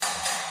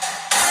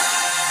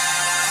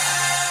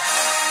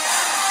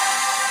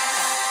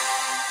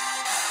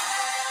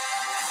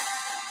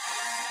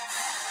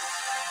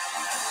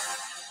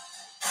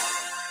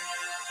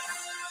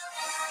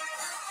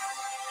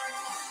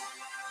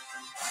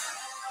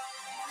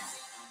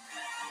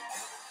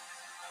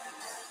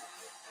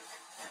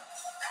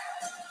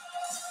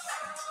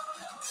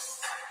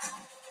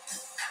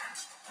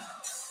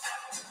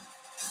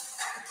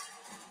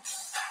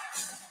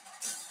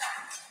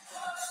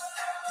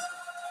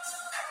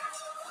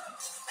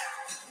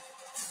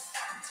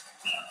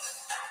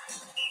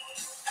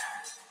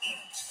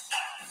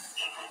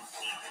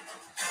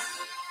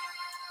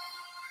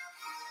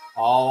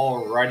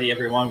Alrighty,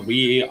 everyone.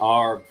 We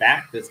are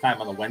back this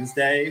time on a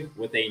Wednesday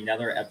with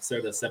another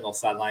episode of Seminole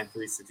Sideline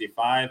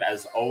 365.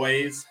 As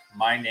always,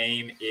 my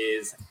name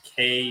is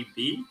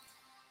KB,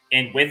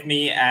 and with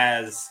me,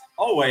 as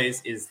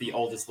always, is the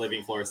oldest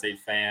living Florida State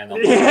fan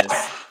on the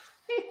list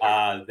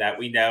that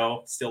we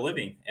know still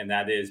living, and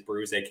that is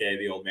Bruce, aka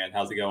the Old Man.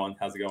 How's it going?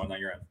 How's it going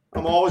on your end?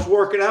 I'm always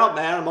working out,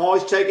 man. I'm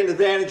always taking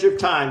advantage of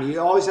time.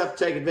 You always have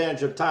to take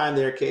advantage of time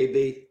there,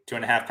 KB.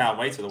 2.5 pound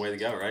weights are the way to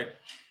go, right?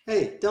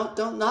 Hey, don't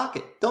knock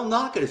it. Don't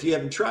knock it if you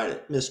haven't tried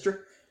it,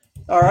 mister.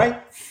 All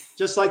right?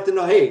 Just like to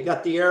know, hey, you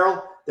got the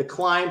arrow. The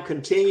climb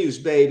continues,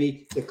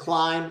 baby. The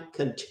climb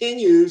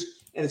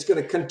continues, and it's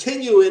going to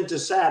continue into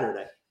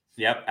Saturday.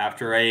 Yep.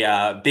 After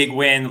a big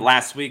win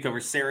last week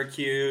over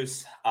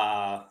Syracuse,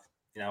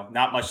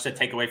 not much to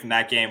take away from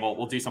that game.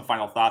 We'll do some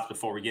final thoughts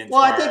before we get into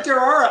I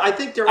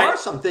think there are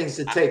some things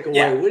to take away.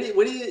 Yeah.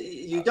 What do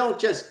you don't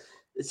just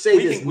say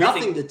there's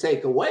nothing to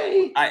take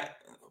away.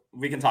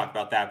 We can talk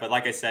about that, but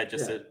like I said,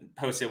 to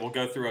post it, we'll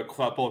go through a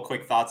couple of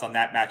quick thoughts on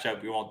that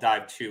matchup. We won't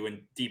dive too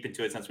deep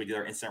into it since we did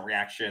our instant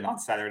reaction on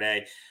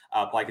Saturday.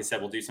 Like I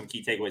said, we'll do some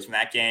key takeaways from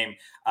that game.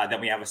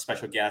 Then we have a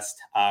special guest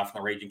from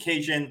the Ragin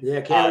Cajun.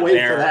 Yeah, can't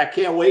wait for that.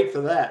 Can't wait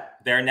for that.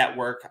 Their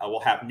network.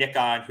 We'll have Nick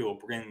on, who will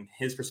bring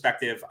his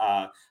perspective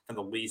from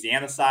the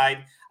Louisiana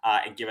side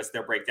and give us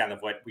their breakdown of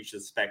what we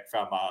should expect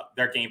from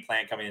their game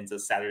plan coming into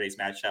Saturday's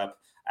matchup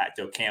at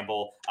Doak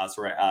Campbell.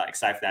 So we're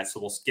excited for that.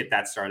 So we'll get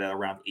that started at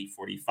around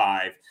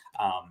 8:45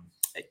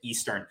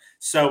 Eastern.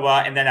 So,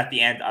 and then at the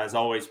end, as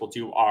always, we'll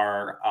do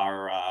our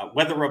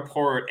weather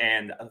report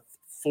and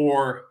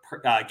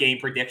game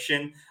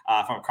prediction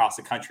from across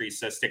the country.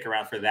 So stick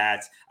around for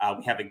that.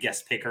 We have a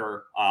guest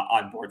picker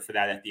on board for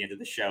that at the end of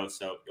the show.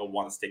 So you'll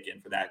want to stick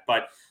in for that.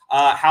 But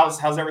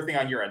how's everything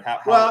on your end?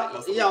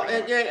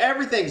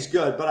 Everything's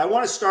good, but I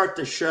want to start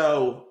the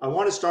show.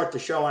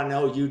 I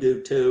know you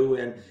do too.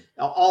 And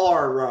all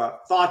our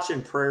thoughts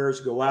and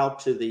prayers go out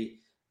to the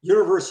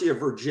University of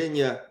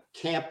Virginia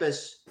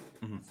campus,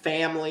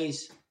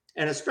 families,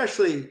 and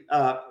especially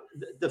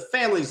the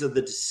families of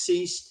the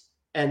deceased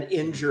and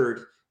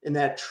injured in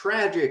that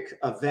tragic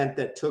event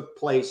that took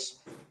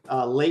place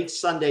late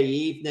Sunday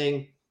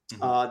evening,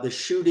 the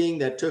shooting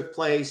that took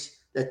place,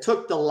 that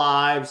took the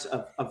lives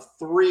of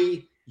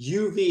 3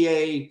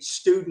 UVA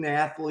student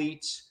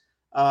athletes.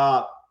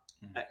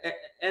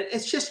 And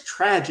it's just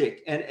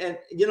tragic. And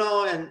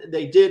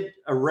they did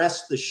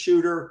arrest the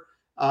shooter.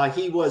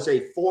 He was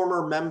a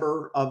former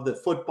member of the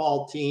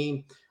football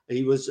team.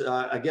 He was,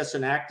 I guess,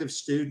 an active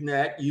student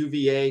at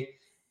UVA.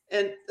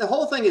 And the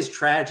whole thing is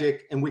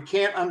tragic, and we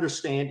can't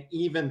understand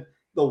even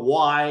the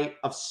why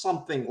of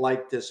something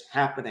like this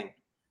happening.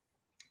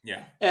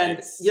 Yeah.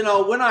 And,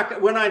 we're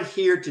not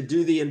here to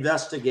do the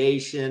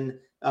investigation.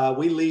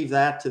 We leave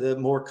that to the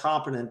more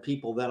competent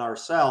people than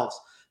ourselves.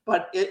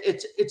 But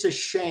it's a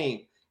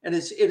shame. And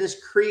it has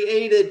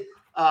created,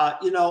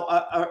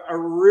 a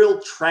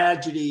real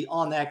tragedy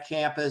on that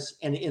campus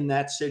and in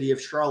that city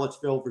of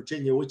Charlottesville,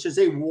 Virginia, which is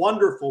a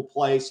wonderful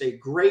place, a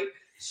great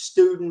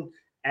student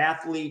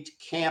athlete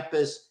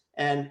campus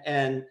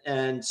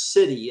and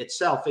city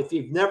itself. If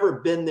you've never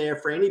been there,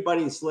 for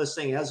anybody that's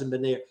listening hasn't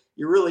been there,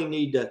 you really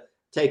need to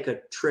take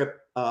a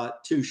trip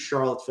to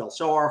Charlottesville.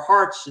 So our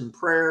hearts and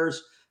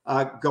prayers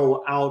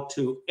go out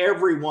to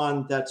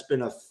everyone that's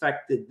been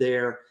affected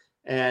there.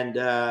 And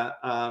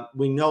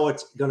we know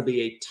it's going to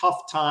be a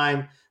tough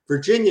time.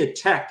 Virginia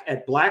Tech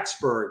at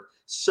Blacksburg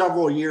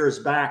several years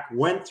back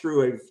went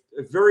through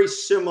a very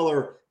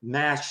similar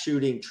mass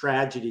shooting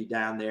tragedy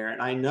down there.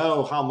 And I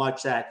know how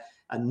much that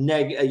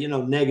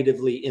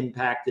negatively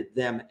impacted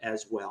them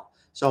as well.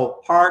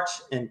 So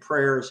hearts and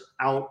prayers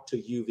out to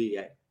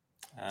UVA.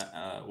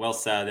 Well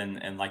said,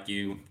 and like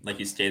you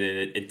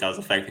stated, it does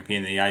affect the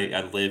community.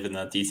 I live in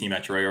the DC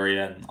metro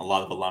area, and a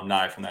lot of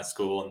alumni from that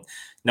school. And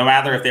no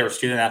matter if they were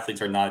student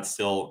athletes or not, it's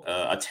still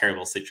a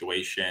terrible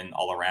situation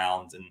all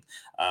around. And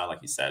like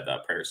you said,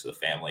 prayers to the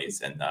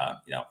families, and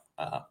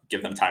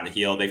give them time to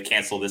heal. They've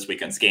canceled this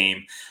weekend's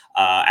game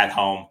at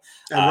home,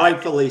 and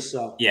rightfully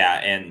so. Yeah,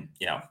 and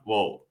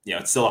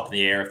it's still up in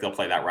the air if they'll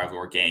play that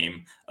rivalry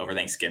game over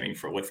Thanksgiving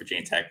with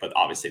Virginia Tech, but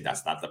obviously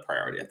that's not the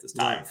priority at this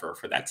time for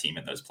that team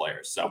and those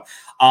players. So,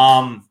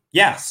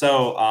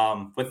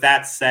 with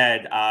that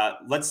said,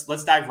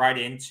 let's dive right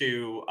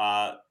into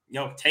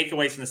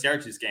takeaways from the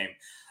Syracuse game.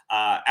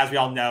 As we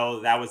all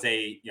know, that was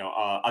a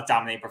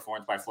dominating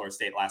performance by Florida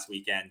State last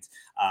weekend,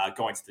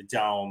 going to the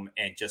Dome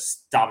and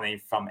just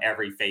dominating from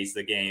every phase of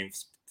the game.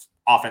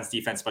 Offense,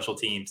 defense, special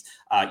teams.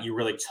 You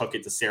really took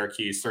it to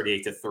Syracuse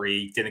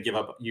 38-3. Didn't give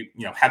up.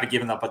 Haven't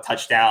given up a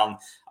touchdown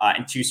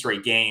in 2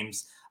 straight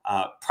games.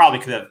 Probably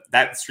could have.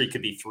 That streak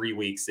could be 3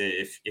 weeks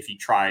if you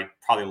tried.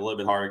 Probably a little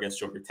bit harder against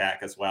Georgia Tech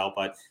as well.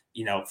 But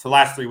for the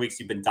last 3 weeks,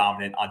 you've been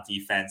dominant on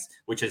defense,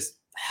 which has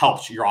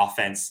helped your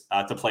offense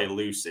to play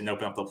loose and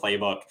open up the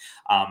playbook.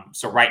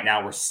 So right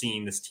now we're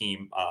seeing this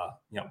team,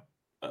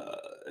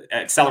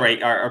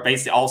 accelerate, or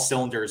basically all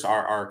cylinders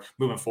are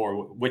moving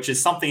forward, which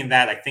is something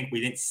that I think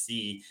we didn't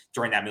see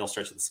during that middle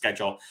stretch of the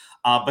schedule.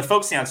 But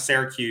focusing on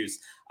Syracuse,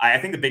 I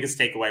think the biggest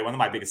takeaway, one of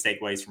my biggest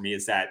takeaways for me,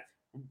 is that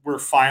we're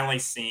finally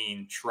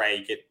seeing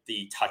Trey get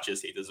the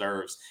touches he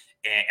deserves.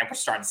 And we're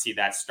starting to see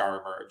that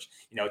star emerge.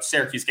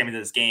 Syracuse came into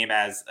this game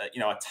as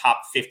a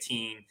top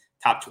 15,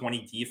 top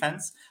 20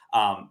 defense.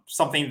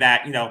 Something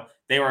that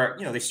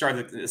they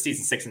started the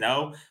season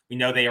 6-0. We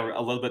know they were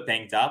a little bit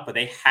banged up, but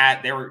they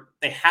had a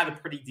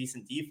pretty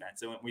decent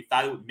defense, and we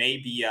thought it may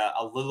be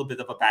a little bit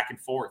of a back and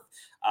forth.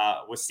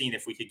 Was seeing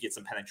if we could get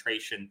some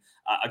penetration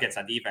against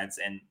that defense.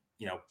 And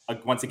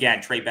once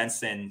again, Trey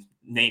Benson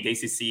named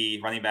ACC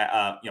running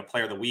back,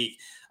 player of the week,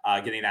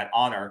 getting that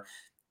honor.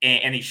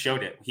 And he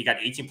showed it. He got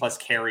 18 plus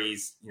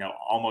carries,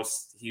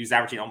 he was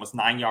averaging almost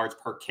 9 yards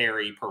per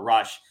carry per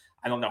rush.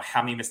 I don't know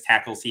how many missed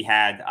tackles he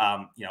had,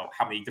 how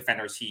many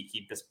defenders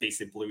he just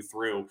basically blew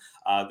through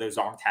those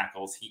arm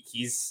tackles.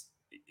 He's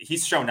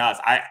shown us.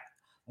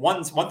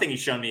 One thing he's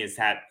shown me is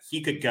that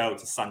he could go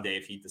to Sunday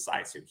if he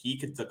decides to. He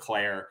could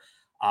declare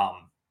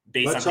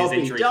based on his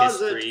injury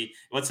history.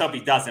 Let's hope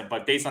he doesn't.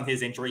 But based on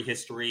his injury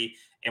history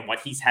and what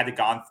he's had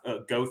to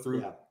go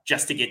through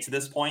just to get to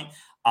this point,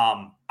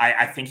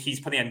 I think he's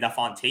putting enough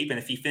on tape. And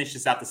if he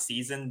finishes out the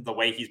season the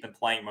way he's been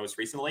playing most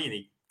recently, and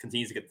he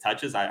continues to get the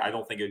touches, I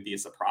don't think it would be a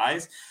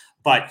surprise.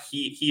 But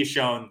he has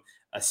shown,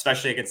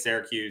 especially against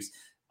Syracuse,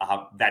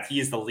 that he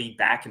is the lead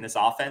back in this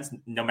offense.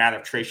 No matter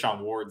if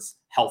Trayshawn Ward's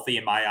healthy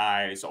in my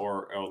eyes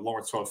or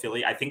Lawrence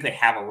Philly, I think they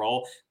have a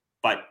role.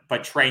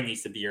 But Trey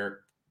needs to be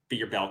your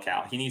bell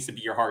cow. He needs to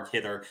be your hard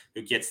hitter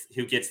who gets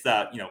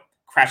the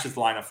crashes the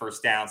line on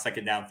first down,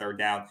 second down, third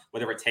down,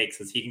 whatever it takes,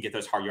 because he can get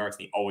those hard yards,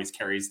 and he always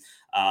carries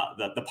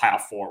the pile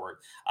forward.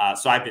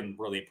 So I've been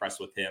really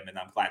impressed with him, and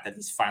I'm glad that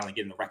he's finally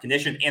getting the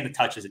recognition and the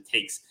touches it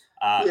takes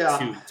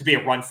to be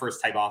a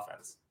run-first type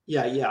offense.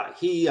 Yeah.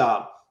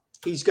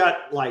 He's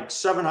got like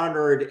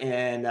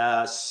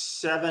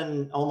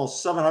 707,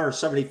 almost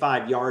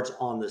 775 yards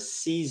on the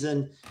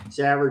season. He's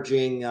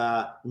averaging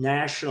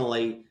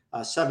nationally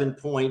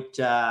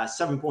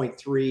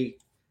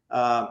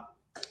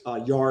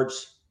 7.3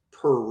 yards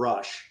per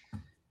rush.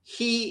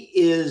 He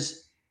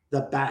is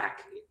the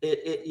back.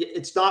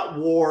 It's not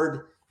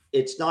Ward.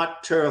 It's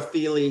not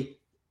Terafili.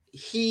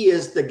 He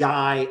is the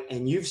guy,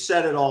 and you've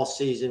said it all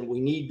season.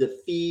 We need to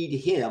feed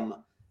him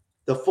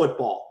the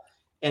football.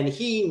 And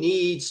he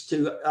needs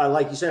to,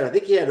 like you said, I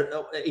think he had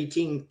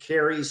 18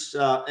 carries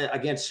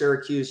against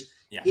Syracuse.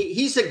 Yeah.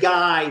 He's a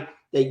guy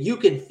that you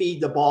can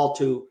feed the ball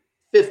to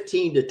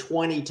 15 to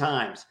 20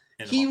 times.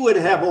 He would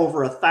have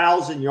over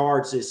 1,000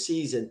 yards this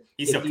season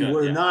if he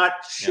were not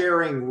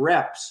sharing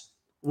reps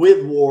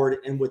with Ward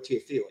and with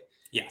Teofili.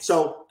 Yeah.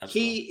 So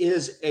absolutely. He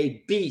is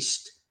a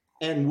beast.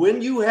 And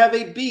when you have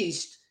a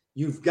beast,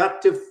 you've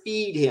got to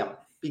feed him,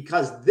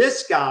 because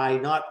this guy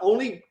not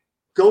only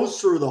goes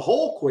through the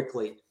hole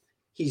quickly,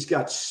 he's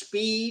got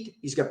speed,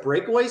 he's got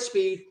breakaway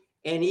speed,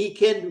 and he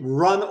can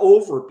run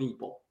over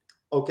people.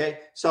 Okay,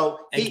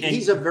 so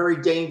he's a very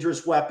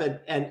dangerous weapon,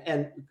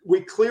 and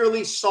we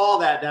clearly saw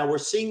that now. We're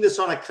seeing this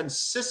on a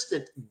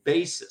consistent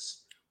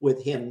basis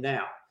with him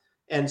now.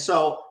 And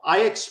so I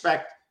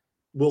expect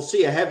we'll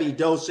see a heavy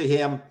dose of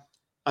him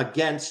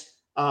against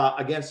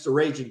the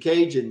Ragin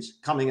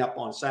Cajuns coming up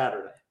on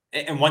Saturday.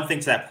 And one thing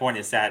to that point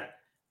is that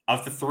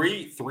of the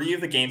three of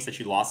the games that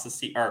you lost this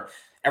season, or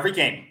every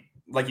game,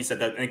 like you said,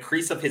 the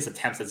increase of his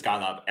attempts has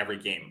gone up every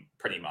game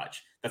pretty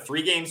much. The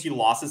 3 games you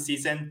lost this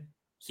season,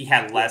 he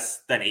had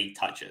less than 8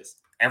 touches.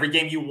 Every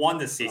game you won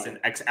this season,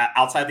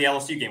 outside the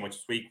LSU game, which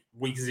is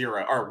week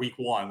 0 or week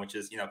 1, which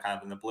is kind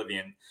of an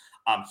oblivion,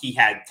 he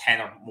had 10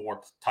 or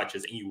more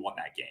touches, and you won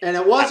that game. And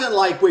it wasn't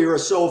like we were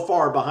so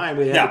far behind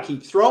we had to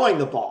keep throwing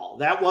the ball.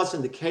 That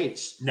wasn't the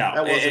case. No,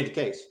 that wasn't the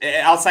case.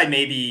 Outside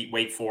maybe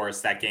Wake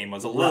Forest, that game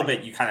was a little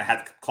bit. You kind of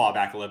had to claw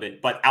back a little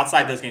bit, but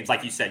outside those games,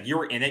 like you said, you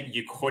were in it.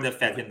 You could have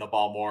fed him the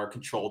ball more,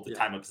 controlled the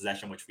time of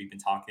possession, which we've been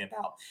talking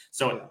about.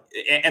 So,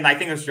 and I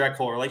think there's a direct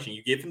correlation.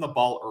 You give him the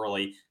ball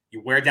early,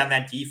 you wear down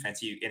that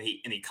defense, and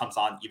he comes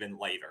on even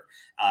later,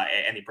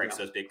 and he breaks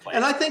those big plays.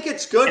 And I think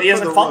it's good for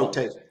the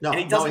rotation. No,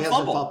 he doesn't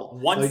fumble.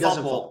 One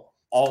fumble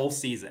all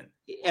season,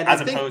 and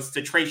opposed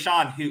to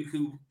Trayshawn,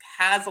 who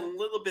has a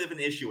little bit of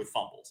an issue with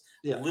fumbles.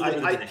 Yeah,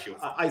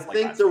 I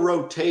think the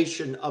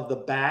rotation of the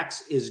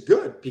backs is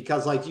good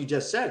because, like you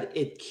just said,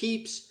 it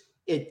keeps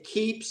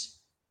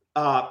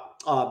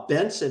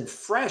Benson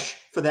fresh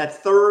for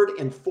that third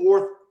and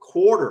fourth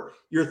quarter.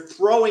 You're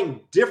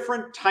throwing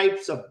different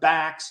types of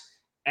backs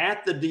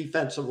at the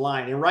defensive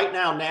line. And right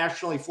now,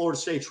 nationally, Florida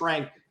State's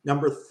ranked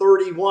number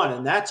 31,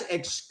 and that's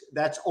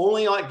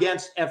only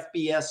against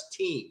FBS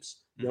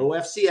teams. No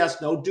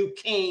FCS, no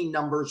Duquesne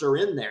numbers are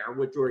in there,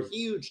 which are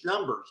huge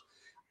numbers.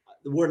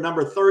 We're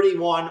number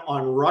 31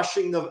 on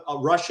rushing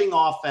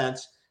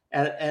offense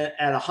at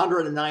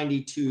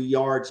 192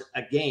 yards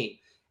a game.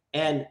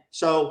 And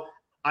so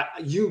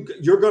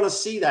you're going to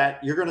see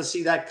that. You're going to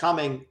see that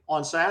coming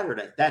on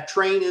Saturday. That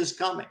train is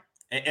coming.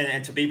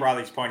 And to B.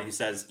 Bradley's point, he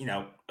says,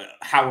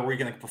 how are we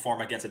going to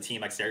perform against a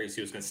team like Syracuse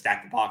who's going to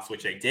stack the box,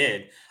 which they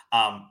did.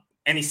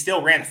 And he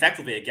still ran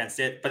effectively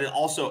against it, but it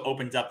also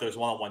opened up those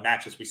one-on-one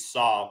matches we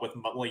saw with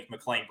Malik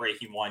McClain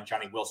breaking one,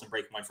 Johnny Wilson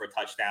breaking one for a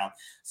touchdown.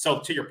 So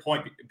to your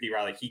point, B.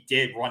 Riley, he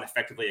did run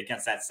effectively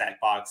against that sack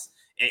box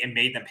and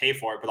made them pay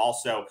for it, but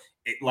also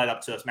it led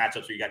up to those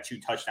matchups where you got 2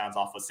 touchdowns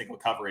off of single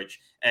coverage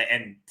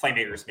and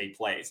playmakers made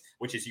plays,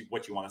 which is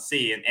what you want to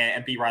see.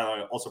 And B.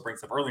 Riley also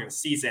brings up earlier in the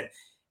season,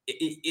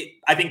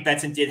 I think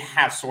Benson did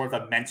have sort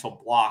of a mental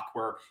block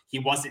where he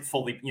wasn't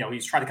fully, he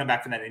was trying to come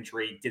back from that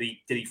injury. Did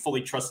he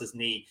fully trust his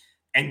knee?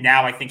 And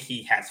now I think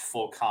he has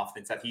full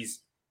confidence that he's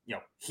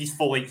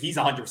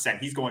 100%.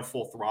 He's going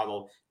full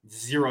throttle,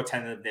 zero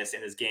tentativeness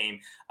in his game.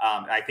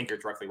 And I think you're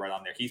directly right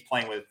on there. He's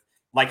playing with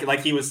like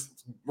he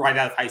was right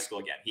out of high school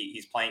again.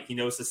 He's playing. He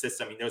knows the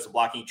system. He knows the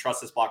blocking. He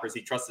trusts his blockers.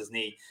 He trusts his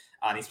knee.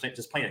 And he's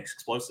just playing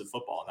explosive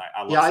football.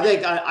 And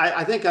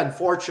I think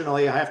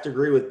unfortunately I have to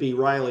agree with B.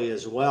 Riley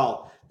as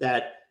well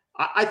that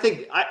I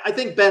think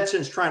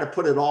Benson's trying to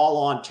put it all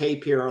on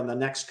tape here on the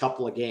next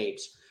couple of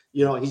games.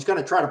 He's going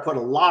to try to put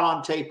a lot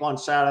on tape on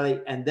Saturday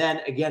and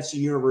then against the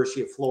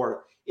University of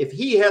Florida. If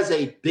he has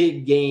a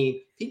big game,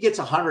 if he gets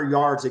 100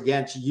 yards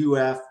against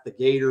UF, the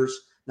Gators,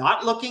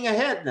 not looking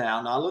ahead,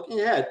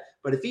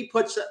 but if he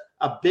puts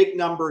a big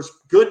numbers,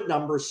 good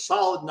numbers,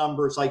 solid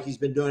numbers like he's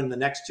been doing in the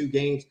next 2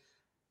 games,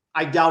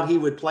 I doubt he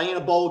would play in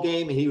a bowl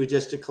game and he would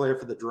just declare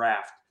for the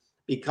draft.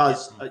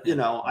 Because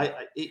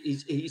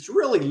he's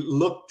really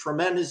looked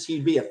tremendous.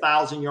 He'd be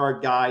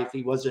 1,000-yard guy if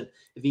he wasn't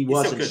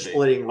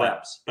splitting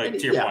reps. But to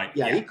your point,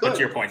 he could. But to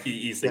your point, he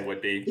easily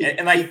would be.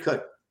 He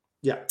could.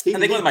 Yeah, I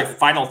think one of my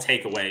final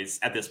takeaways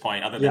at this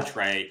point, other than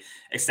Trey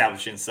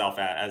establishing himself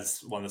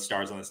as one of the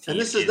stars on this team,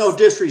 and this is no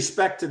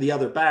disrespect to the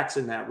other backs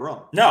in that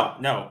room.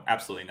 No,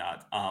 absolutely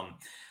not.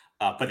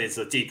 But it's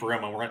a deep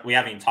room, and we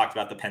haven't even talked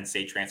about the Penn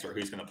State transfer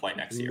who's going to play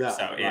next year.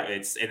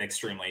 It's an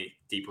extremely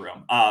deep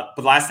room. But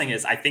the last thing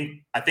is, I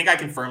think I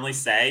can firmly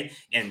say,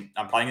 and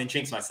I'm probably going to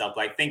jinx myself,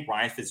 but I think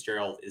Ryan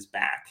Fitzgerald is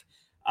back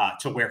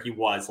to where he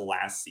was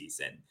last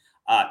season.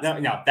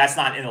 No, that's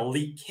not an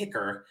elite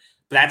kicker,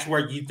 but that's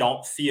where you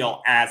don't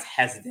feel as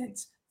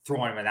hesitant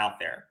throwing him out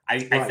there. I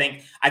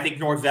think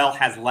Norvell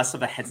has less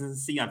of a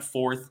hesitancy on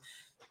 4th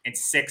and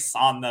 6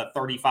 on the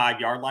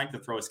 35-yard line to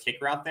throw his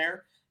kicker out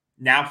there.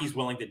 Now he's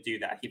willing to do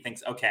that. He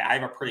thinks, okay, I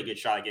have a pretty good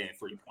shot at getting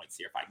 3 points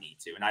here if I need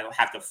to, and I don't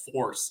have to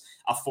force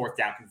a 4th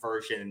down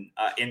conversion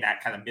in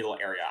that kind of middle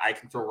area. I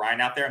can throw Ryan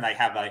out there, and I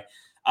have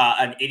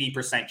an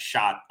 80%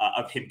 shot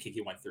of him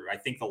kicking one through. I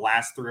think the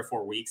last 3 or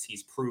 4 weeks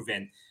he's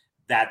proven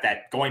that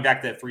going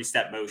back to the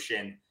 3-step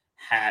motion,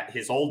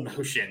 his old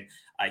motion,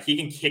 he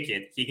can kick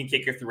it. He can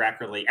kick it through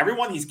accurately.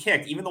 Everyone he's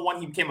kicked, even the one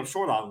he came up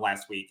short on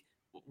last week,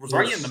 was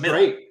right in the middle.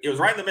 It was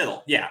right in the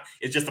middle. Yeah.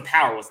 It's just the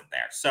power wasn't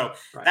there. So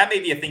that may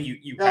be a thing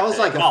you that was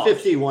like a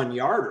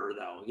 51-yarder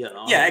though,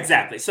 Yeah,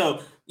 exactly.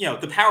 So,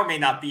 the power may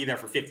not be there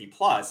for 50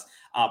 plus,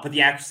 but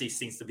the accuracy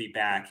seems to be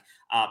back.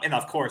 And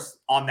of course,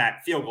 on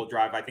that field goal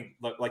drive, I think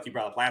like you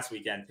brought up last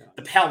weekend,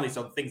 the penalties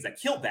are the things that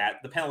killed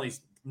that. The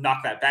penalties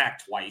knocked that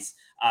back twice.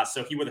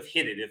 So he would have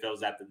hit it if it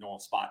was at the normal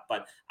spot.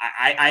 But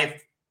I have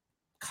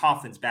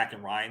confidence back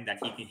in Ryan that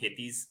he can hit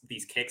these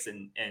kicks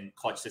in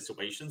clutch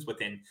situations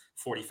within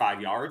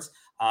 45 yards.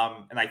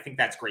 And I think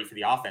that's great for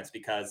the offense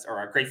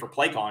or great for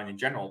play calling in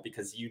general,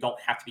 because you don't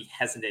have to be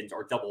hesitant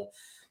or double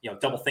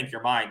think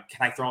your mind.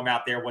 Can I throw him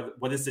out there?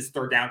 What is this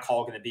 3rd down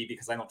call going to be?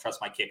 Because I don't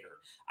trust my kicker.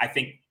 I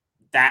think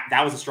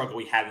that was a struggle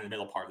we had in the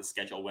middle part of the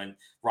schedule when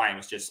Ryan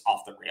was just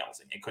off the rails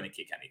and couldn't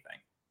kick anything.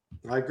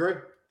 I agree.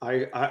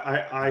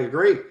 I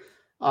agree.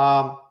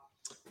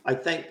 I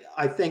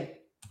think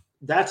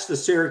that's the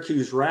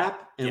Syracuse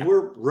wrap, and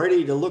we're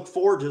ready to look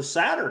forward to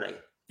Saturday.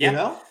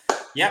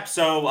 Yep.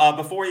 So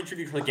before we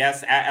introduce the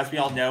guests, as we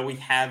all know, we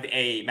have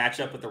a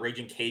matchup with the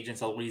Ragin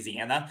Cajuns of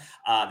Louisiana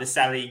this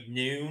Saturday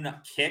noon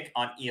kick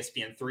on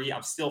ESPN3.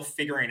 I'm still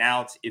figuring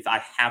out if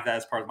I have that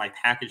as part of my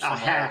package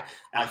somewhere.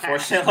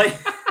 Unfortunately,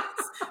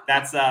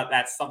 that's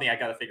something I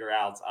got to figure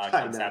out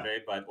come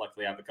Saturday. But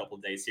luckily, I have a couple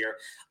of days here.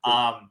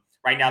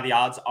 Right now, the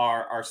odds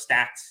are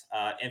stacked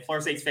in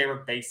Florida State's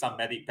favor based on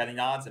betting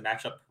odds and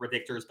matchup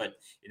predictors, but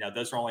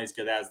those are only as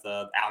good as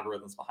the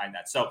algorithms behind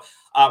that. So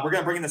we're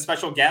going to bring in a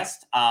special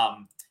guest,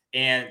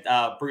 and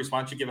Bruce, why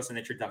don't you give us an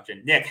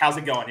introduction? Nick, how's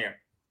it going here?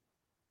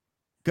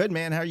 Good,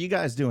 man. How are you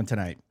guys doing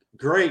tonight?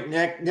 Great,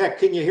 Nick. Nick,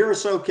 can you hear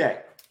us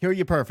okay? Hear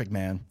you perfect,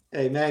 man.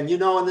 Hey, man,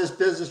 in this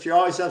business, you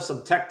always have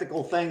some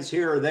technical things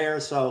here or there.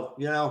 So,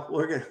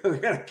 we're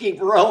gonna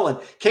keep rolling.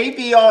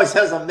 KB always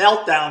has a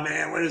meltdown,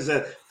 man, when it's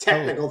a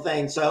technical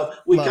thing. So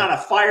we kind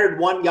of fired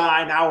one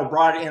guy. Now we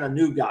brought in a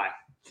new guy.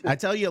 I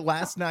tell you,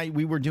 last night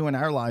we were doing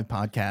our live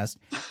podcast,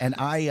 and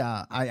I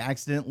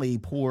accidentally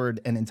poured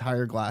an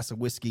entire glass of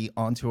whiskey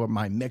onto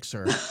my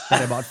mixer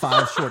that I bought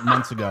 5 short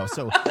months ago.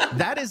 So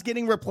that is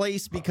getting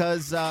replaced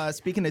because,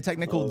 speaking of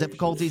technical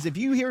difficulties, if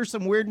you hear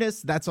some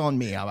weirdness, that's on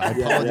me. I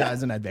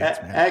apologize in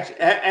advance, man.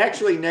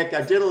 Actually, Nick,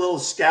 I did a little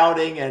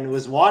scouting and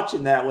was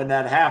watching that when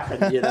that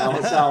happened.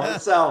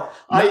 So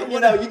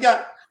you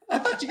got. I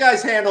thought you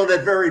guys handled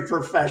it very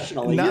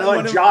professionally.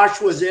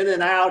 Josh was in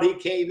and out. He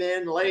came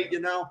in late,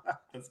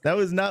 That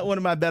was not one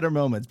of my better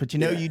moments, but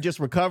you just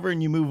recover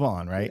and you move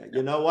on, right? Yeah,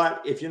 you know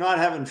what? If you're not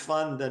having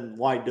fun, then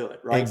why do it,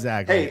 right?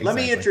 Exactly. Hey, let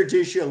me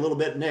introduce you a little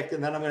bit, Nick,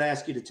 and then I'm going to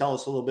ask you to tell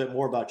us a little bit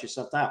more about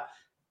yourself. Now,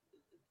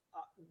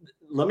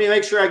 let me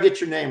make sure I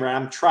get your name right.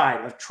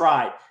 I've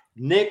tried.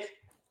 Nick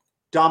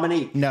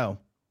Dominique. No.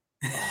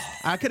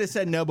 I could have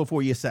said no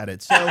before you said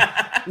it. So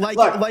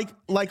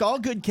like all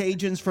good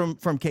Cajuns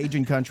from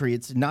Cajun country,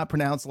 it's not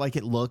pronounced like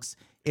it looks.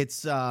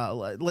 It's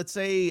let's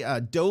say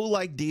doe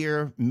like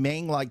deer,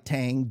 mang like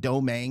tang,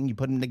 domang. You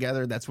put them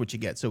together, that's what you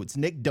get. So it's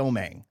Nick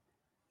Domang.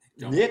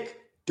 Nick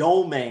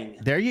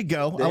Domang. There you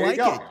go. I like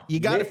it. You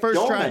got Nick it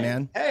first try,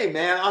 man. Hey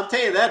man, I'll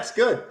tell you, that's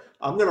good.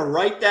 I'm gonna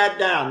write that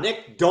down.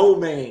 Nick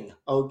Domang.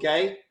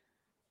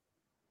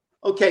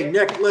 Okay,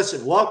 Nick,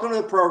 listen, welcome to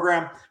the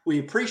program. We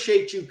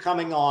appreciate you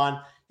coming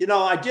on. And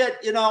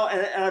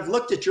I've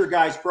looked at your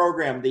guys'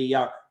 program,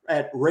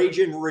 at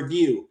Ragin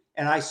Review,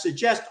 and I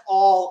suggest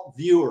all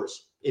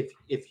viewers,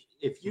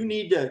 if you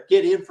need to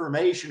get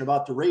information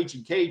about the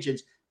Ragin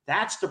Cajuns,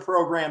 that's the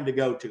program to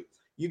go to.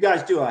 You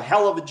guys do a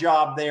hell of a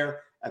job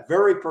there, a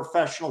very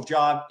professional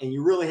job, and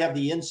you really have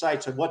the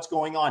insights of what's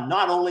going on,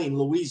 not only in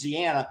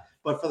Louisiana,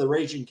 but for the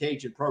Ragin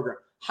Cajun program.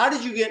 How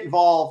did you get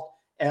involved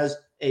as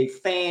a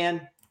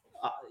fan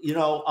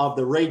of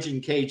the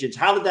Ragin Cajuns?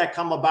 How did that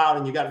come about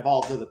and you got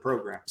involved in the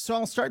program? So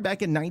I'll start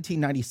back in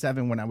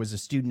 1997 when I was a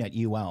student at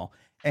UL.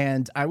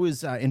 And I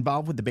was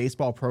involved with the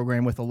baseball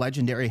program with a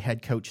legendary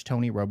head coach,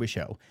 Tony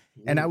Robichaux.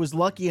 And I was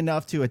lucky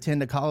enough to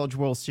attend the College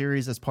World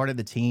Series as part of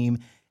the team.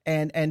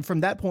 And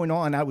from that point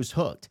on, I was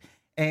hooked.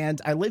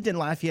 And I lived in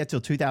Lafayette till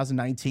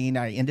 2019.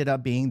 I ended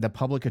up being the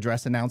public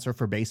address announcer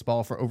for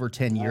baseball for over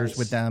 10 years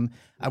with them.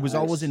 I was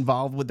always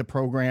involved with the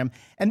program.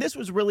 And this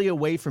was really a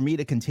way for me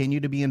to continue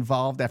to be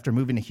involved after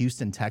moving to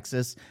Houston,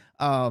 Texas.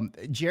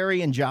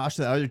 Jerry and Josh,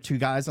 the other two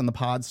guys on the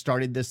pod,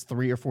 started this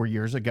 3 or 4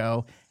 years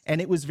ago. And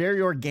it was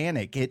very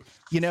organic.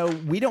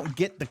 We don't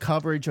get the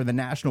coverage or the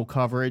national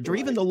coverage or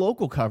even the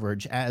local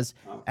coverage as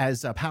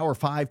Power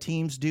 5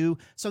 teams do.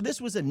 So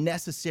this was a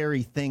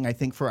necessary thing, I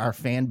think, for our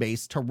fan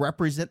base to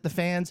represent the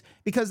fans,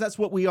 because that's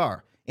what we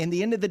are. In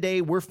the end of the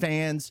day, we're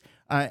fans,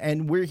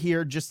 and we're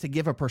here just to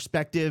give a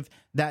perspective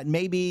that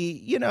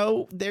maybe,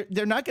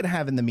 they're not going to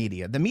have in the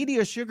media. The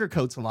media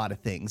sugarcoats a lot of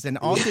things, and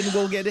often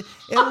we'll get in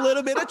a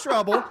little bit of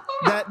trouble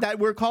that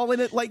we're calling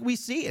it like we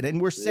see it, and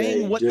we're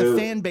saying what the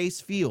fan base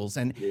feels.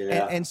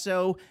 And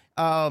so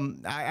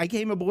I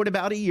came aboard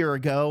about a year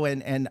ago,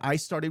 and I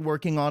started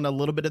working on a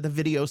little bit of the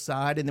video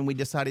side, and then we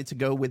decided to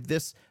go with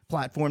this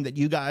platform that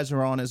you guys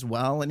are on as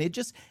well. And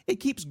it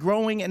keeps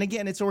growing. And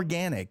again, it's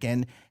organic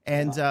and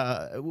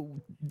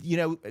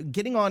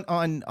getting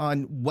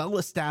on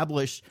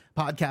well-established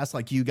podcasts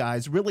like you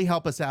guys really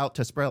help us out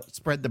to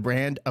spread the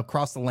brand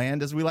across the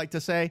land, as we like to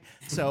say.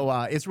 So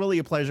it's really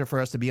a pleasure for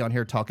us to be on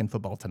here talking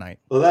football tonight.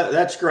 Well,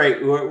 that's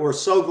great. We're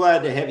so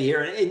glad to have you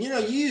here. And you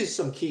use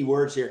some key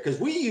words here, because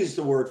we use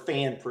the word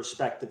fan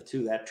perspective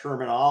to that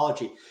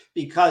terminology,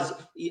 because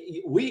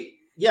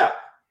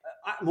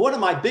one of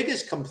my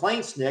biggest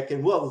complaints, Nick,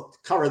 and we'll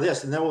cover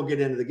this and then we'll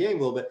get into the game a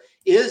little bit,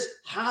 is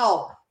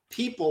how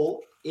people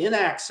in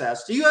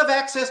access. Do you have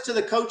access to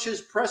the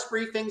coaches' press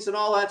briefings and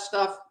all that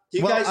stuff? Do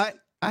you guys?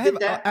 I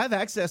have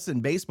access in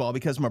baseball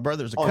because my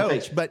brother's a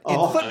coach, but in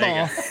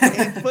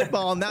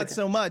football, not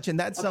so much. And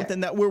that's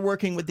something that we're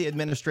working with the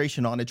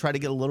administration on to try to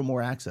get a little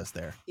more access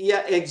there.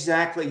 Yeah,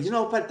 exactly.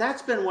 But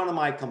that's been one of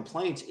my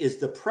complaints, is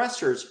the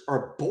pressers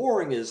are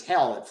boring as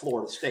hell at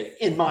Florida State,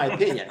 in my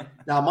opinion.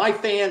 Now, the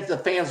fans,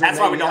 that's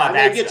why we don't have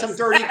access. Get some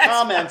dirty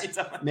comments,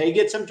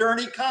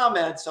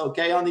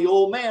 on the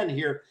old man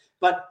here,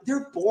 but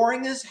they're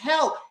boring as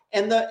hell.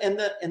 And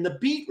the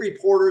beat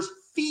reporters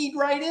feed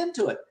right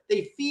into it.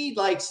 They feed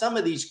like some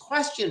of these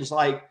questions,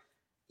 like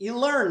you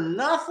learn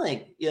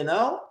nothing,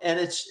 and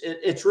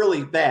it's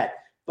really bad.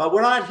 But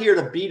we're not here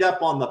to beat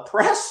up on the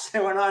press,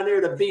 and we're not here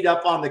to beat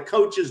up on the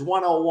coaches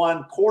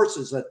 101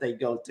 courses that they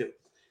go to.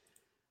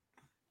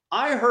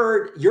 I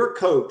heard your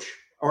coach,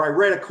 or I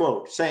read a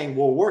quote saying,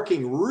 we're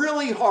working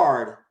really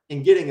hard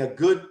in getting a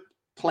good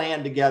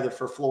plan together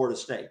for Florida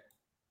State.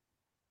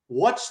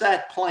 What's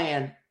that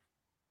plan,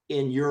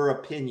 in your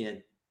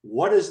opinion?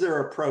 What is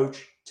their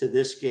approach to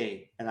this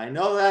game? And I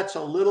know that's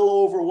a little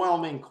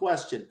overwhelming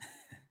question.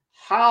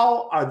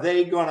 How are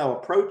they going to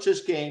approach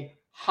this game?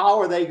 How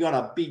are they going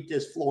to beat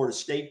this Florida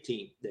State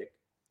team, Dick?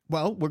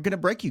 Well, we're going to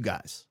break you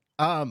guys.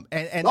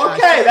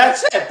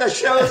 That's it. The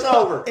show's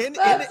over. In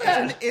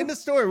the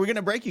story, we're going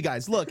to break you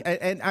guys. Look,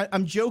 and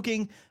I'm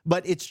joking,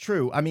 but it's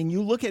true. I mean,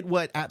 you look at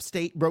what App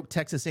State broke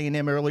Texas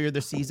A&M earlier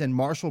this season.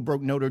 Marshall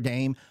broke Notre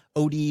Dame.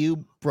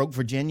 ODU broke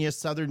Virginia.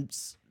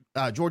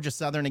 Georgia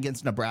Southern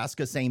against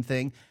Nebraska, same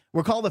thing.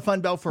 We're called the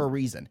Sunbelt for a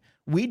reason.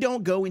 We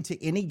don't go into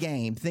any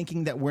game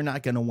thinking that we're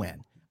not going to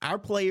win. Our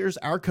players,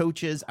 our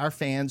coaches, our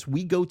fans,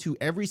 we go to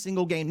every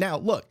single game. Now,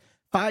 look,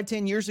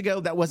 5-10 years ago,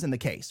 that wasn't the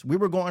case. We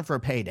were going for a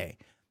payday.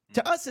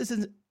 To us, this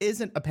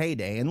isn't a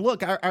payday. And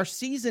look, our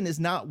season is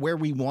not where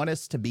we want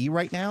us to be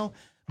right now.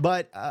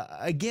 But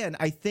again,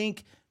 I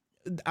think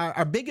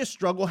our biggest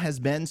struggle has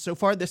been so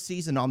far this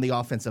season on the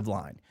offensive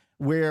line,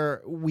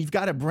 where we've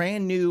got a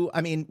brand new,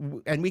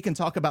 and we can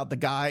talk about the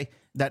guy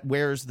that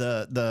wears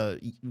the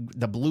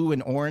blue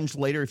and orange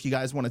later if you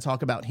guys want to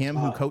talk about him,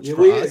 who coached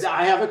for us.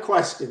 I have a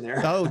question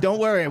there. Oh, don't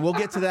worry. We'll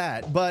get to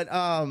that. But,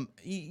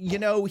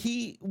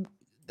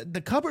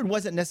 the cupboard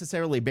wasn't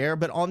necessarily bare,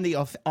 but on the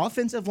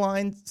offensive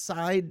line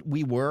side,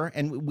 we were,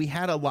 and we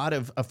had a lot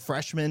of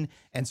freshmen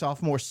and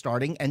sophomores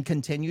starting and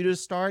continue to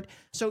start.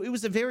 So it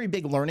was a very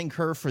big learning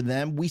curve for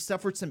them. We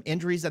suffered some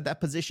injuries at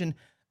that position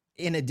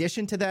in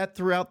addition to that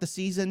throughout the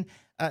season.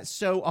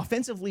 So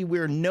offensively,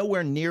 we're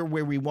nowhere near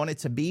where we wanted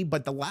to be.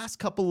 But the last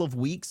couple of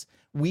weeks,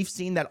 we've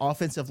seen that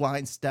offensive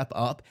line step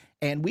up,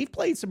 and we've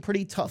played some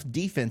pretty tough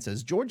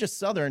defenses. Georgia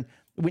Southern,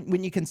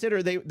 when you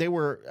consider they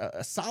were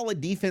a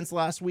solid defense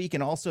last week,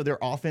 and also their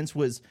offense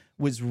was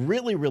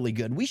really, really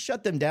good. We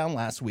shut them down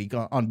last week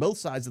on both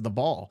sides of the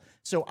ball.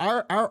 So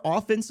our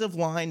offensive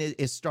line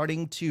is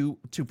starting to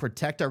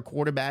protect our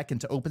quarterback and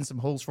to open some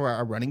holes for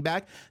our running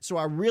back. So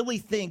I really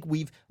think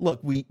we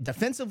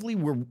defensively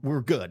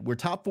we're good. We're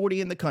top 40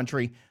 in the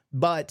country,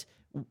 but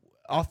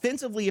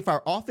offensively, if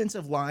our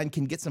offensive line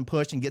can get some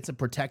push and get some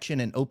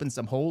protection and open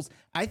some holes,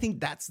 I think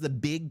that's the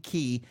big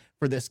key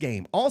for this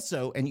game.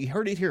 Also, and you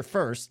heard it here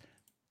first,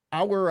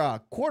 our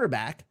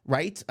quarterback,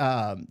 right,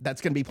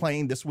 that's going to be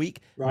playing this week,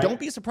 right. Don't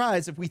be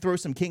surprised if we throw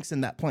some kinks in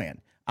that plan.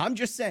 I'm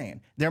just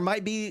saying, there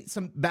might be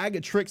some bag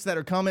of tricks that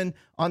are coming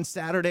on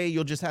Saturday.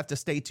 You'll just have to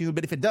stay tuned.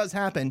 But if it does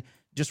happen,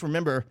 just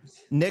remember,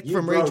 Nick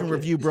from Ragin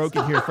Review broke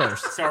it here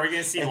first. So are we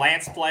going to see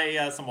Lance play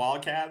some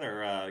Wildcat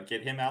or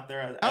get him out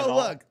there?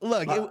 Look,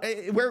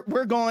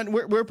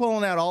 we're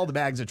pulling out all the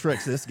bags of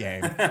tricks this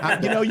game.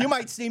 You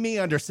might see me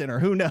under center.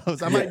 Who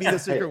knows? I might be the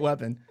secret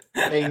weapon.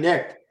 Hey,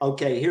 Nick.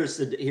 Okay, here's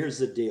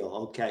the deal.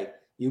 Okay.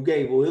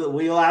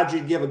 We allowed you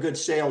to give a good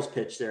sales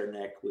pitch there,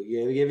 Nick. We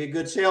give you a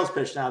good sales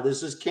pitch. Now,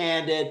 this is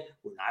candid.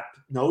 We're not,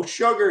 no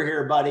sugar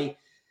here, buddy.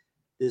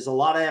 There's a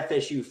lot of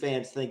FSU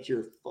fans think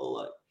you're full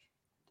of,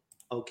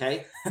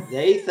 okay?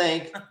 They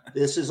think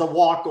this is a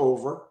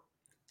walkover.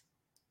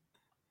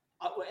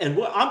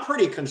 And I'm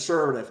pretty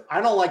conservative.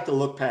 I don't like to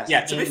look past.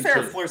 Yeah, to be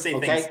fair, Florida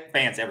State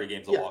fans, every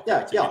game's a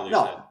walkover.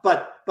 No,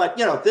 but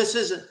this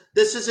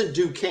isn't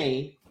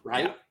Duquesne,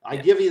 right? I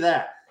give you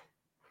that.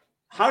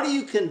 How do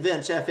you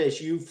convince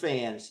FSU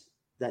fans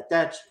that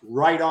that's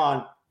right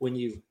on when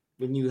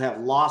you have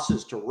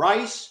losses to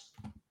Rice,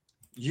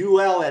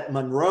 UL at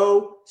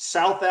Monroe,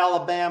 South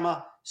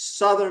Alabama,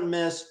 Southern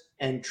Miss,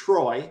 and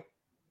Troy,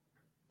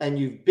 and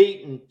you've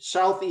beaten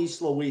Southeast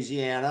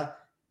Louisiana,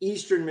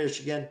 Eastern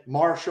Michigan,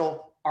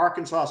 Marshall,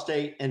 Arkansas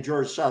State, and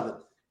Georgia Southern?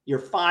 You're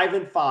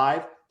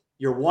 5-5.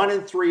 You're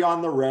 1-3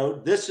 on the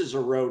road. This is a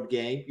road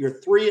game. You're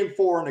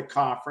 3-4 in the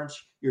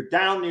conference. You're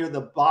down near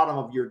the bottom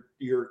of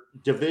your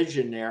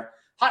division there.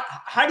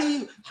 How do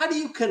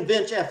you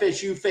convince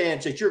FSU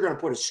fans that you're going to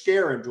put a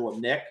scare into them,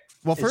 Nick?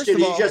 Well, first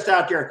of all, he's just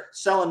out there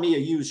selling me a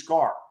used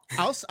car.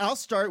 I'll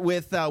start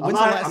with I'm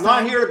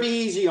not here to be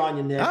easy on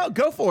you, Nick. Oh,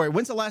 go for it.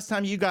 When's the last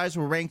time you guys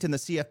were ranked in the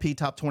CFP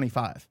top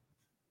 25?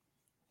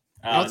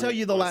 I'll tell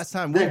you the last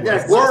time we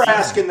were. We're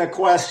asking the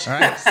question. All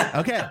right.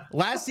 Okay.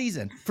 Last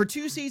season, for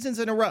 2 seasons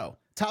in a row,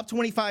 top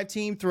 25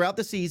 team throughout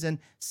the season,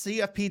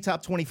 CFP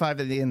top 25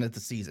 at the end of the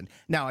season.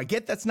 Now, I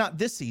get that's not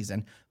this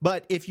season,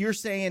 but if you're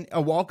saying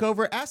a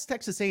walkover, ask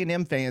Texas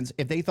A&M fans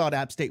if they thought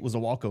App State was a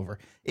walkover.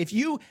 If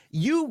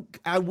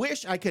I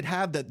wish I could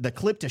have the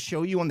clip to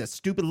show you on the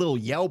stupid little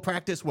yell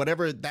practice,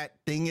 whatever that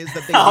thing is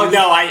that they do.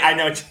 No, I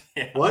know.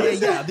 What is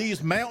that?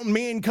 These mountain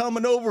men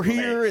coming over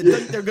here and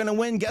think they're going to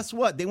win. Guess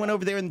what? They went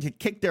over there and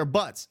kicked their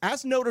butts.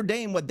 Ask Notre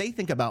Dame what they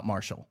think about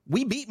Marshall.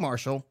 We beat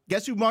Marshall.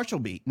 Guess who Marshall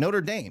beat?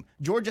 Notre Dame.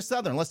 Georgia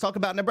Southern. Let's talk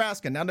about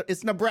Nebraska. Now,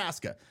 it's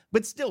Nebraska.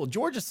 But still,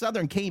 Georgia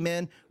Southern came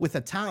in with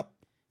a top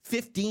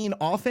 15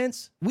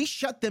 offense. We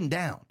shut them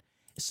down.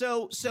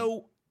 So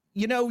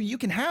you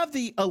can have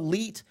the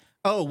elite,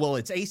 oh, well,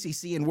 it's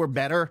ACC and we're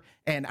better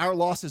and our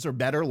losses are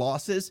better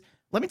losses.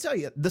 Let me tell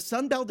you, the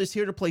Sunbelt is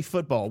here to play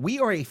football. We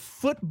are a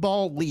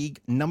football league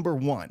number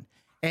 1.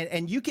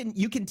 And you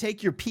can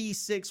take your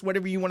P6,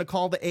 whatever you want to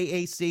call the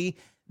AAC.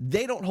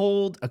 They don't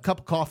hold a cup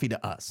of coffee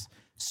to us.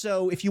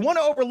 So if you want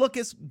to overlook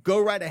us, go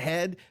right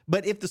ahead.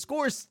 But if the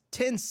score is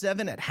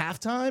 10-7 at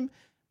halftime,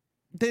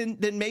 then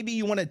maybe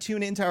you want to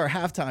tune into our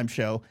halftime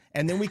show,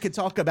 and then we could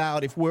talk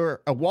about if we're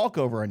a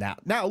walkover or not.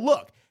 Now,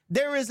 look,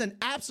 there is an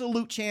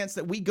absolute chance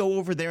that we go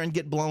over there and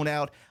get blown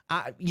out.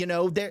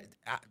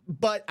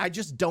 But I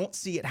just don't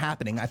see it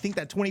happening. I think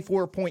that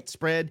 24-point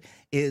spread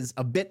is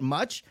a bit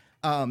much.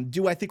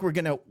 Do I think we're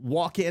going to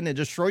walk in and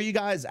destroy you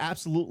guys?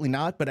 Absolutely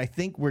not. But I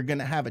think we're going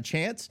to have a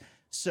chance.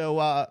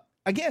 So,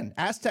 again,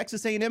 ask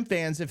Texas A&M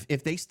fans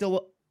if they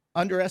still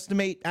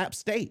underestimate App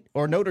State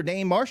or Notre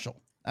Dame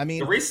Marshall. I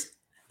mean,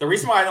 the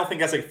reason why I don't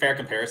think that's a fair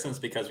comparison is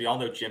because we all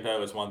know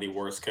Jimbo is one of the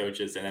worst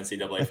coaches in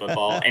NCAA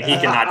football, and he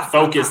cannot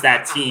focus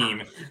that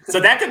team. So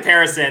that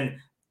comparison,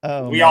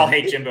 We all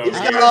hate Jimbo. He's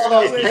got all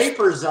those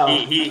papers though.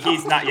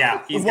 He's not.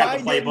 Yeah, he's got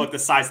the playbook the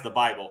size of the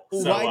Bible.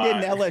 So, why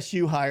didn't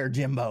LSU hire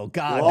Jimbo?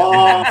 God.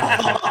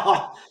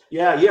 Oh,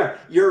 yeah,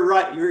 you're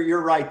right.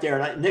 You're right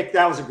there, Nick.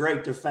 That was a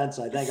great defense.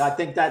 I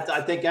think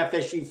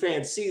FSU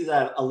fans see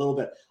that a little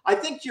bit. I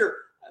think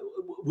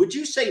would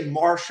you say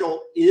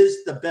Marshall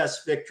is the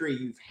best victory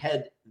you've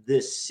had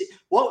this?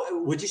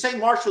 What would you say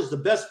Marshall's the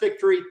best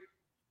victory,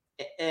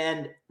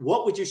 and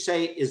what would you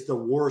say is the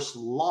worst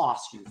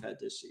loss you've had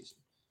this season?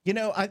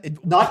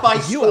 Not by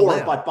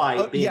score, but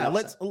by being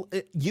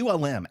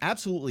ULM,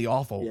 absolutely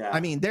awful. Yeah. I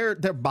mean, they're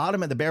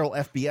bottom of the barrel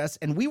FBS,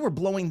 and we were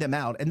blowing them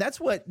out. And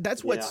that's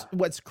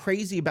what's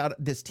crazy about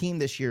this team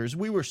this year is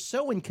we were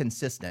so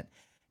inconsistent.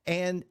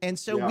 And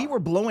so we were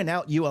blowing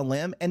out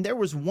ULM, and there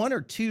was one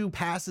or two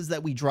passes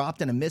that we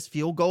dropped and a missed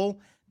field goal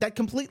that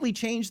completely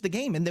changed the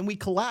game. And then we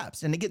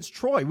collapsed. And against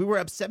Troy, we were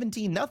up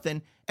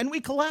 17-0, and we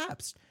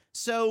collapsed.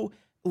 So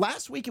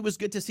last week, it was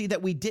good to see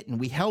that we didn't.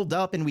 We held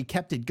up and we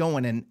kept it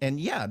going. And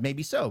yeah,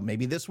 maybe so.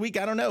 Maybe this week,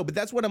 I don't know. But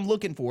that's what I'm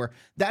looking for.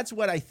 That's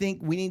what I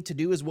think we need to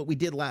do is what we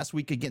did last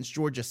week against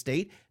Georgia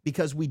State,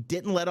 because we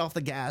didn't let off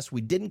the gas.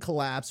 We didn't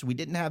collapse. We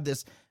didn't have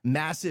this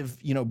massive,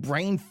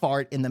 brain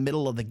fart in the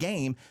middle of the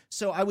game.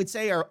 So I would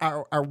say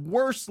our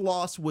worst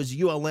loss was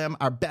ULM.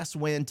 Our best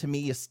win to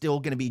me is still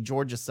going to be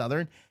Georgia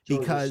Southern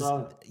because,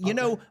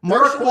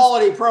 they're a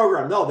quality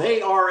program. No,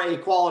 they are a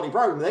quality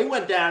program. They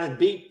went down and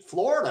beat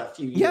Florida a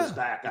few years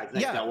back. I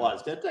think that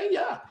was, didn't they?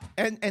 Yeah.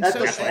 And so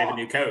they have a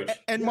new coach.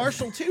 And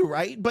Marshall too,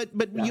 right? But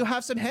you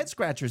have some head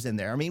scratchers in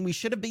there. I mean, we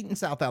should have beaten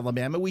South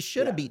Alabama. We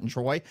should have beaten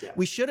Troy. Yeah.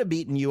 We should have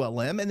beaten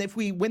ULM. And if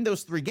we win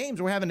those 3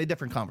 games, we're having a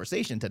different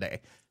conversation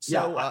today.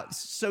 So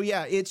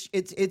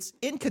it's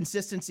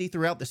inconsistency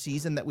throughout the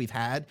season that we've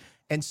had.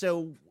 And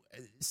so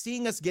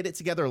seeing us get it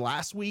together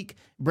last week,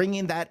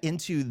 bringing that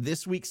into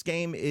this week's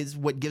game is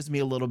what gives me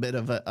a little bit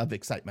of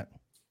excitement.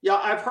 Yeah,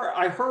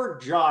 I heard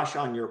Josh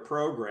on your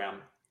program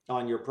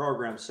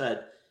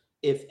said,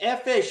 if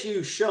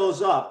FSU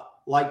shows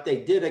up like they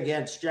did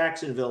against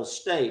Jacksonville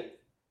State,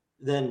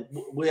 then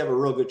we have a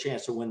real good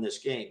chance to win this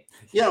game.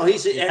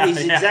 He's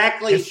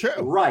exactly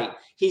right.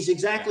 He's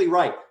exactly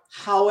right.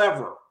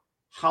 However,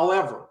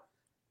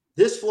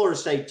 this Florida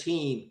State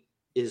team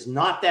is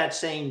not that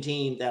same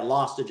team that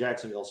lost to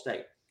Jacksonville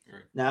State.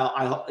 Right. Now,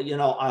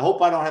 I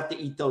hope I don't have to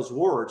eat those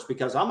words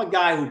because I'm a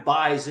guy who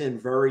buys in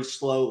very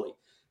slowly.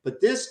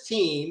 But this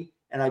team,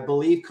 and I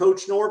believe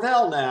Coach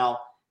Norvell now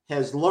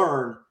has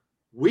learned,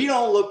 we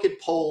don't look at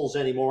polls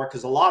anymore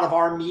because a lot of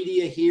our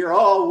media here,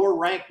 we're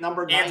ranked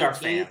number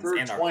 19th or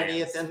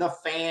 20th, and the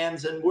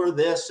fans, and we're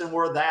this and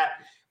we're that.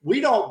 We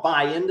don't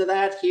buy into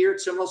that here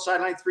at Seminole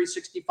Sideline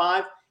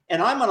 365.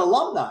 And I'm an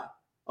alumni.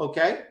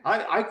 Okay.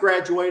 I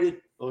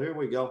graduated. Oh, here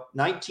we go.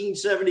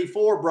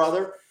 1974,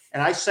 brother.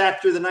 And I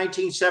sat through the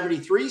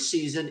 1973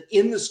 season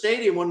in the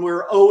stadium when we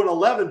were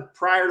 0-11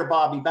 prior to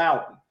Bobby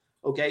Bowden.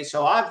 Okay.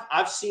 So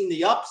I've seen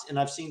the ups and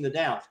I've seen the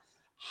downs.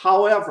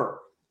 However,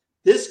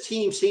 this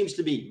team seems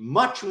to be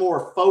much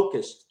more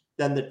focused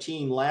than the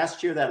team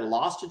last year that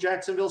lost to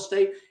Jacksonville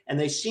State. And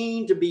they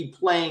seem to be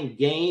playing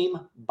game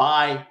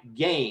by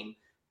game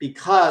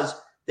because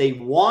they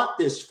want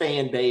this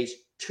fan base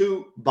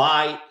to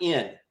buy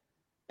in.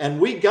 And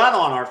we got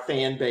on our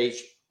fan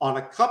base on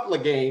a couple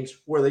of games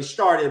where they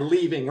started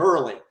leaving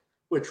early,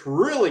 which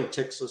really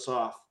ticks us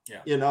off,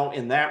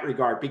 in that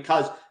regard,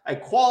 because a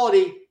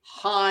quality,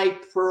 high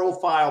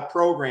profile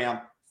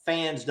program,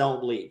 fans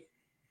don't leave.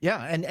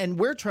 Yeah, and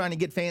we're trying to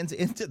get fans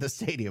into the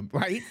stadium,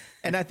 right?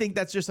 And I think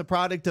that's just a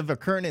product of a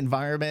current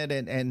environment,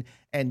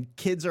 and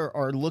kids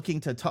are looking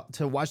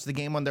to watch the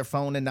game on their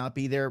phone and not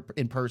be there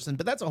in person.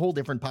 But that's a whole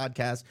different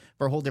podcast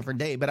for a whole different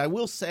day. But I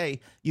will say,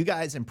 you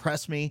guys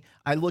impress me.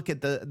 I look at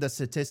the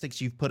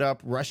statistics you've put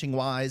up, rushing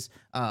wise,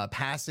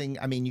 passing.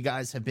 I mean, you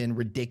guys have been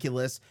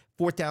ridiculous.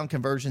 4th down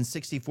conversions,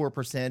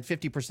 64%,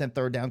 50%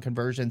 3rd down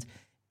conversions.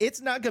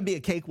 It's not going to be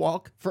a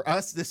cakewalk for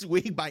us this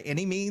week by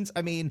any means.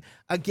 I mean,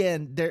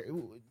 again,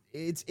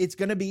 it's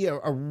going to be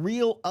a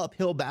real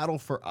uphill battle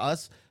for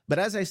us. But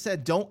as I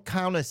said, don't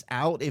count us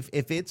out. If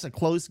it's a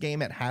close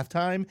game at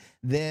halftime,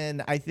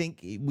 then I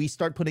think we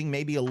start putting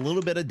maybe a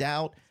little bit of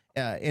doubt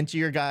into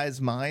your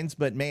guys' minds.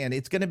 But man,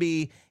 it's going to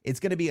be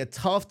a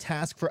tough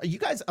task for you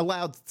guys.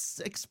 Allowed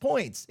 6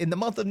 points in the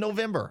month of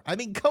November. I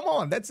mean, come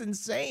on, that's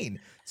insane.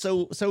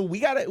 So we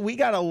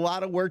got a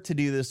lot of work to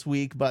do this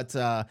week, but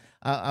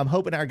I'm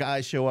hoping our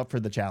guys show up for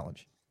the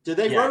challenge. Do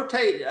they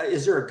rotate?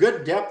 Is there a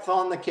good depth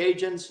on the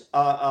Cajuns?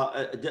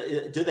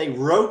 Do they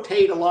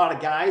rotate a lot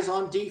of guys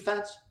on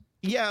defense?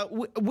 Yeah,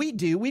 we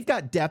do. We've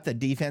got depth at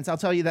defense. I'll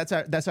tell you,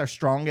 that's our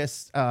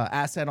strongest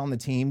asset on the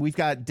team. We've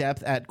got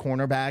depth at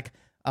cornerback.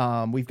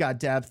 We've got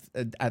depth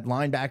at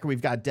linebacker.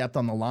 We've got depth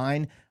on the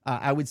line.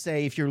 I would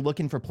say if you're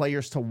looking for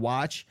players to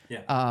watch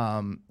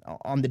on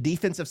the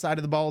defensive side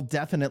of the ball,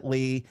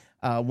 definitely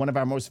one of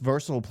our most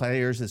versatile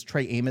players is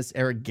Trey Amos,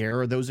 Eric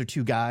Guerra. Those are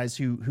 2 guys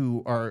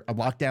who are a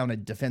lockdown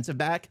at defensive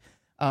back.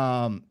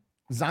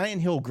 Zion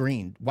Hill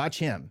Green, watch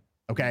him.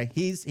 Okay,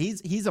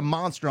 he's a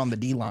monster on the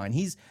D line.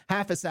 He's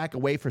half a sack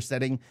away for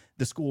setting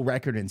the school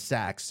record in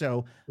sacks.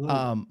 So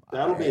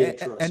that'll be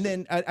interesting. And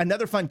then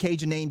another fun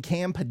Cajun name,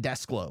 Cam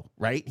Pedesclo,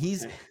 right?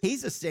 He's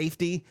a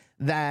safety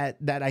that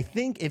I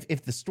think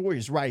if the story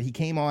is right, he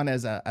came on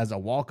as a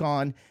walk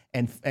on,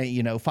 and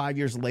 5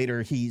 years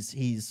later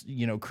he's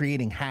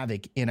creating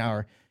havoc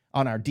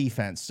on our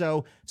defense.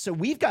 So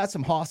we've got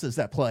some hosses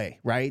that play,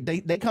 right?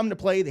 They come to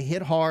play, they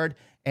hit hard.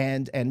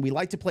 And we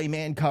like to play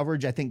man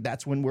coverage. I think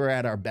that's when we're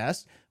at our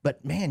best.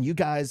 But man, you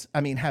guys,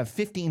 have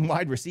 15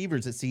 wide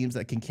receivers, it seems,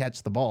 that can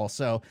catch the ball.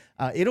 So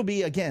it'll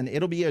be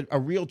a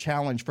real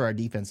challenge for our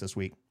defense this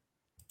week.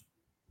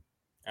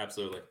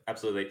 Absolutely.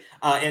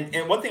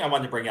 And one thing I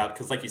wanted to bring out,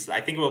 because like you said,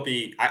 I think it will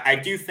be, I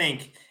do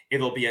think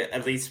it'll be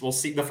at least, we'll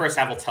see, the first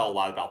half will tell a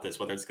lot about this,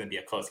 whether it's going to be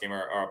a close game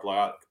or a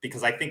blowout,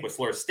 because I think with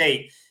Florida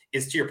State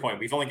is, to your point,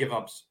 we've only given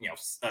up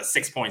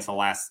 6 points in the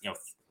last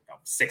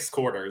 6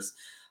 quarters.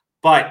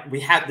 But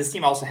this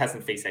team also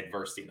hasn't faced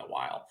adversity in a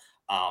while.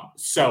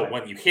 So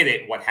when you hit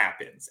it, what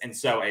happens? And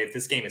so if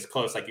this game is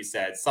close, like you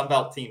said,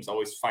 Sunbelt teams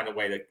always find a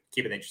way to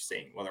keep it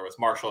interesting, whether it was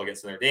Marshall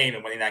against Notre Dame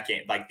and winning that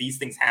game. Like, these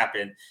things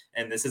happen.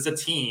 And this is a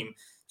team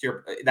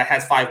that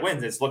has 5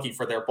 wins. It's looking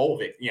for their bowl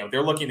victory.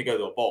 They're looking to go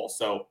to a bowl.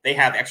 So they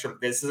have extra.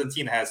 This is a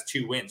team that has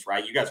 2 wins,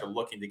 right? You guys are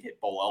looking to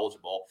get bowl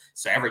eligible.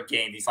 So every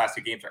game, these last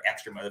 2 games are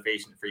extra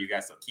motivation for you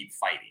guys to keep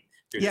fighting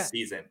through the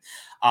season.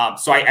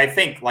 So I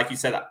think, like you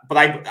said, but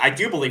I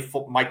do believe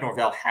Mike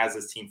Norvell has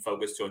his team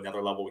focused to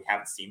another level we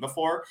haven't seen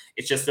before.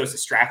 It's just those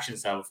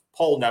distractions of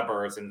poll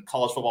numbers and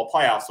college football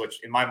playoffs,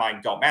 which in my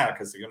mind don't matter,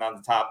 because if you're not in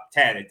the top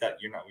 10,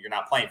 you're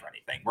not playing for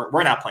anything.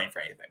 We're not playing for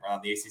anything. We're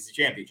on the ACC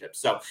championship.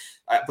 So,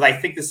 but I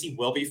think the team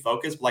will be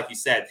focused. But like you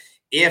said,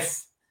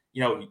 if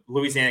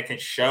Louisiana can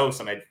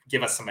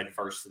give us some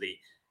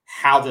adversity,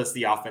 how does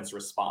the offense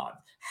respond?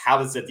 How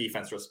does the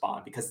defense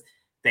respond? Because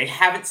there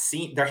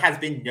has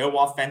been no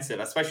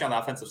offensive, especially on the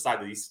offensive side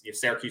of these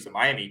Syracuse and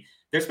Miami.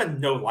 There's been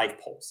no light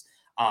pulls.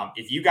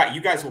 If you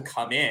guys will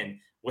come in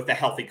with a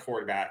healthy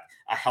quarterback,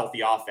 a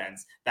healthy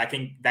offense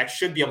that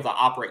should be able to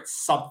operate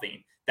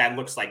something that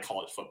looks like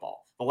college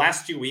football. The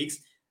last 2 weeks,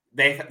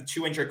 they've had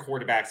 2 injured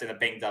quarterbacks and a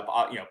banged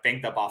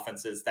up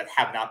offenses that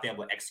have not been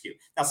able to execute.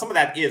 Now, some of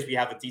that is we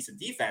have a decent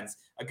defense,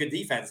 a good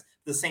defense. At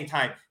the same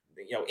time,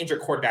 injured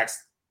quarterbacks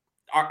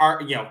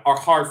are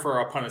hard for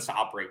our opponents to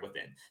operate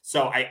within.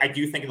 So I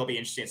do think it'll be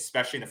interesting,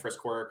 especially in the first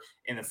quarter.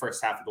 In the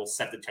first half, it'll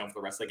set the tone for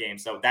the rest of the game.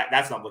 So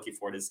that's what I'm looking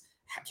for. Is,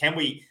 can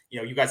we,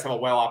 you guys have a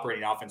well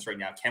operating offense right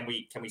now. Can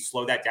we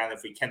slow that down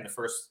if we can the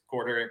first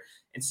quarter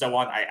and so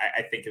on?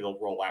 I think it'll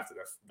roll after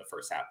the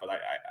first half, but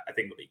I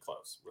think it'll be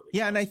close. Really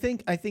close.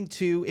 And I think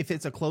too, if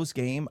it's a close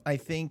game, I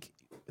think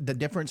the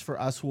difference for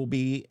us will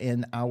be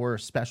in our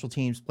special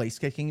teams place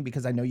kicking,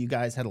 because I know you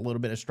guys had a little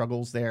bit of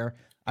struggles there.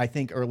 I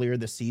think earlier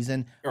this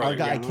season, our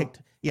guy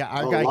kicked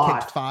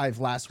 5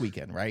 last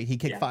weekend, right? He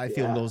kicked 5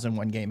 field goals in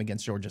one game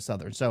against Georgia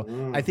Southern. So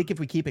I think if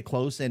we keep it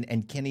close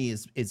and Kenny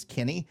is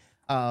Kenny,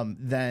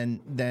 then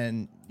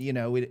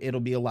it'll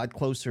be a lot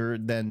closer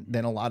than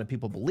a lot of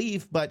people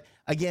believe. But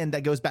again,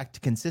 that goes back to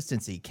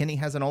consistency. Kenny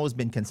hasn't always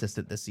been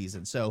consistent this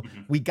season, so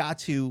we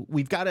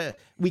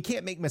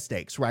can't make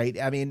mistakes,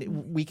 right? I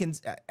mean, we can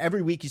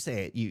every week you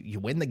say it, you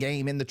win the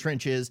game in the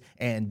trenches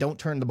and don't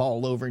turn the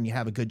ball over, and you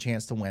have a good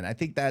chance to win. I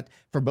think that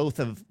for both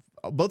of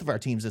our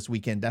teams this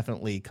weekend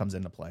definitely comes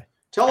into play.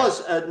 Tell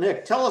us,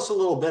 Nick, a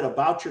little bit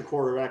about your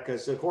quarterback,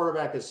 because the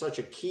quarterback is such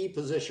a key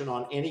position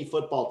on any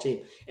football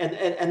team.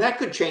 And that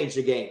could change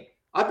the game.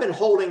 I've been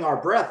holding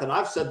our breath, and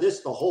I've said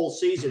this the whole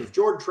season. If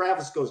Jordan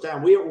Travis goes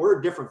down, we're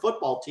a different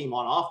football team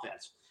on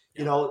offense.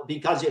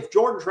 Because if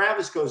Jordan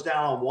Travis goes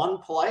down on one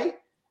play,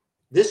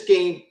 this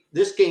game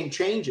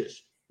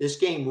changes. This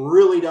game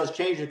really does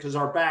change it, because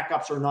our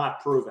backups are not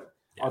proven.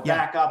 Our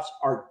backups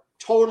are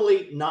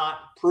totally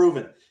not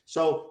proven.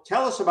 So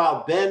tell us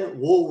about Ben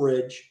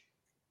Woolridge.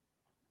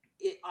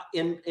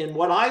 In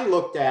what I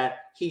looked at,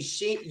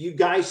 you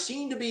guys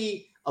seem to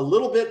be a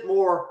little bit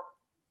more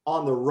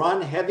on the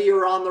run,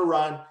 heavier on the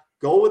run.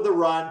 Go with the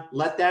run.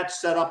 Let that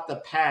set up the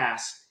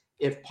pass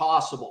if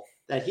possible.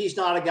 That he's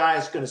not a guy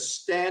that's going to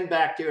stand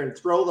back there and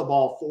throw the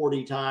ball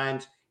 40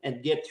 times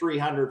and get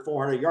 300,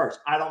 400 yards.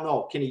 I don't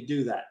know. Can he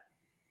do that?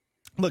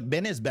 Look,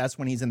 Ben is best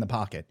when he's in the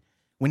pocket.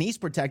 When he's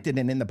protected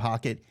and in the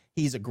pocket,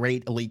 he's a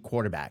great elite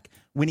quarterback.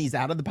 When he's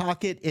out of the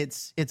pocket,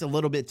 it's a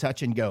little bit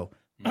touch and go.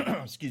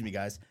 Excuse me,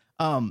 guys.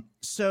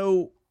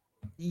 So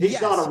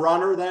he's not a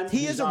runner then?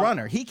 He is a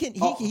runner. He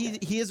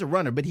is a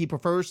runner, but he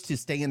prefers to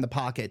stay in the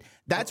pocket.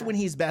 That's when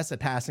he's best at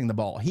passing the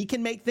ball. He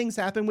can make things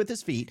happen with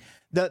his feet.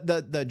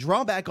 The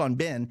drawback on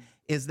Ben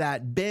is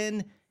that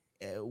Ben,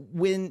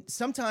 when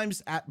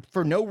sometimes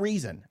for no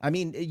reason, I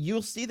mean,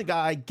 you'll see the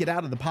guy get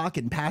out of the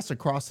pocket and pass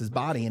across his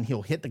body and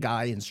he'll hit the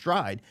guy in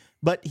stride,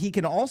 but he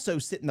can also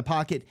sit in the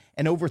pocket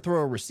and overthrow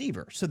a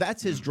receiver. So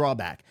that's his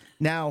drawback.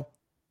 Now,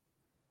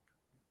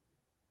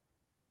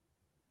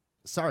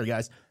 sorry,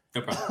 guys.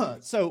 No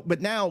problem.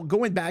 But now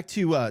going back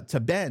to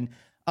Ben,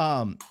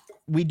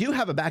 we do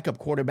have a backup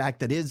quarterback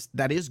that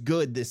is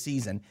good this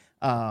season.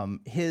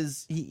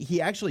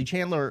 He actually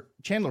Chandler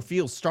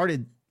Fields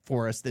started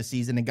for us this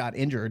season and got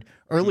injured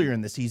earlier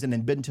in the season,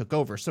 and Ben took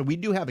over. So we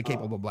do have a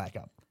capable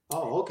backup.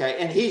 Oh, okay.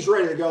 And he's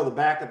ready to go. The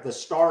backup, the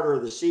starter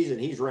of the season,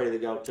 he's ready to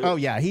go too. Oh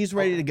yeah, he's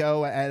ready to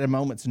go at a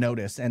moment's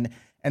notice, and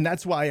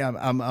that's why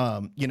I'm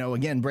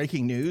again,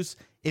 breaking news.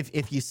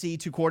 If you see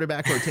 2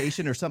 quarterback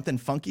rotation or something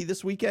funky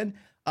this weekend,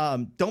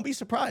 don't be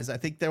surprised. I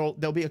think there'll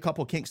be a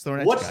couple kinks thrown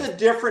at What's you guys. the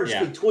difference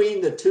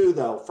between the two,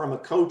 though, from a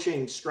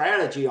coaching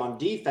strategy on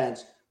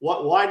defense?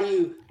 What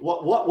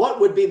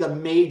would be the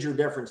major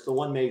difference? The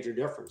one major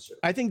difference?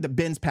 I think the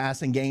Ben's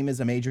passing game is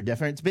a major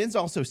difference. Ben's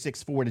also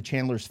 6'4" to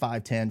Chandler's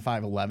 5'10",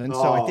 5'11".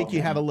 So I think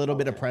you have a little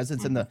bit of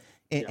presence in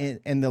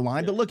the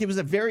line. But look, it was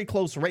a very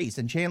close race,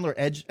 and Chandler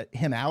edged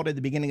him out at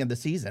the beginning of the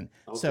season.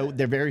 Okay. So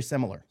they're very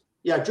similar.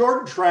 Yeah,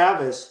 Jordan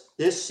Travis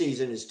this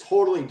season is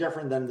totally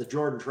different than the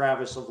Jordan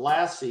Travis of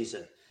last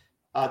season.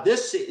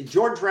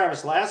 Jordan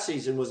Travis last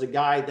season was a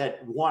guy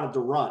that wanted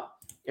to run.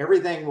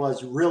 Everything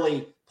was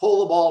really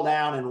pull the ball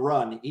down and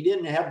run. He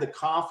didn't have the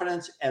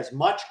as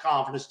much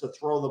confidence to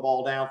throw the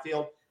ball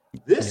downfield.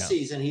 This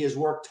season, he has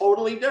worked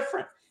totally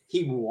different.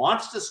 He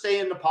wants to stay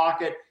in the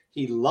pocket.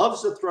 He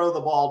loves to throw the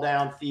ball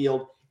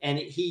downfield, and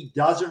he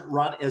doesn't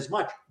run as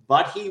much,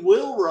 but he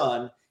will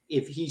run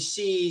if he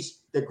sees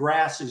the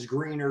grass is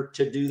greener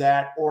to do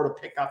that, or to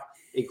pick up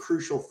a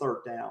crucial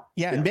third down.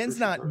 Yeah, and Ben's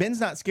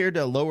not scared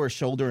to lower his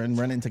shoulder and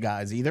run into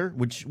guys either,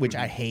 which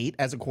I hate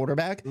as a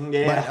quarterback.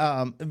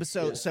 Yeah. But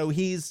so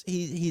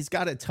he's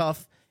got a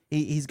tough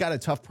he's got a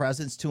tough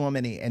presence to him,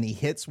 and he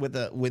hits with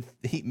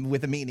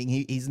a meaning.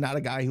 He's not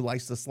a guy who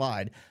likes to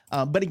slide.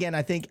 But again,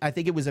 I think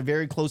it was a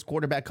very close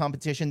quarterback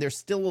competition. There's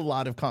still a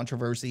lot of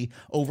controversy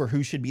over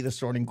who should be the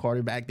starting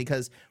quarterback,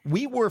 because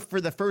we were,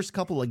 for the first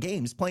couple of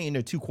games, playing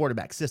a 2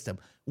 quarterback system,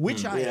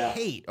 which I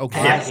hate. Okay,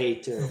 I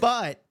hate too.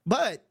 But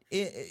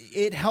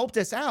it helped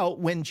us out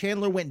when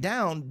Chandler went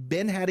down.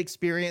 Ben had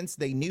experience.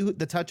 They knew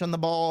the touch on the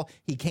ball.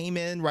 He came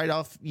in right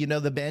off,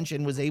 the bench,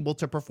 and was able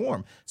to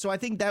perform. So I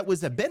think that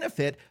was a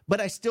benefit, but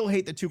I still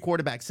hate the 2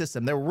 quarterback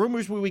system. There were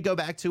rumors when we go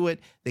back to it.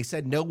 They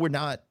said, no, we're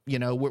not,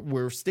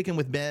 we're sticking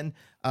with Ben.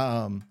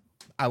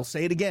 I'll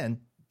say it again.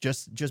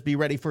 Just be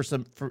ready for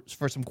some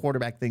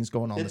quarterback things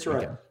going on this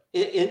weekend.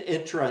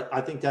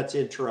 I think that's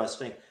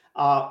interesting.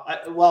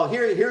 Well,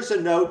 here's a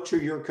note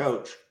to your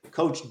coach,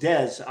 Coach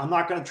Dez. I'm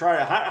not going to try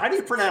to. How do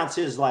you pronounce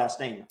his last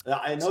name?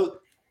 I know.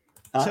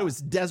 So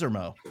it's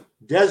Desermo.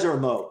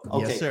 Desermo.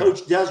 Okay, yes, sir.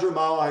 Coach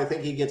Desermo. I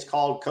think he gets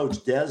called Coach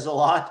Dez a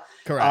lot.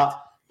 Correct.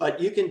 But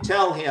you can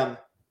tell him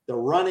the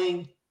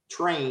running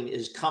train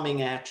is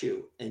coming at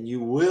you, and you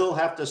will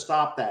have to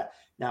stop that.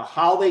 Now,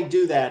 how they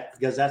do that,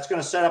 because that's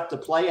going to set up the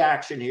play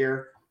action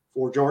here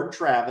for Jordan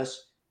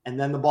Travis, and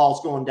then the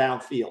ball's going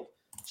downfield.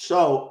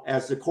 So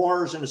as the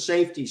corners and the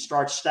safeties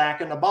start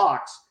stacking the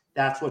box,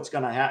 that's what's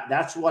going to happen.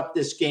 That's what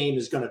this game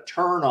is going to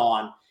turn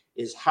on,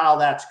 is how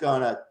that's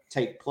going to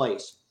take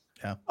place.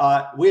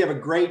 Yeah. We have a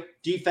great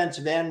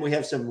defensive end. We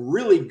have some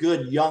really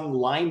good young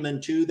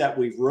linemen too that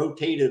we've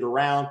rotated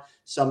around.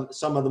 Some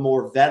of the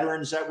more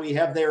veterans that we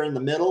have there in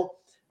the middle.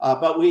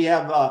 But we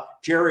have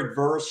Jared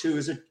Verse, who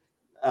is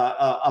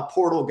a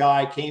portal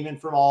guy, came in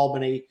from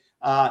Albany.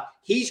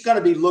 He's going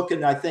to be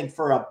looking, I think,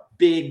 for a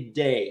big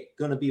day.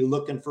 Going to be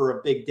looking for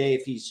a big day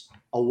if he's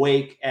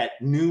awake at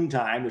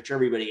noontime, which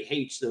everybody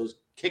hates those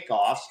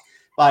kickoffs.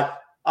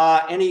 But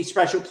any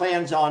special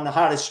plans on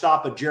how to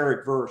stop a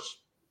Jared Verse?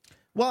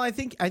 Well, I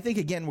think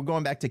again, we're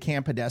going back to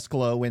Cam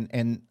Pedescalo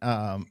and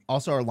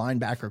also our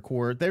linebacker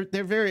core.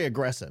 They're very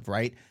aggressive,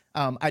 right?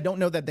 I don't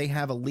know that they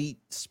have elite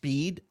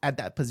speed at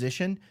that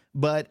position,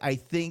 but I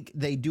think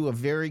they do a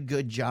very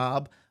good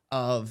job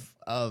of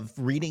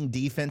reading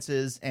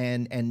defenses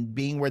and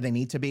being where they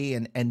need to be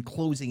and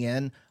closing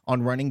in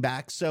on running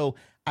backs. So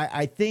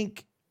I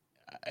think,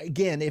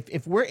 again,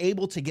 if we're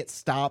able to get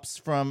stops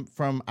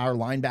from our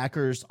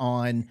linebackers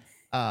on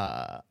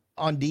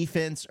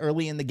defense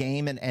early in the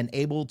game and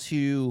able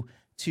to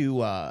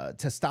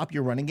stop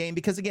your running game,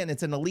 because again,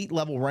 it's an elite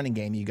level running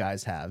game you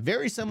guys have,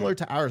 very similar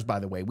to ours, by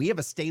the way. We have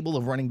a stable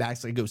of running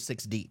backs that go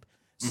 6 deep.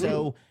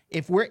 So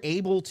if we're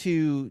able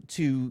to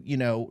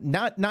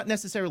not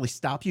necessarily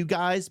stop you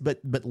guys, but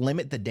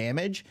limit the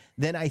damage,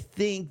 then I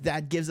think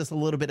that gives us a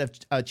little bit of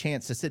a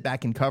chance to sit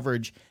back in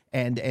coverage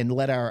and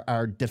let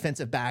our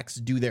defensive backs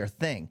do their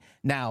thing.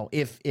 Now,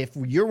 if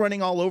you're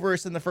running all over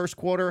us in the first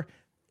quarter,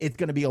 it's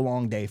going to be a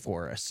long day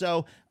for us.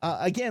 So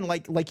again,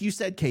 like you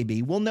said,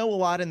 KB, we'll know a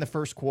lot in the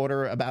first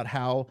quarter about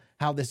how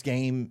this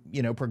game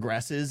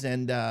progresses.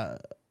 And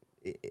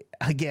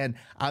again,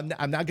 I'm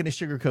not going to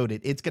sugarcoat it.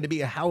 It's going to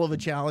be a hell of a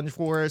challenge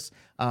for us.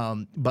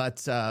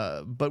 But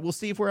we'll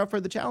see if we're up for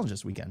the challenge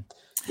this weekend.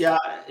 Yeah,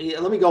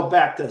 let me go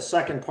back to the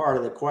second part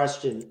of the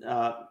question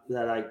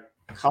that I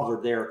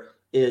covered there.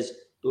 Is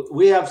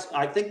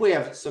I think we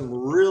have some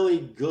really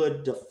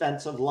good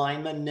defensive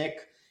linemen,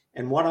 Nick.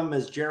 And one of them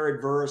is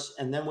Jared Verse.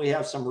 And then we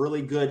have some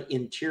really good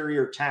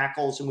interior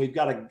tackles. And we've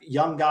got a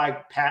young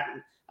guy,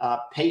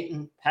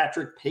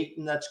 Patrick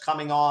Payton that's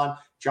coming on,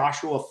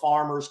 Joshua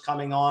Farmer's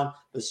coming on,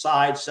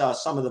 besides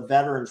some of the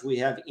veterans we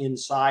have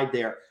inside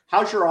there.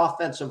 How's your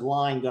offensive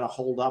line going to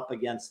hold up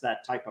against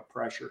that type of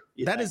pressure?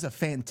 That is a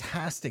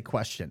fantastic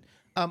question.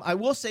 I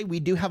will say we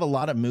do have a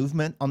lot of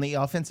movement on the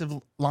offensive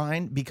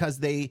line because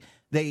they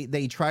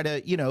try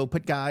to,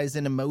 put guys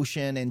in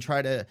motion and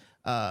try to,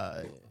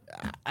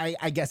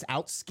 I guess,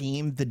 out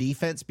scheme the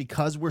defense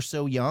because we're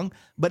so young.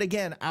 But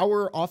again,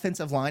 our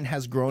offensive line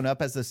has grown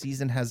up as the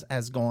season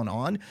has gone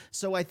on.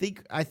 So I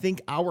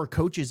think our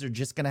coaches are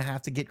just going to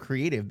have to get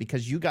creative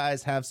because you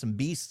guys have some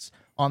beasts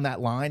on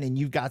that line and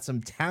you've got some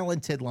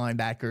talented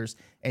linebackers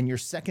and your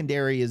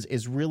secondary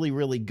is really,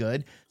 really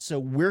good. So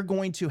we're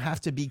going to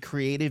have to be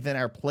creative in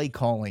our play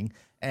calling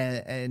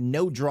and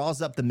no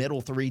draws up the middle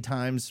 3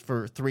 times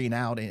for 3 and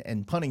out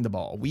and punting the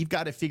ball. We've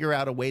got to figure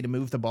out a way to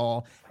move the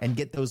ball and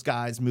get those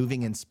guys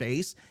moving in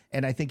space.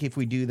 And I think if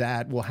we do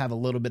that, we'll have a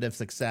little bit of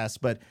success.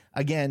 But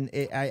again,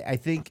 I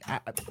think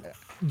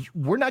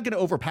we're not going to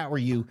overpower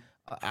you.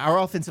 Our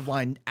offensive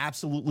line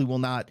absolutely will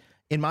not,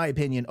 in my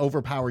opinion,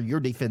 overpower your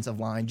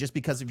defensive line just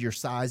because of your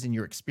size and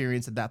your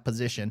experience at that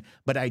position.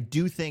 But I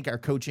do think our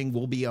coaching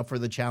will be up for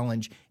the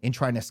challenge in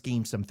trying to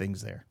scheme some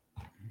things there.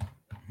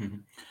 Mm-hmm.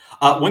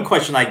 One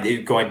question I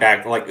did going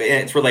back,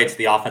 it's related to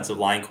the offensive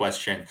line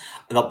question.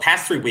 The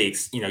past 3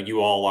 weeks,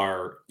 you all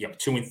are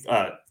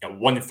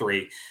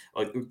 1-3.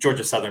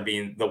 Georgia Southern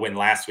being the win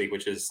last week,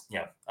 which is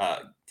get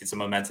some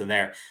momentum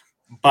there.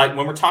 But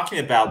when we're talking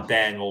about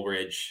Ben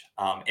Woolridge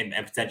and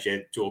potentially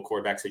a dual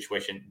quarterback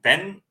situation,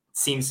 Ben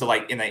seems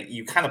to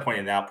you kind of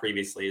pointed it out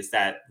previously, is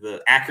that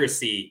the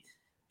accuracy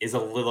is a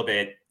little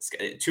bit.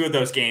 2 of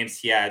those games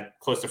he had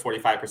close to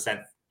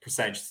 45%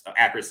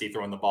 accuracy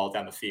throwing the ball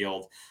down the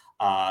field.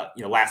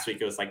 Last week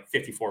it was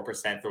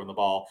 54% throwing the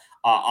ball.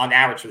 On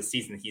average for the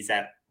season, he's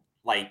at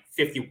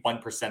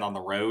 51% on the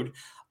road.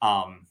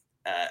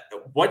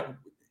 What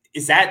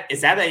is that?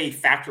 Is that a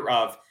factor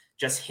of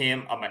just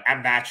him, a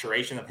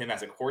maturation of him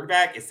as a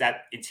quarterback? Is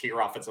that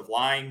interior offensive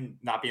line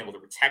not being able to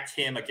protect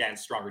him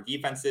against stronger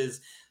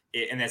defenses?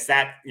 And is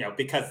that,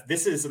 because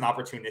this is an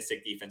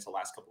opportunistic defense the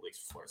last couple of weeks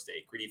for Florida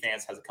State. Greedy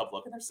Vance has a couple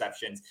of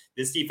interceptions.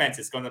 This defense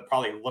is going to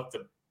probably look to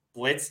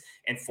blitz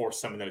and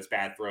force some of those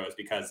bad throws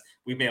because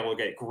we've been able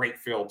to get great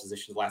field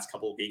position the last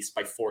couple of weeks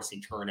by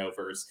forcing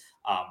turnovers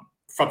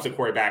from some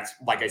quarterbacks.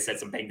 Like I said,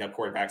 some banged up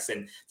quarterbacks.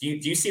 And do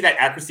you see that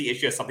accuracy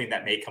issue as something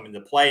that may come into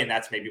play? And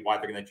that's maybe why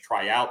they're going to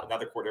try out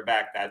another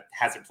quarterback that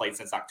hasn't played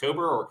since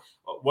October, or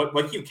what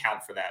do you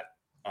count for that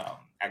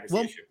accuracy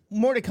issue?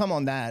 More to come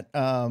on that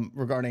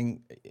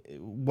regarding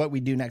what we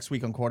do next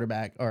week on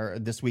quarterback or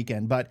this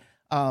weekend. But,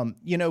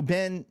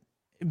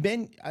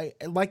 Ben,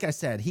 like I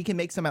said, he can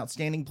make some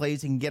outstanding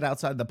plays. He can get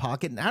outside the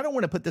pocket. And I don't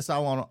want to put this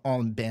all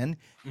on Ben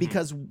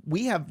because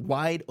we have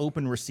wide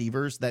open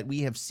receivers that we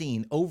have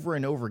seen over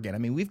and over again. I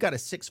mean, we've got a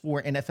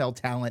 6'4" NFL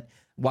talent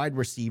wide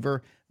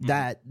receiver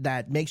that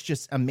makes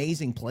just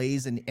amazing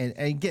plays. And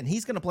again,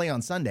 he's going to play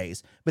on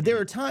Sundays. But there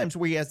are times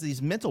where he has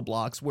these mental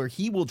blocks where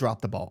he will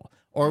drop the ball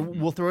or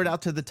we'll throw it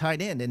out to the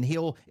tight end and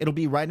it'll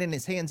be right in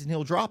his hands and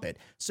he'll drop it.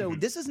 So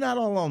this is not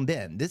all on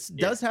Ben. This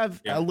does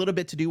have a little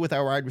bit to do with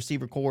our wide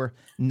receiver core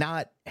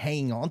not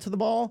hanging on to the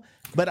ball.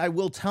 But I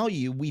will tell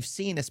you, we've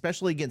seen,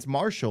 especially against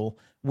Marshall,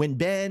 when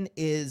Ben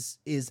is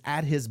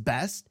at his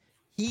best,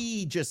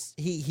 he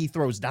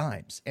throws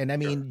dimes. And I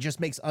mean, just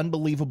makes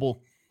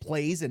unbelievable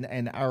plays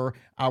and our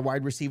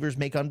wide receivers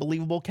make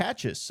unbelievable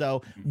catches.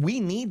 So we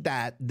need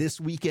that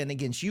this weekend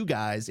against you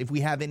guys if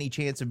we have any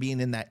chance of being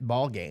in that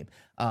ball game.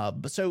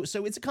 So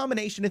it's a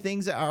combination of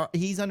things.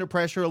 He's under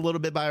pressure a little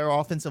bit by our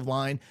offensive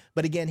line,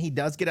 but again, he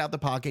does get out the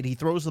pocket. He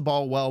throws the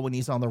ball well when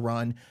he's on the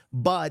run,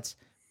 but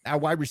our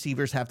wide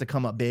receivers have to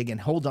come up big and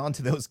hold on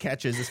to those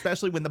catches,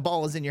 especially when the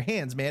ball is in your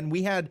hands, man.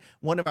 We had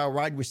one of our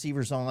wide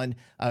receivers on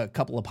a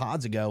couple of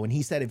pods ago, and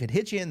he said, if it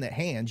hits you in the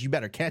hands, you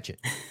better catch it.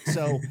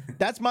 So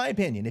that's my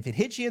opinion. If it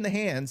hits you in the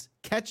hands,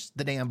 catch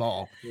the damn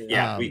ball.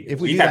 Yeah,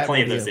 we've had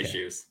plenty of those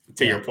issues,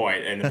 to your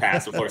point, in the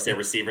past with Florida State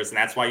receivers, and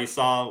that's why you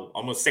saw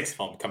almost 6 of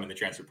them come in the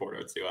transfer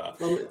portal.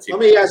 Let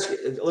me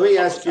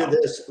ask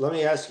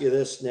you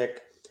this,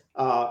 Nick.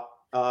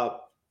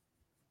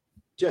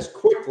 Just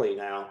quickly,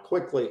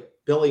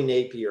 Billy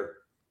Napier,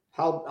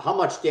 how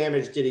much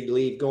damage did he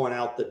leave going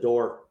out the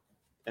door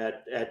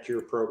at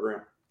your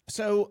program?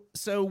 So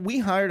we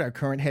hired our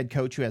current head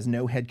coach who has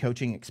no head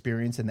coaching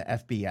experience in the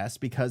FBS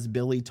because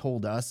Billy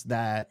told us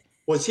that.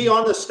 Was he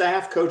on the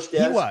staff, Coach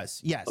Des? He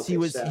was, yes. Okay,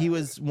 he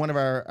was one of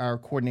our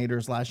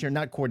coordinators last year,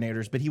 not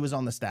coordinators, but he was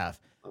on the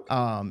staff.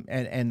 Okay.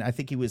 And I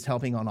think he was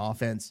helping on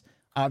offense.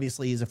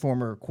 Obviously, he's a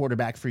former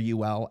quarterback for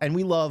UL, and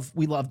we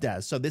love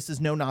Des. So this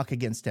is no knock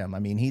against him. I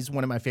mean, he's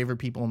one of my favorite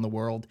people in the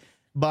world.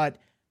 But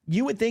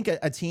you would think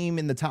a team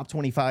in the top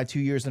 25 2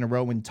 years in a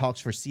row when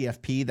talks for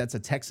CFP, that's a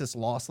Texas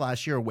loss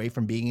last year away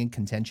from being in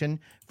contention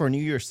for a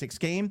New Year's Six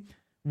game,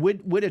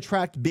 would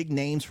attract big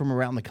names from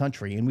around the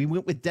country. And we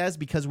went with Des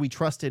because we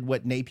trusted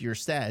what Napier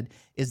said,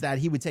 is that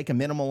he would take a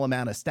minimal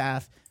amount of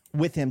staff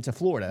with him to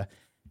Florida.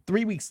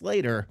 3 weeks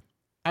later,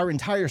 our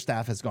entire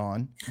staff has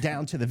gone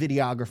down to the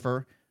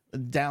videographer.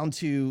 down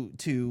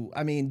to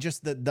I mean,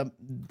 just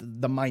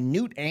the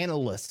minute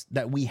analysts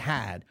that we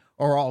had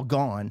are all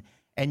gone.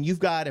 And you've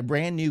got a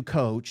brand new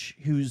coach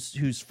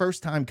who's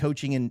first time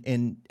coaching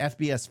in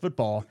FBS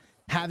football,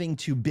 having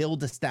to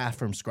build a staff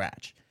from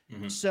scratch.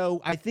 Mm-hmm.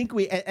 So I think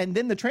and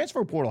then the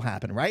transfer portal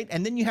happened, right?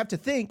 And then you have to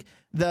think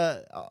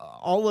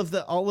all of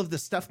the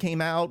stuff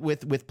came out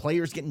with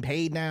players getting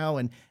paid now,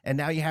 and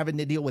now you're having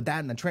to deal with that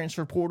in the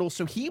transfer portal.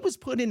 So he was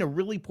put in a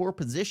really poor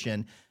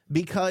position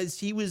because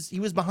he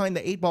was behind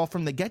the 8 ball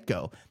from the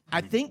get-go. Mm-hmm.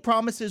 I think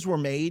promises were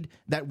made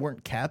that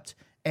weren't kept.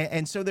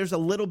 And so there's a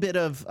little bit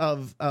of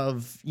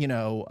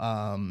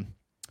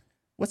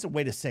what's a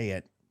way to say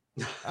it?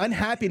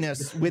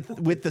 Unhappiness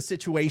with the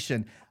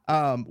situation.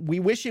 We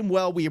wish him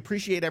well. We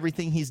appreciate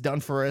everything he's done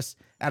for us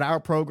at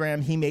our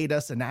program. He made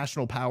us a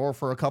national power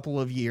for a couple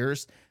of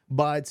years.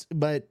 But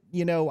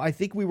I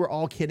think we were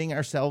all kidding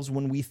ourselves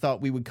when we thought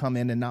we would come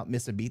in and not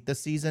miss a beat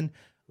this season.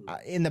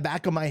 In the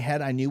back of my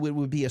head, I knew it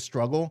would be a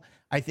struggle.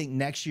 I think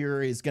next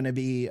year is going to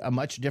be a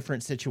much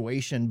different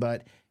situation,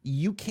 but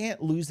you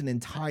can't lose an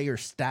entire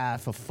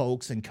staff of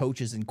folks and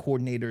coaches and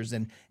coordinators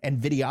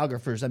and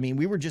videographers. I mean,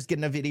 we were just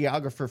getting a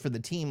videographer for the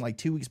team like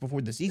 2 weeks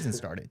before the season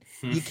started.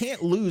 You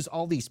can't lose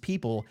all these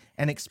people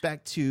and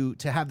expect to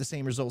have the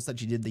same results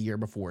that you did the year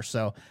before.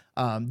 So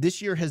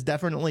this year has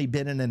definitely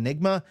been an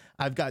enigma.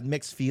 I've got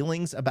mixed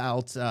feelings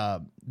about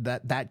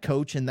that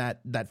coach and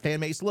that fan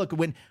base. Look,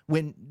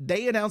 when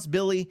they announced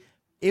Billy,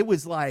 it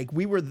was like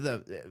we were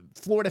the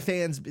Florida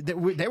fans. They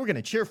were going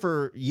to cheer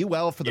for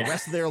UL for the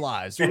rest of their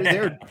lives.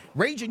 They're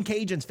Ragin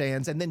Cajuns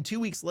fans. And then 2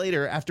 weeks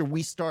later, after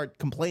we start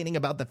complaining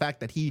about the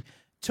fact that he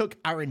took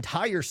our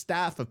entire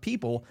staff of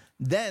people,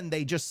 then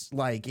they just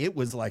it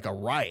was like a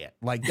riot.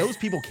 Like those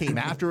people came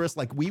after us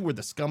like we were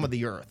the scum of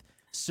the earth.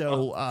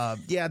 So,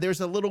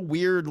 there's a little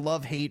weird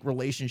love-hate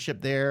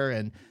relationship there.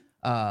 And,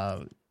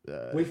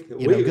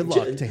 good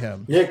luck to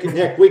him.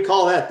 Nick, we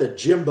call that the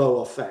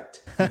Jimbo effect.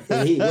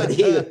 When he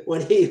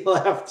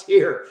left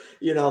here,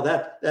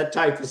 that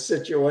type of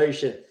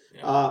situation.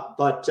 Yeah.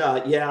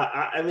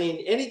 I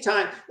mean,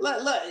 anytime.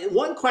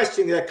 One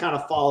question that kind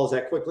of follows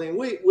that quickly, and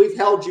we've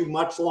held you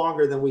much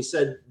longer than we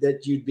said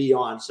that you'd be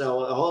on.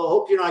 So I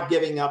hope you're not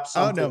giving up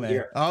something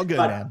here. All good,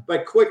 man.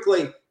 But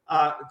quickly,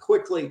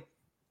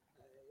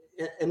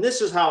 and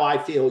this is how I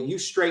feel. You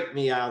straighten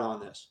me out on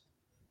this.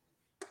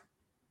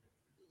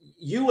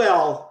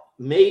 UL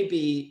may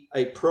be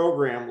a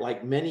program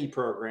like many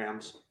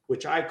programs,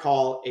 which I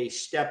call a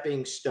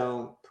stepping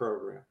stone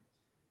program.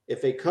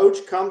 If a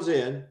coach comes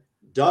in,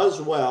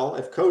 does well,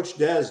 if Coach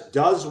Des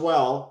does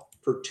well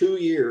for 2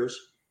 years,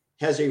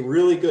 has a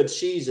really good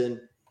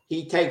season,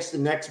 he takes the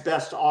next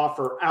best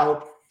offer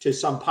out to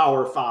some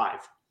Power 5.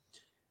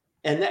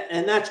 And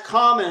that's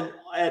common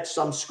at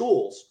some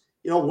schools.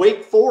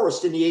 Wake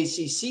Forest in the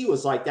ACC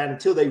was like that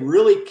until they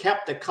really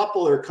kept a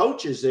couple of their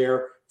coaches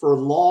there for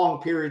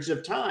long periods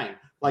of time,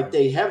 like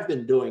they have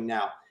been doing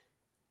now.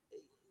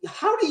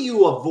 How do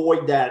you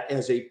avoid that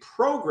as a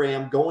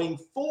program going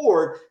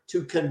forward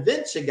to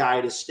convince a guy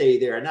to stay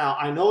there? Now,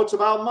 I know it's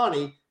about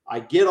money. I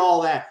get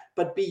all that.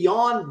 But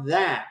beyond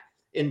that,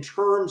 in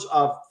terms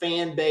of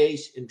fan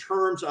base, in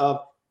terms of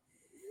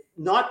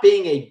not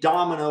being a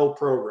domino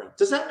program,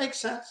 does that make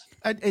sense?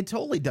 It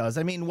totally does.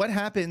 I mean, what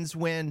happens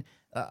when,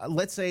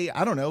 let's say,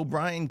 I don't know,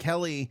 Brian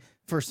Kelly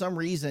for some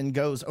reason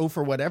goes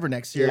for whatever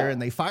next year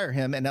and they fire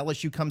him and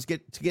LSU comes to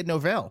get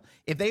Novell.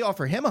 If they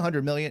offer him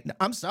 $100 million,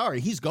 I'm sorry,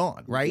 he's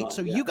gone, right?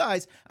 So you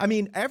guys, I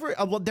mean,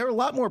 there are a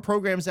lot more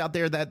programs out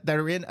there that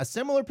are in a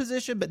similar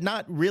position, but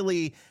not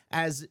really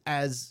as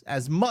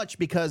much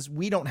because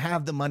we don't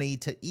have the money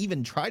to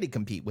even try to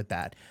compete with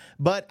that.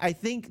 But I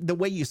think the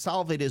way you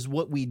solve it is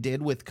what we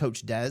did with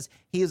Coach Des.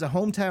 He is a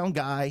hometown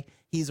guy.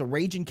 He's a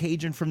Ragin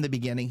Cajun from the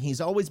beginning.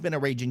 He's always been a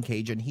Ragin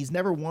Cajun. He's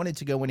never wanted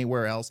to go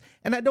anywhere else.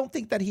 And I don't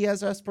think that he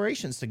has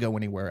aspirations to go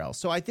anywhere else.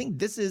 So I think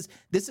this is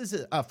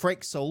a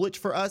Frank Solich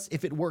for us.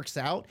 If it works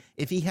out,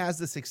 if he has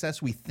the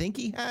success we think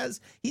he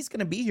has, he's going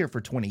to be here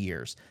for 20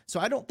 years. So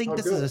I don't think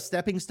this is a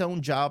stepping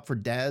stone job for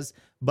Des.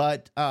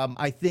 But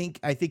I think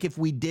if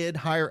we did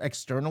hire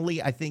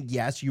externally, I think,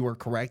 yes, you are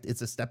correct.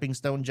 It's a stepping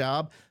stone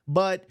job.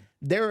 But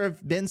there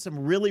have been some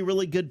really,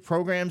 really good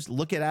programs.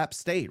 Look at App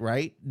State,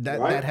 right?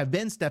 That have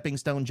been stepping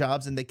stone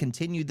jobs, and they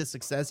continue the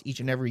success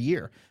each and every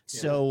year.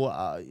 Yeah. So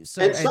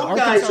and some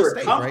guys are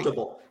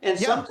comfortable, right? And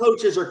some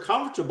coaches are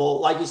comfortable.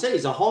 Like you say,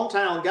 he's a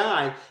hometown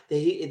guy.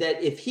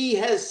 That if he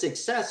has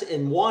success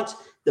and wants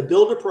to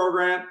build a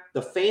program,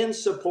 the fans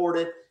support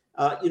it.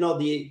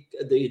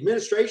 The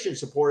administration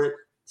support it.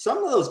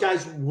 Some of those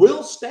guys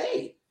will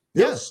stay.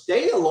 They'll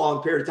stay a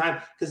long period of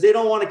time because they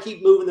don't want to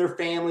keep moving their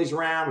families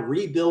around,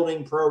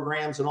 rebuilding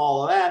programs and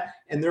all of that.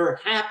 And they're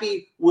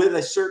happy with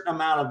a certain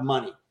amount of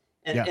money.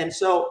 And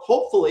so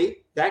hopefully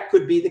that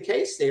could be the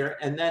case there.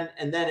 And then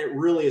it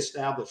really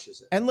establishes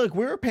it. And look,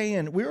 we were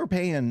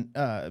paying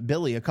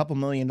Billy a couple $1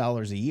 million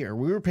a year.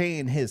 We were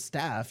paying his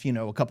staff,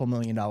 a couple $1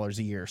 million a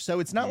year.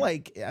 So it's not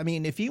like, I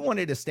mean, if he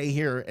wanted to stay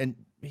here and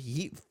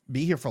he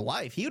be here for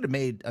life. He would have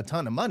made a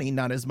ton of money,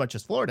 not as much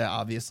as Florida,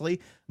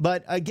 obviously.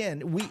 But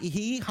again,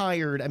 he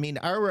hired, I mean,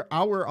 our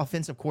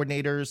offensive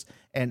coordinators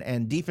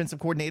and defensive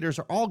coordinators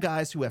are all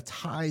guys who have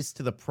ties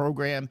to the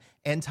program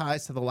and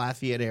ties to the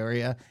Lafayette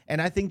area.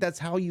 And I think that's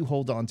how you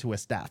hold on to a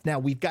staff. Now,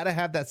 we've got to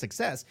have that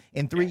success.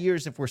 In 3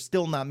 years, if we're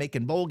still not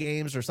making bowl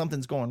games or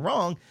something's going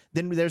wrong,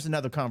 then there's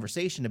another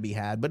conversation to be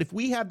had. But if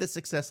we have the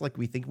success like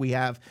we think we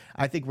have,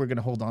 I think we're going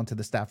to hold on to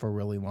the staff for a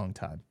really long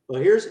time.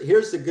 Well,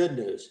 here's the good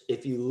news.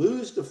 If you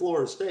lose to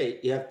Florida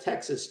State, you have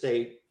Texas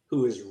State,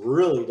 who is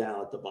really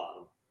down at the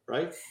bottom,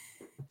 right?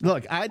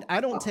 Look, I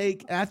don't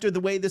take, after the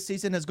way this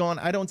season has gone,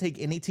 I don't take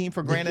any team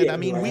for granted. Yeah, I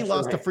mean, right, we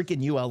lost to right.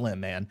 freaking ULM,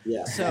 man.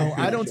 Yeah. So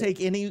I don't take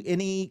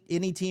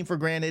any team for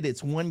granted.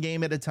 It's one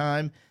game at a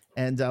time.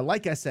 And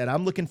like I said,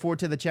 I'm looking forward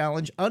to the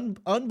challenge.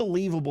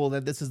 Unbelievable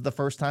that this is the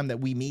first time that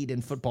we meet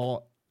in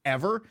football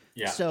ever.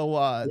 Yeah.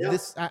 So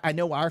this, I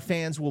know our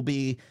fans will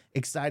be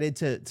excited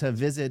to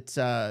visit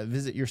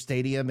your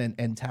stadium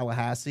and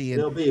Tallahassee.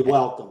 And They'll be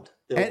welcomed.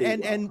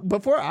 And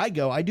before I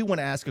go, I do want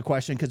to ask a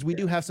question because we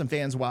do have some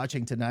fans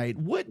watching tonight.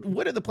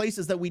 What are the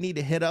places that we need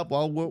to hit up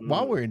while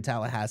we're in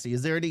Tallahassee?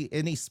 Is there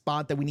any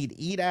spot that we need to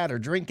eat at or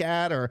drink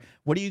at, or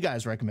what do you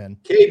guys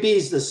recommend?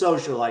 KB's the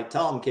socialite.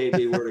 Tell him,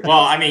 KB, where to go. Well,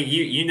 I mean,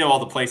 you know all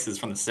the places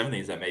from the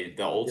 70s that made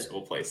the old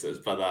school places,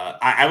 but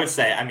I would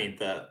say, I mean,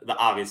 the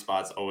obvious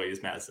spot's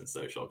always Madison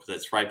Social because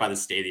it's right by the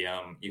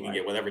stadium. You can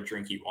get whatever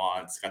drink you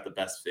want. It's got the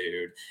best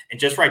food, and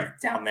just right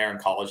down there in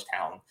College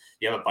Town,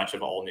 you have a bunch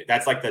of old new.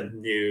 That's like the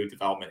new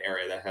development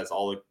area that has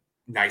all the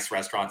nice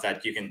restaurants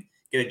that you can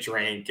get a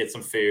drink, get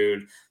some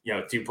food,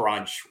 do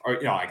brunch,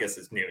 or, I guess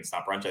it's noon. It's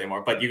not brunch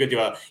anymore, but you could do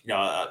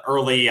a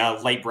early,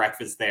 late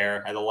breakfast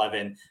there at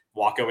 11,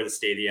 walk over to the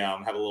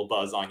stadium, have a little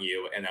buzz on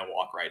you, and then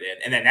walk right in.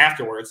 And then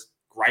afterwards,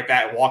 right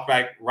back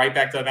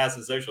to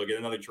Madison Social, get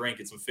another drink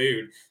and some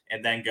food,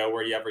 and then go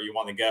wherever you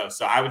want to go.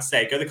 So I would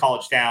say go to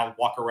College Town,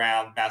 walk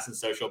around. Madison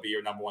Social will be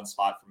your number one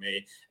spot for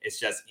me.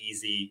 It's just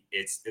easy.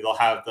 It'll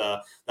have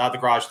the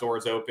garage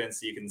doors open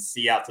so you can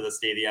see out to the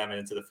stadium and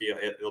into the field.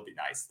 It'll be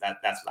nice.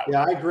 That's what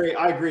I would. Yeah,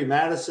 I agree.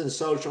 Madison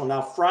Social.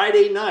 Now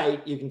Friday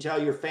night, you can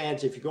tell your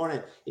fans if you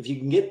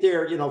can get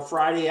there,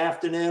 Friday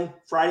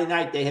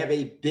night they have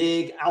a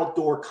big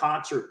outdoor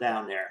concert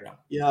down there.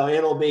 Yeah.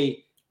 It'll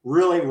be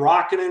really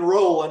rocking and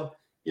rolling,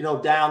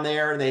 down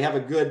there, and they have a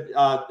good,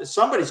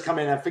 somebody's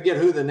coming in. I forget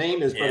who the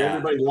name is, but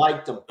everybody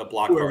liked them. The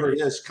block whoever party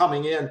it is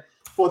coming in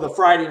for the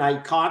Friday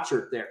night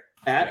concert there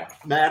at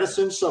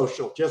Madison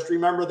Social. Just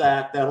remember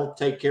that'll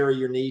take care of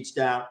your needs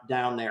down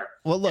there.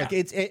 Well, look,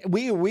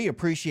 we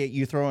appreciate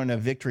you throwing a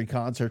victory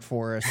concert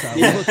for us.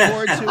 We look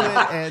forward to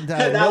it. And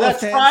now that's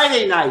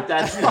Friday night.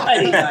 That's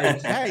Friday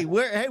night. Hey,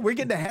 we're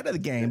getting ahead of the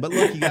game. But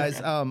look, you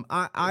guys,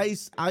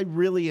 I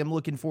really am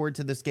looking forward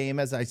to this game.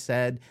 As I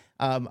said,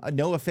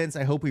 no offense.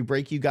 I hope we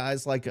break you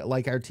guys like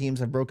our teams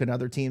have broken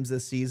other teams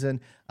this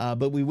season.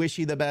 But we wish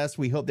you the best.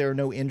 We hope there are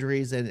no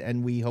injuries,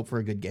 and we hope for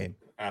a good game.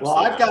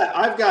 Absolutely. Well,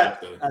 I've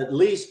got at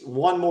least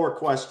one more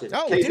question.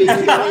 Oh, KB, dude,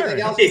 you got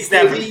anything else?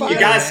 you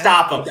got to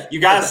stop him.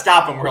 You got to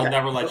stop him, or he'll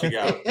never let you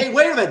go. Hey,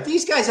 wait a minute.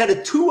 These guys had a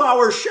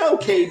 2-hour show,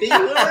 KB.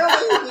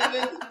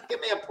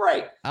 Give me a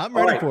break. I'm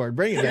ready for it.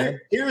 Bring it,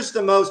 man. Here's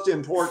the most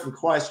important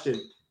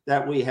question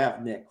that we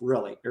have, Nick.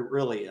 Really, it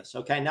really is.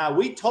 Okay, now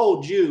we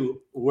told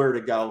you where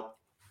to go.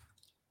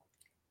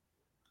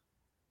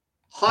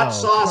 Hot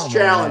sauce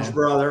challenge,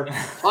 brother.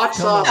 Hot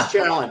sauce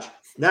challenge.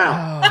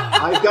 Now,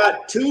 I've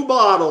got 2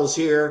 bottles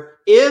here.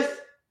 If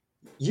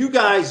you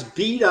guys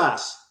beat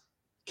us,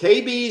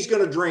 KB's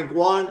going to drink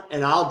one,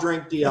 and I'll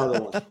drink the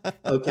other one.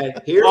 Okay,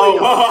 here we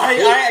go.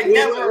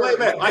 Wait a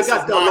minute.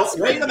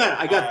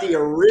 I got the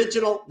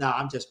original. No,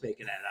 I'm just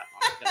making that up.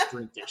 I'm going to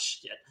drink this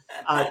shit.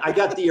 I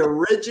got the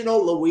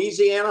original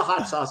Louisiana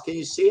hot sauce. Can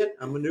you see it?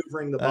 I'm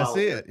maneuvering the bottle. I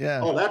see it,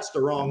 yeah. Oh, that's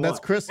the wrong one. That's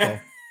Crystal.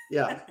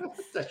 Yeah.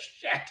 The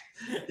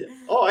shit.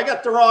 Oh, I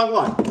got the wrong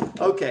one.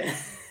 Okay.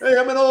 Hey,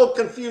 I'm an old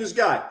confused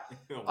guy.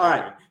 All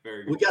right.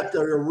 We got the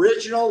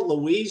original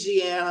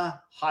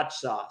Louisiana hot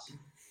sauce.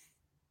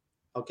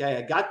 Okay,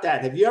 I got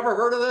that. Have you ever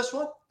heard of this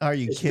one? Are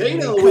you It's kidding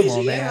me? made in Come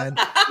Louisiana. on, man.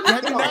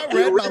 Have you not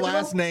read my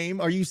last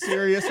name? Are you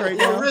serious right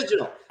The now?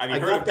 original. Have you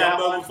heard of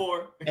gumbo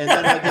before? And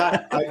then I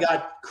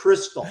got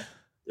Crystal.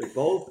 They're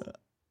both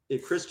the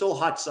Crystal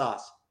hot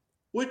sauce.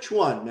 Which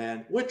one,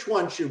 man? Which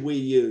one should we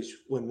use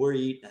when we're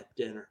eating at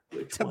dinner?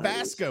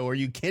 Tabasco. Are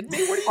you kidding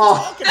me? What are you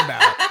talking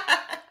about?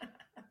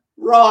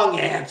 Wrong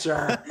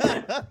answer.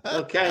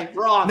 Okay,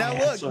 wrong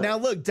answer. Now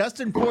look,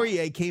 Dustin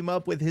Poirier came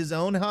up with his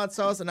own hot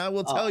sauce, and I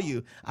will tell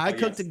you, I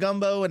cooked a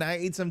gumbo and I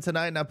ate some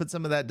tonight, and I put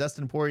some of that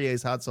Dustin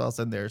Poirier's hot sauce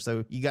in there.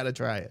 So you got to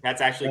try it.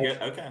 That's actually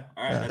good. Okay,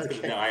 all right, that's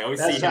good to know. I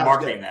always see him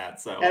marketing that.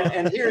 So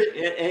and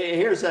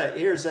here's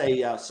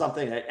a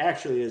something that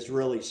actually is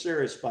really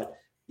serious. But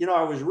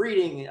I was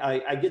reading.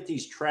 I get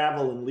these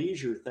travel and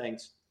leisure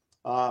things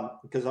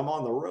because I'm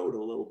on the road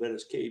a little bit,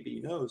 as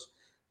KB knows.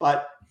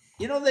 But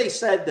they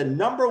said a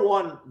number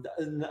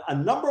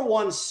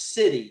one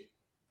city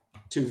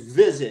to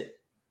visit.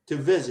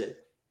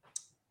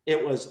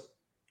 It was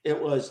It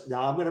was,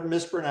 now I'm going to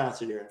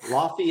mispronounce it here,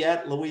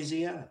 Lafayette,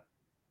 Louisiana.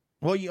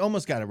 Well, you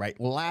almost got it right.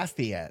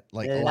 Lafayette,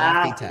 like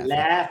Lafayette.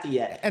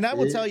 Lafayette. And I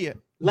will tell you,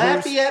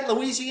 Lafayette,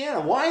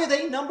 Louisiana. Why are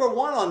they number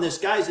one on this,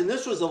 guys? And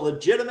this was a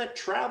legitimate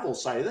travel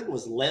site. I think it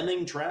was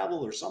Lemming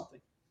Travel or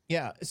something.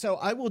 Yeah. So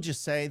I will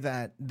just say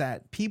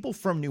that people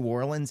from New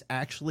Orleans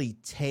actually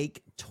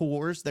take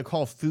tours. They're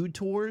called food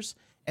tours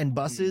and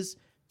buses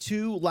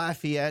to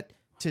Lafayette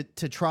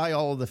to try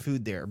all of the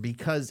food there,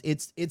 because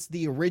it's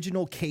the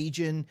original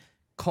Cajun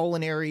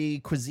culinary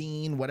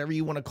cuisine, whatever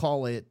you want to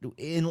call it,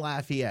 in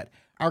Lafayette.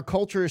 Our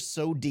culture is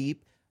so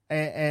deep,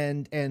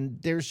 and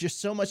there's just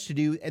so much to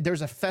do.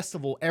 There's a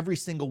festival every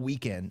single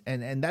weekend,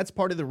 and that's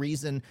part of the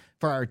reason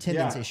for our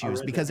attendance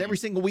issues, because every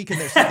single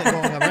weekend there's something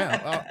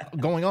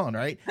going on,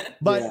 right?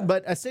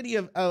 But a city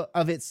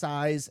of its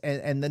size,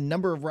 and the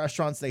number of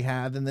restaurants they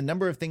have, and the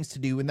number of things to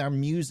do, and their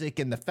music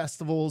and the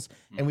festivals,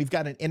 and we've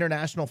got an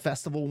international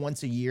festival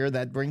once a year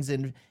that brings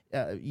in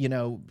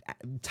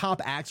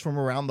top acts from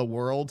around the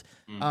world.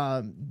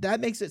 That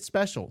makes it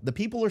special. The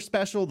people are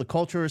special, the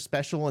culture is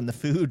special, and the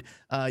food,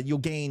 you'll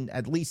gain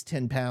at least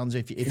 10 pounds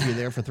if you're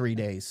there for 3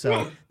 days.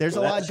 So there's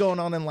a lot going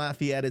on in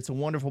Lafayette. It's a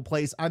wonderful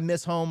place. I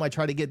miss home. I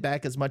try to get back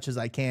as much as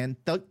I can.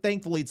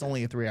 Thankfully, it's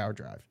only a 3-hour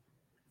drive.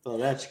 Oh,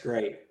 that's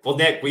great. Well,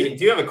 Nick, we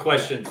do have a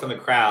question from the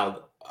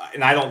crowd,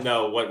 and I don't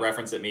know what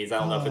reference it means. I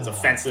don't know if it's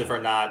offensive or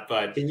not,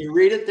 but can you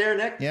read it there,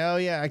 Nick?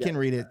 Yeah, I can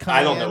read it.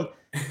 I don't know.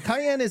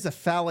 Cayenne is a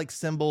phallic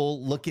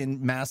symbol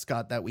looking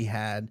mascot that we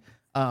had,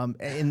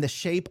 in the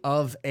shape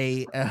of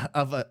a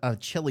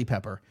chili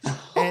pepper.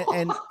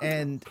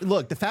 And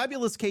look, the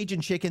Fabulous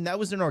Cajun Chicken, that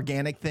was an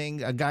organic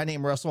thing. A guy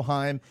named Russell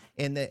Heim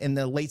in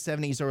the late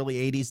 70s,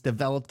 early 80s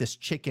developed this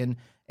chicken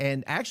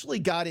and actually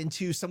got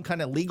into some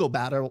kind of legal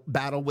battle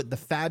with the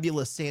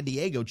Fabulous San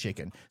Diego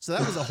Chicken. So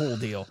that was a whole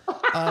deal.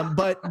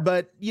 But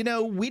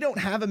we don't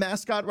have a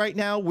mascot right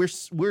now.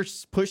 We're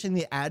pushing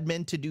the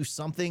admin to do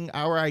something.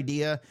 Our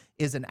idea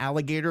is an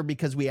alligator,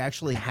 because we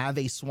actually have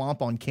a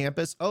swamp on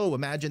campus. Oh,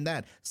 imagine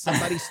that.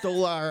 Somebody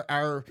stole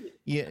our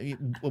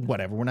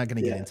whatever. We're not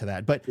going to get into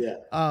that. But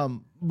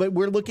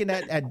we're looking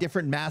at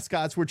different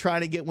mascots. We're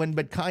trying to get one,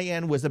 but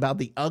Cayenne was about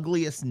the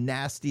ugliest,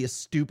 nastiest,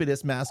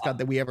 stupidest mascot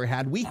that we ever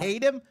had. We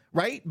hate him,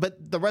 right?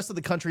 But the rest of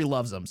the country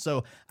loves him.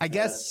 So I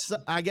guess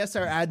our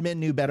admin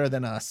knew better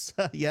than us.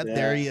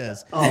 There he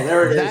is. Oh,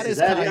 there it is. Is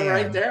that him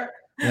right there?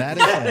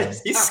 That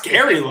is he's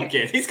scary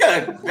looking. He's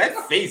got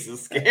that face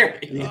is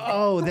scary.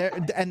 Oh,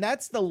 and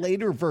that's the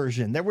later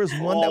version. There was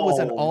one that was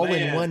an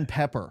all-in-one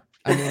pepper.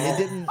 I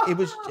mean,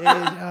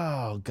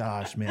 oh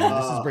gosh, man,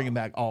 this is bringing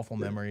back awful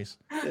memories.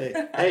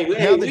 Hey, we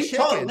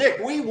told Nick,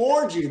 we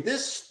warned you.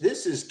 This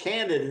is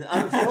candid and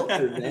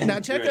unfiltered, man. Now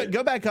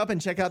go back up and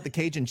check out the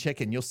Cajun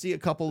chicken. You'll see a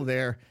couple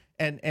there.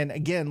 And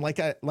again, like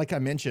I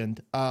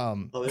mentioned, there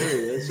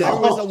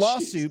was a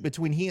lawsuit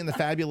between he and the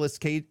fabulous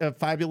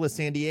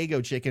San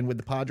Diego Chicken with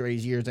the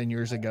Padres years and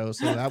years ago.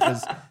 So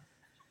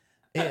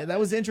that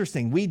was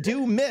interesting. We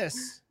do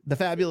miss the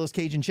Fabulous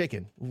Cajun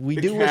Chicken. We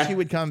do wish he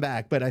would come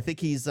back, but I think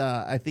he's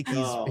hung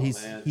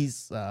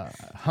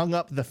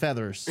up the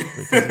feathers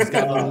because he's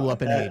got a little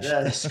up in age.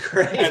 That's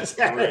great. That's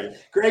great.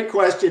 Great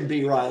question,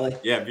 B. Riley.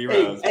 Yeah, B.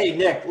 Riley. Hey,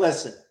 Nick,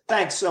 listen,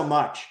 thanks so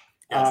much.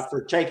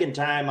 For taking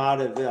time out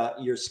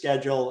of your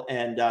schedule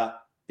and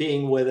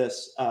being with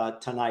us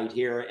tonight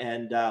here.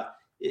 And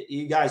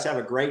you guys have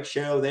a great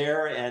show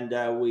there.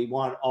 And we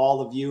want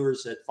all the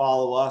viewers that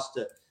follow us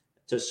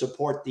to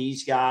support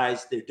these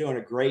guys. They're doing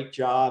a great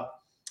job,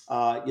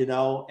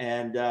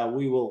 and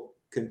we will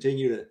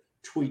continue to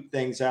tweet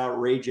things out,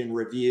 Rage and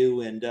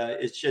Review. And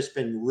it's just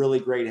been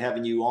really great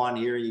having you on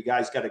here. You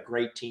guys got a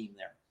great team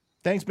there.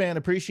 Thanks, man.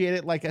 Appreciate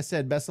it. Like I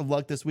said, best of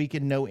luck this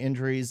weekend. No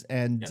injuries,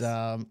 and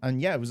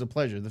it was a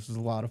pleasure. This was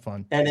a lot of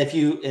fun. And if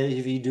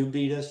you do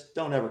beat us,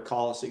 don't ever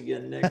call us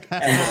again, Nick.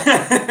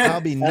 I'll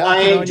be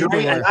knocking on your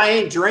door. I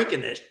ain't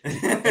drinking it.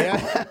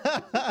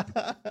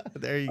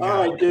 There you go.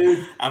 All right,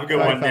 dude. Have a good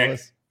one, Nick.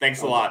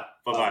 Thanks a lot.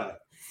 Bye-bye.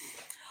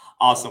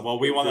 Awesome. Well,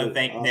 we want to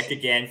thank Nick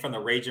again from the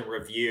Rage and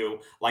Review.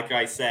 Like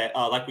we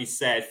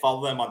said,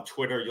 follow them on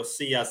Twitter. You'll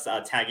see us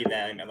tagging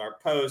them in our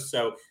posts.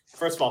 So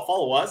first of all,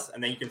 follow us,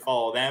 and then you can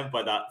follow them.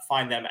 But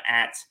find them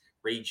at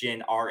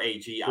Ragin,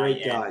 RAGIN.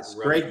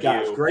 Great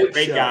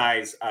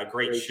guys.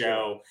 Great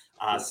show.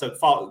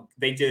 So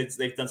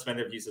they've done some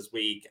interviews this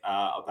week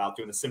about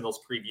doing the Seminoles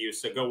preview.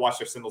 So go watch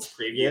their Seminoles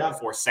preview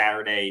before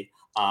Saturday,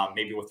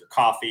 maybe with your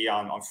coffee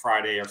on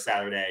Friday or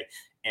Saturday.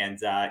 And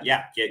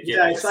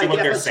it's like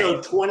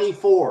episode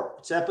 24.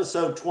 It's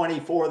episode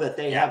 24 that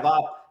they have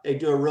up. They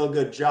do a real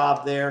good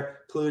job there,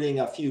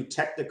 including a few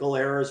technical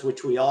errors,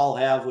 which we all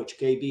have, which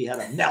KB had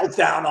a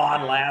meltdown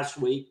on last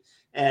week.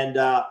 And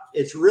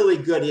it's really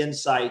good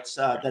insights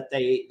how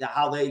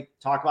they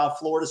talk about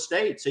Florida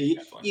State. So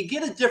you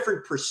get a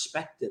different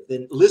perspective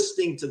than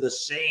listening to the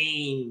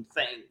same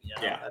thing.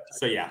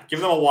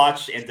 Give them a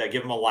watch and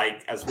give them a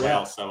like as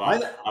well. So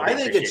I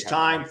think it's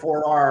time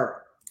for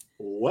our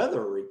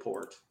weather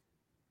report.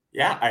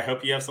 Yeah, I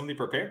hope you have something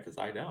prepared because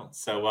I don't.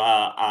 So,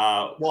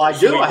 I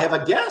do. I have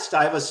a guest.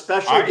 I have a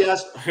special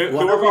guest. Who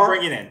are we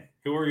bringing in?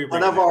 Who are you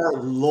one bringing?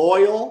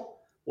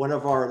 One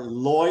of our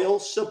loyal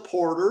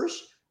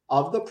supporters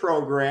of the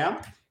program.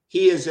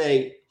 He is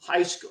a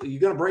high school. You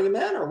going to bring him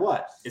in or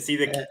what? Is he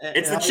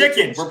it's the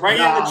chicken. We're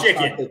bringing in the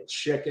chicken. The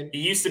chicken. He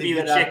used to be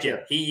the chicken.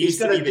 He's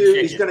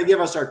going to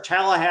give us our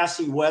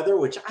Tallahassee weather,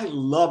 which I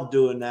love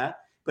doing that.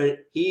 But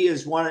he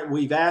is one.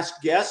 We've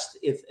asked guests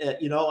if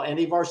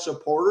any of our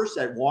supporters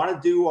that want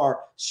to do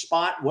our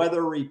spot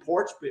weather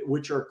reports,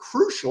 which are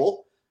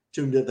crucial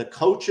to the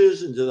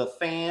coaches and to the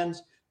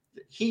fans.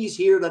 He's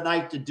here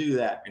tonight to do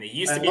that. And he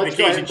used to be the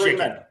Cajun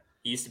chicken.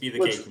 He used to be the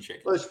Cajun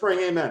chicken. Let's bring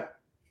him in.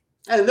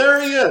 And there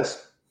he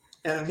is.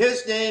 And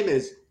his name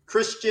is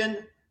Christian,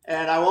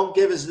 and I won't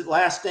give his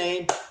last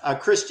name,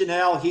 Christian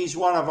L. He's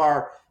one of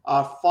our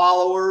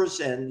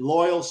followers and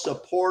loyal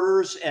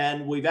supporters,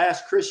 and we've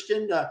asked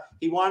Christian.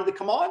 He wanted to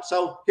come on,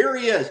 so here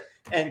he is.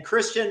 And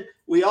Christian,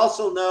 we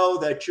also know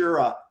that you're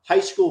a high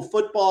school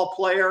football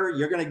player.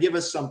 You're going to give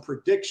us some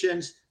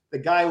predictions. The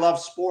guy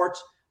loves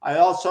sports. I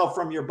also,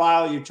 from your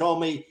bio, you told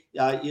me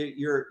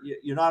you're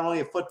not only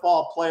a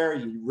football player,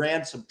 you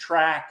ran some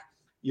track.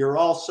 You're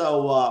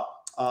also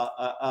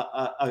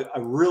a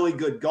really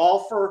good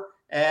golfer,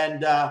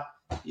 and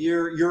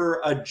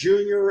you're a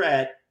junior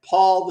at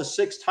Paul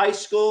VI High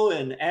School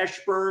in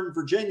Ashburn,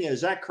 Virginia.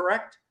 Is that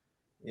correct?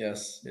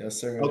 Yes,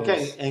 sir.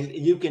 Okay, and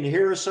you can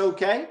hear us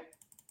okay?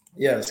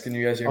 Yes, can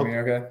you guys hear me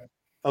okay?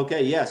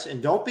 Okay, yes,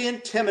 and don't be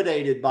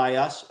intimidated by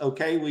us,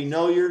 okay? We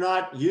know you're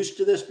not used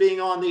to this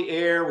being on the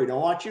air. We don't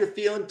want you to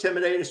feel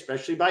intimidated,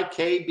 especially by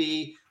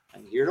KB.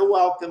 I'm here to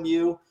welcome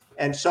you,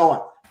 and so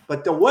on.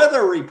 But the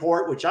weather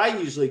report, which I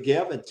usually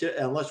give,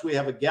 unless we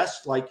have a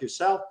guest like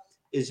yourself,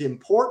 is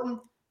important.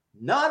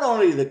 Not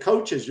only the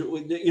coaches,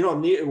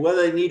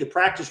 whether they need to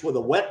practice with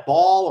a wet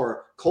ball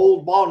or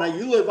cold ball. Now,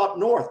 you live up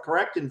north,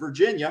 correct, in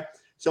Virginia,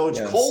 so it's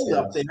cold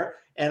up there.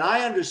 And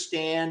I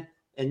understand,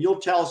 and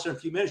you'll tell us in a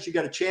few minutes, you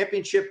got a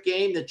championship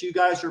game that you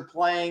guys are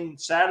playing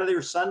Saturday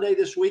or Sunday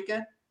this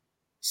weekend?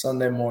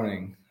 Sunday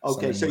morning.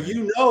 Okay, so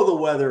you know the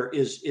weather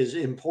is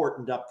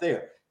important up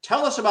there.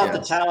 Tell us about the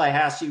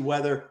Tallahassee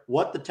weather,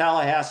 what the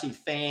Tallahassee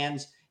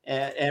fans,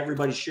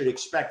 everybody should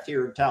expect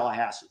here in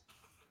Tallahassee.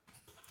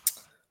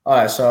 All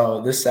right,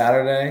 so this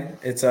Saturday,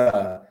 it's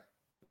for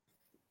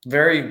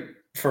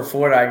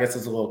Florida, I guess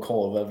it's a little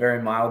cold, but a very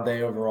mild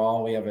day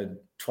overall. We have a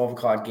 12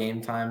 o'clock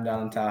game time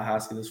down in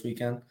Tallahassee this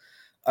weekend.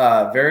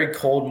 Very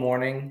cold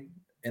morning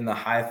in the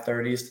high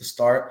 30s to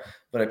start,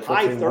 but it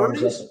quickly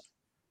warms up.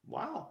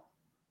 Wow.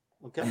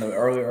 Okay. In the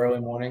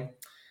early morning.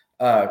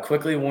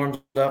 Quickly warms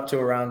up to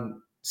around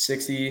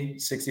 60,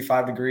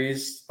 65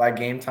 degrees by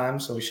game time,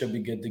 so we should be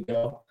good to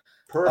go.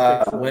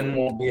 Perfect. Wind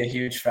won't be a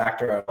huge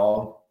factor at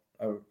all.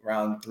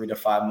 Around 3 to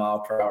 5 mile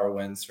per hour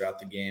winds throughout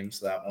the game,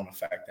 so that won't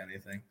affect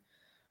anything.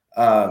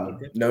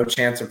 No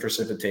chance of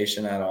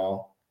precipitation at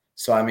all.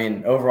 So, I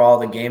mean, overall,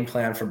 the game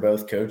plan for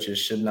both coaches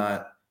should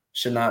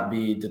not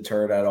be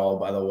deterred at all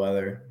by the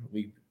weather.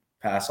 We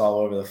pass all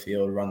over the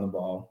field, run the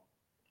ball,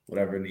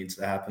 whatever needs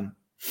to happen.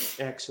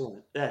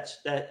 Excellent. That's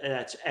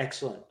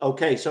excellent.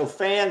 Okay, so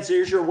fans,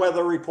 here's your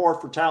weather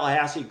report for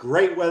Tallahassee.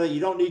 Great weather. You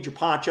don't need your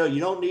poncho.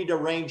 You don't need a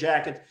rain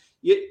jacket.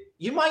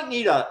 You might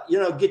need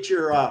get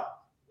your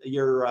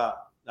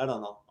I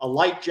don't know, a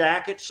light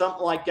jacket,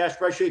 something like that,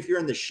 especially if you're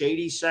in the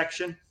shady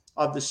section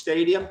of the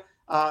stadium.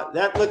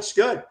 That looks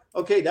good.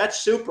 Okay, that's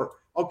super.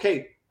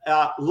 Okay,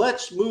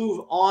 let's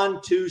move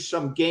on to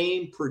some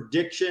game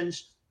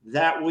predictions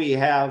that we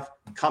have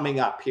coming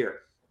up here.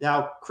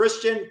 Now,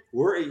 Christian,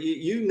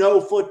 you know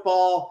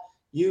football.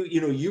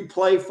 You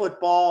play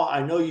football.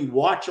 I know you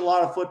watch a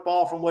lot of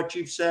football from what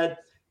you've said.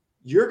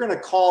 You're going to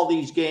call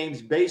these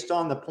games based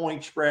on the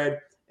point spread,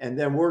 and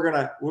then we're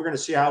gonna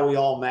see how we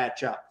all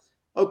match up.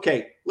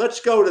 Okay, let's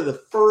go to the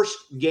first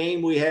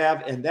game we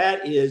have, and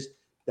that is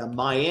the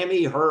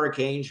Miami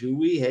Hurricanes, who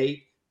we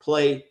hate,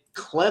 play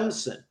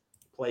Clemson.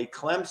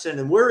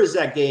 And where is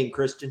that game,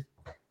 Christian?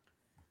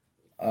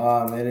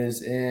 It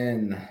is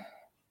in.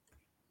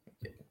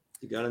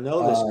 You got to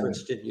know this,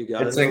 Christian. You got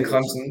to. It's in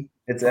Clemson.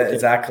 It's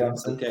at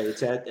Clemson. Okay,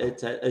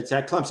 it's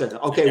at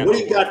Clemson. Okay, what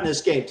do you got in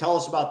this game? Tell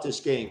us about this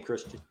game,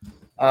 Christian.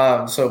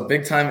 So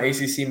big time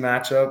ACC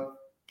matchup.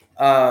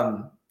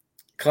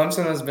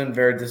 Clemson has been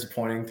very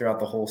disappointing throughout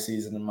the whole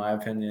season, in my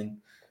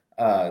opinion.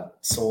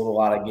 Sold a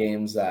lot of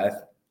games that I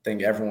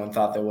think everyone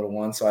thought they would have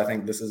won. So I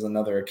think this is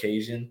another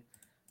occasion.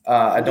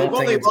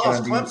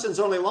 Clemson's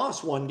only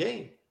lost one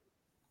game.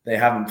 They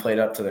haven't played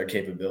up to their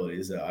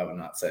capabilities, though, I would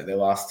not say. They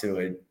lost to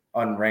an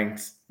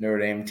unranked Notre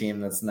Dame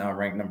team that's now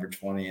ranked number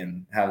 20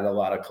 and had a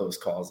lot of close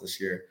calls this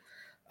year.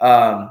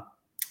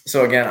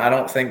 So, again, I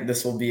don't think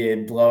this will be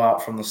a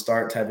blowout from the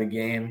start type of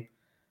game.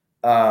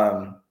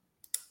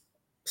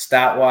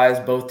 Stat-wise,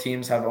 both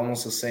teams have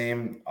almost the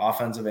same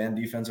offensive and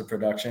defensive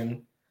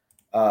production.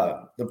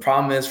 The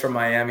problem is for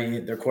Miami,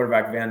 their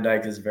quarterback Van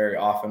Dyke is very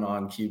off and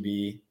on QB.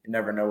 You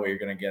never know what you're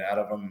going to get out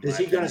of him. Is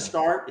he going to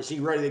start? Is he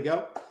ready to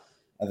go?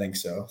 I think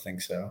so.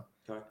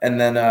 Okay. And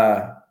then,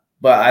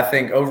 but I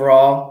think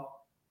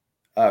overall,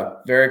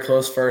 very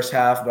close first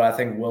half. But I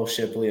think Will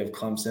Shipley of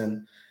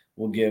Clemson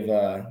will give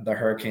the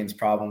Hurricanes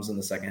problems in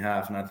the second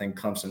half, and I think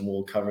Clemson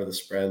will cover the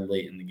spread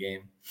late in the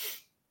game.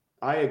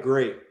 I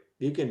agree.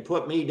 You can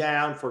put me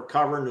down for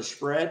covering the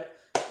spread.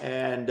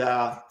 And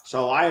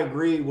so I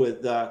agree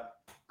with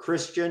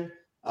Christian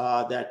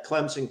that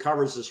Clemson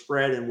covers the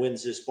spread and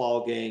wins this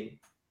ball game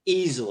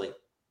easily.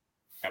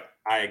 Yep,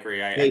 I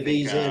agree. I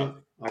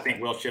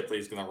think Will Shipley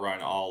is going to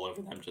run all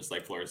over them just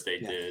like Florida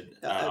State did.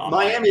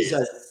 Miami's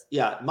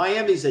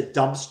a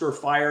dumpster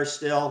fire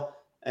still.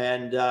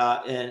 And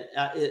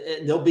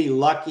they'll be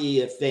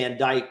lucky if Van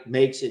Dyke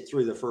makes it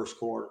through the first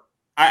quarter.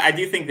 I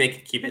do think they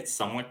can keep it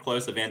somewhat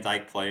close if Van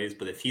Dyke plays,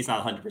 but if he's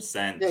not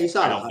 100%, he's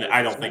not.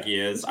 I don't think he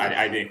is.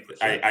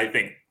 I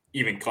think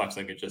even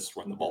Clemson could just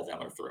run the ball down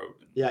their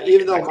throat.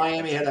 Even though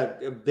Miami had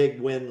a big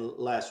win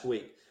last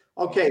week.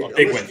 Okay, a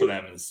big win for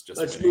them is just.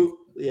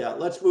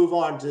 Let's move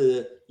on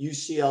to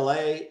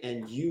UCLA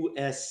and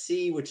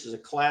USC, which is a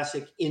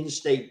classic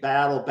in-state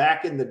battle.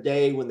 Back in the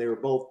day when they were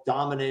both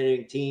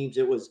dominating teams,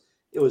 it was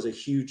a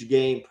huge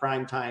game,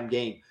 primetime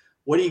game.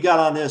 What do you got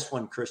on this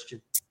one,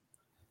 Christian?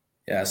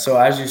 Yeah, so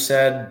as you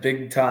said,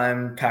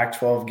 big-time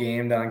Pac-12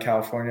 game down in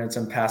California. It's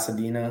in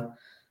Pasadena.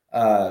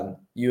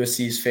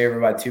 USC is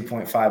favored by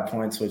 2.5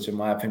 points, which in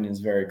my opinion is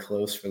very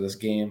close for this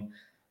game.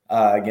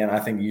 Again, I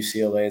think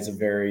UCLA is a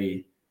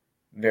very,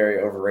 very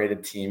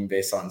overrated team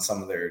based on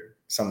some of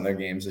their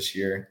games this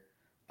year.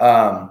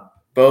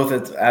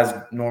 Both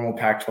as normal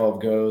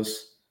Pac-12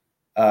 goes,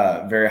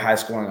 very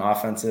high-scoring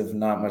offensive,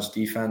 not much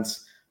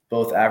defense.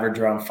 Both average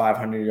around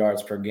 500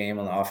 yards per game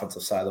on the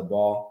offensive side of the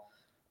ball.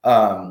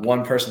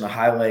 One person to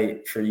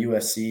highlight for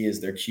USC is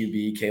their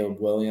QB, Caleb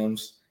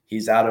Williams.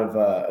 He's out of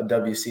a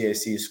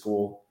WCAC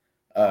school,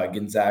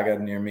 Gonzaga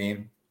near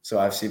me. So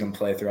I've seen him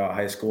play throughout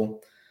high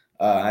school.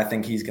 I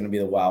think he's going to be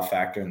the wow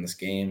factor in this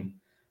game.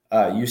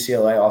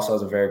 UCLA also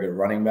has a very good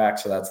running back,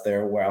 so that's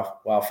their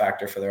wow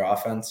factor for their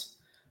offense.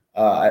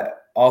 I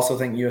also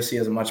think USC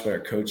has a much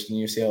better coach than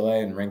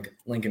UCLA and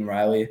Lincoln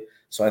Riley.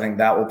 So I think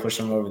that will push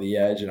them over the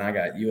edge. And I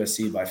got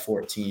USC by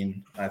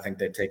 14. I think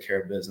they take care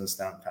of business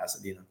down in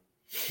Pasadena.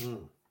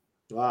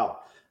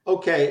 Wow.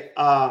 Okay.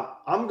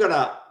 I'm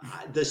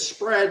the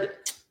spread.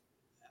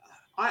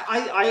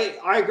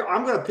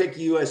 I'm going to pick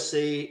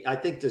USC. I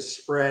think the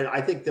spread,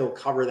 I think they'll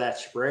cover that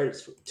spread.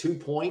 It's 2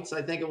 points.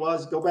 I think it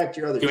was. Go back to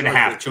your other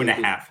chart.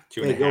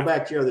 2.5. Go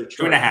back to your other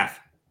chart. 2.5.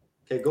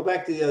 Okay. Go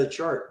back to the other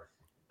chart.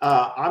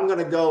 I'm going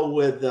to go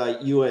with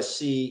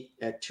USC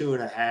at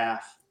 2.5.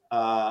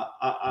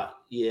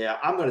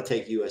 I'm going to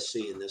take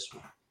USC in this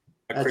one.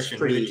 That's Christian,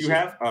 pretty who did easy. you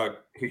have?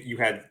 You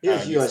had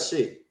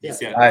USC. Yeah,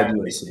 I had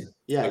USC.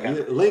 Yeah,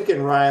 Okay.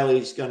 Lincoln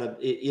Riley's gonna.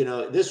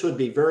 This would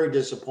be very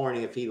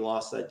disappointing if he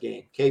lost that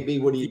game.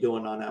 KB, what are you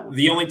doing on that one?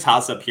 The only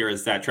toss-up here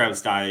is that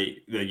Travis Dye,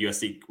 the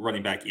USC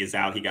running back, is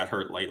out. He got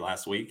hurt late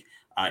last week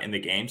in the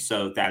game,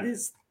 so that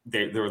is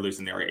they were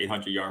losing their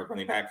 800-yard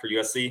running back for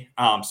USC.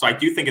 So I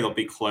do think it'll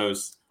be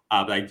close.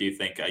 But I do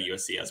think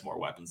USC has more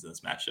weapons in this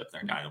matchup.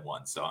 They're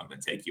 9-1, so I'm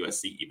going to take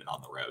USC even on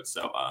the road.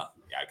 So, I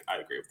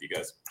agree with you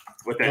guys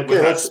with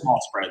that small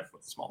spread.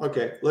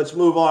 Okay, let's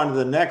move on to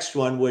the next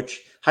one,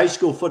 which high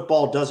school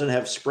football doesn't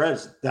have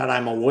spreads that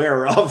I'm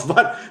aware of,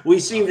 but we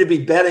seem to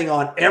be betting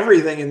on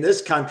everything in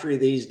this country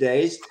these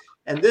days.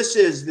 And this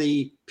is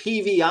the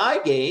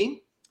PVI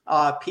game,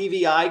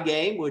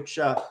 which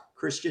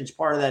Christian's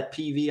part of that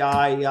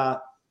PVI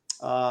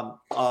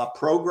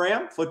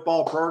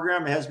football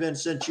program, has been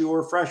since you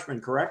were a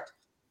freshman, correct?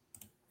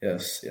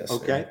 Yes.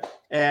 Okay.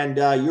 And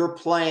you're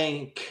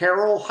playing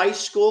Carroll High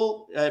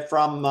School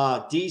from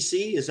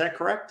DC, is that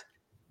correct?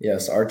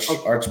 Yes,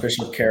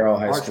 Archbishop Carroll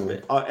High School.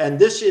 And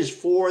this is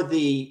for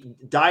the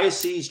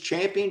Diocese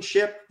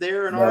Championship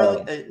there in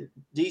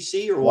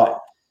DC, or what?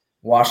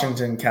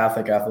 Washington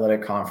Catholic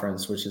Athletic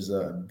Conference, which is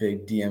a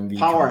big DMV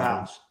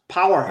powerhouse.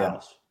 Yeah.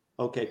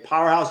 Okay,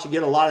 powerhouse. You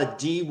get a lot of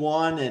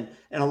D1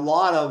 and a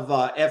lot of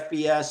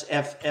FBS,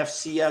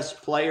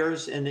 FCS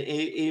players, and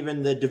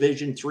even the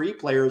Division III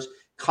players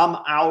come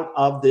out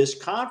of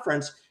this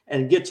conference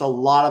and gets a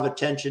lot of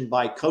attention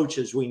by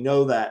coaches. We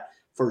know that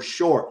for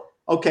sure.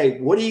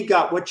 Okay, what do you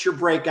got? What's your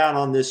breakout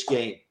on this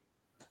game?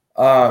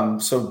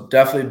 So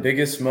definitely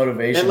biggest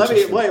motivation. And let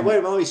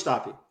me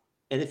stop you.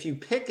 And if you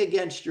pick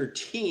against your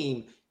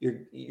team,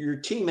 your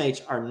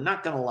teammates are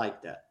not going to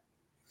like that.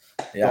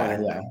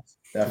 Yeah,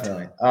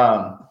 definitely.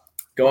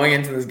 Going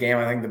into this game,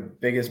 I think the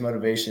biggest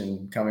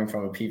motivation coming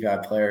from a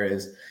PVI player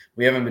is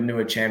we haven't been to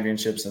a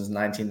championship since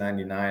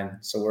 1999.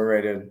 So we're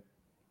ready to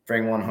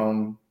bring one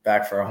home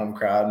back for a home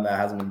crowd, and that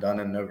hasn't been done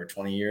in over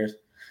 20 years.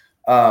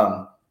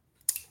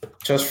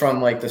 Just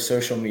from like the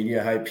social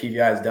media hype,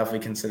 PVI is definitely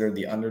considered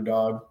the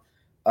underdog.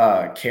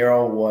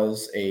 Carroll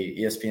was a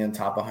ESPN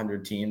top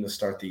 100 team to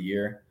start the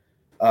year.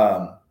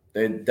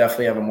 They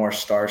definitely have a more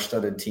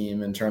star-studded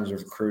team in terms of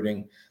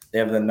recruiting. They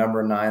have the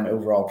number 9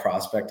 overall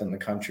prospect in the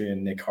country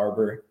in Nick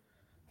Harbor.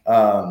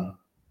 But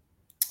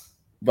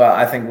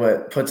I think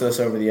what puts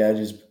us over the edge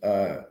is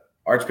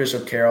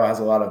Archbishop Carroll has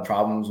a lot of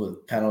problems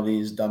with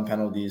penalties, dumb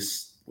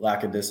penalties,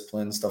 lack of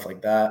discipline, stuff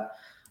like that.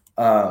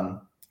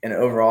 And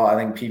overall, I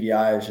think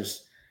PVI is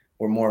just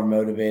we're more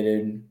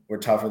motivated. We're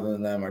tougher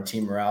than them. Our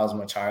team morale is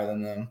much higher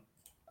than them.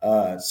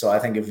 So I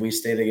think if we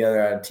stay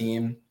together as a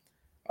team,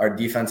 our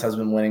defense has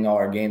been winning all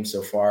our games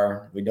so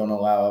far. We don't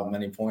allow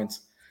many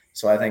points.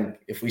 So I think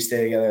if we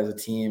stay together as a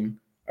team,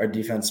 our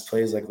defense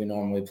plays like we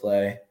normally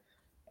play.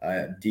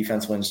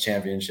 Defense wins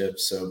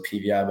championships. So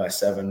PVI by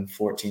 7,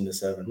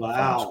 14-7.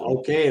 Wow.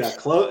 Okay. And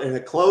a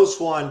close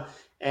one.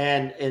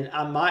 And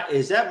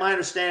is that my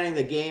understanding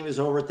the game is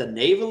over at the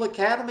Naval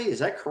Academy? Is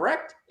that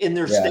correct? In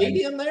their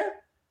stadium there?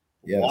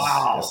 Yes.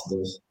 Wow. Yes, it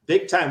is.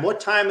 Big time. What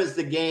time is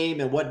the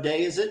game and what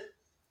day is it?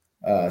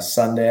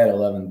 Sunday at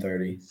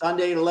 11:30.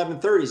 Sunday at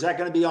 11:30. Is that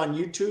going to be on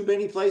YouTube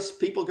any place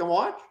people can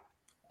watch?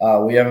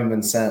 We haven't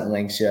been sent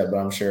links yet, but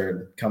I'm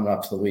sure coming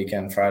up to the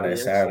weekend, Friday,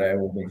 Saturday,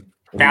 we'll be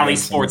Valley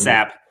Sports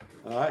app.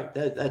 All right,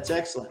 that's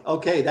excellent.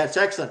 Okay, that's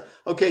excellent.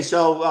 Okay,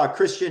 so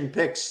Christian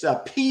picks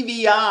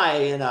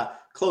PVI in a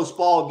close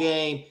ball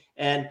game,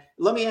 and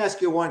let me ask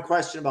you one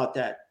question about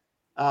that.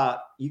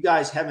 You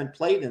guys haven't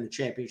played in a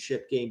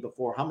championship game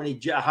before. How are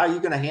you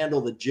going to handle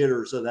the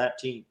jitters of that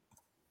team?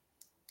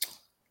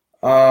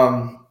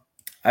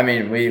 I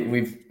mean,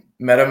 we've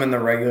met them in the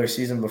regular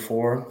season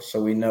before,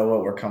 so we know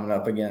what we're coming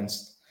up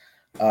against.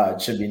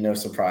 It should be no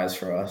surprise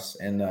for us.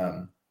 And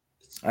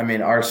I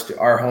mean,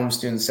 our home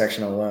student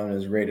section alone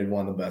is rated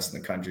one of the best in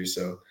the country.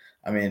 So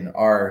I mean,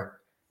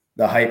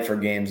 the hype for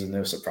games is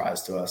no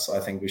surprise to us. So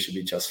I think we should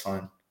be just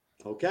fine.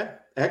 Okay,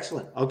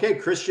 excellent. Okay,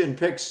 Christian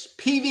picks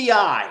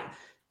PVI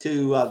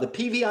to the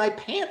PVI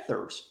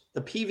Panthers.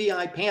 The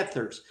PVI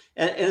Panthers,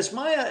 and it's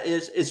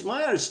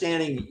my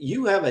understanding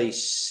you have a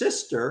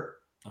sister,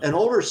 an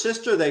older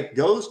sister that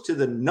goes to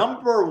the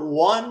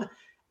 #1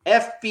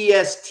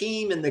 FBS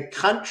team in the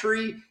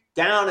country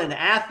down in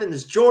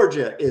Athens,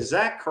 Georgia. Is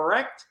that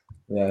correct?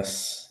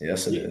 Yes, it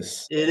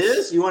is. It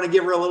is. You want to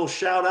give her a little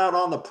shout out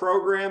on the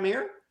program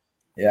here?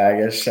 Yeah, I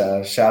guess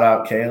shout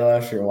out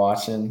Kayla if you're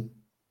watching.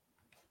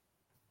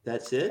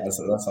 That's it.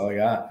 That's all I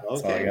got.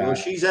 Okay. Well,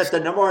 she's at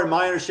the #1.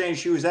 My understanding,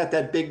 she was at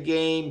that big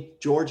game,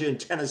 Georgia and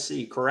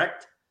Tennessee,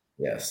 correct?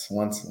 Yes,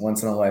 once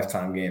in a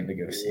lifetime game to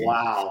go see.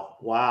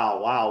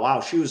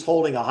 Wow. She was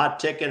holding a hot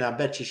ticket, and I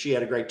bet you she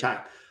had a great time.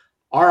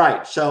 All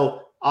right,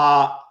 so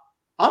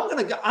I'm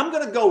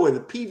gonna go with the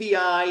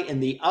PVI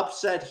in the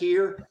upset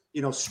here.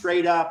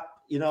 Straight up,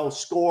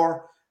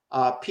 score.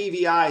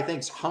 PVI, I think,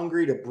 is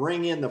hungry to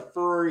bring in the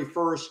very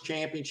first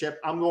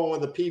championship. I'm going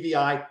with the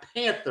PVI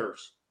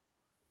Panthers.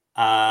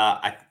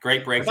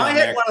 Great break. If I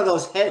had one of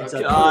those heads,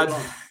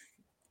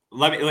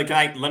 let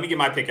me get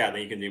my pick out,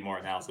 then you can do more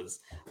analysis.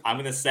 I'm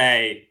gonna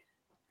say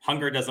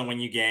hunger doesn't win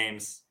you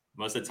games.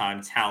 Most of the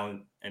time,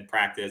 talent and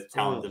practice,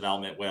 talent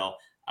development will.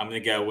 I'm gonna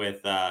go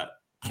with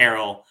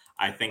Carroll.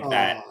 I think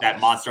that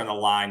monster on the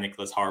line,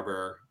 Nicholas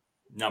Harbor,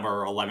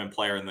 number 11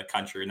 player in the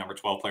country, number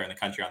 12 player in the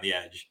country on the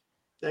edge.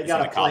 They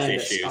got to plan to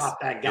stop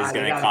that guy.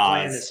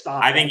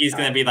 I think he's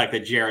going to be like the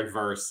Jared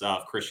Verse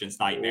of Christian's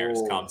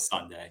nightmares come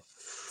Sunday.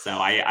 So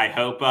I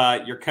hope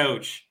your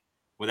coach,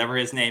 whatever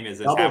his name is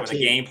having a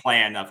game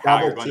plan of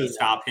how you're going to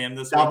stop him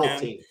this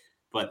weekend.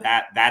 But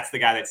that's the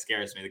guy that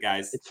scares me. The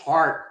guy's it's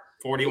hard.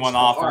 41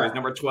 offers,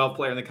 number 12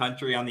 player in the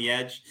country on the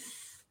edge,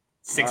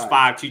 6'5",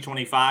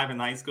 225 in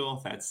high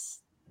school. That's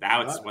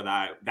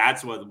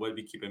what would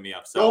be keeping me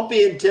up. So don't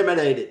be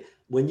intimidated.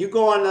 When you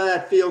go onto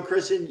that field,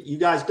 Christian, you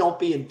guys don't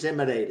be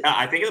intimidated.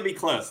 I think it'll be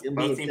close.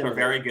 Both teams are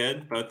very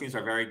good.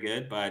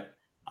 But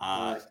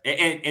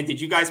and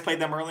did you guys play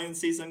them early in the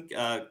season?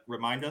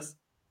 Remind us.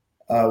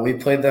 We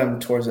played them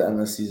towards the end of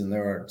the season. They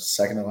were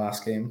second to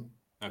last game.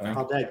 Okay.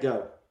 How'd that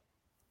go?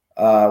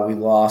 We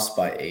lost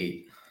by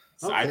 8.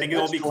 So I think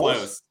it'll be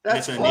close.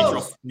 That's it's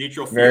close. a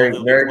neutral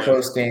field. Very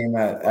close game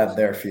at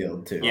their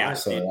field too. Yeah.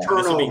 So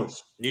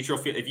turnovers. Neutral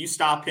field. If you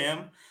stop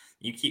him,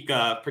 you keep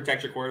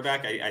protect your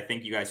quarterback. I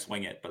think you guys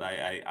swing it, but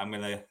I'm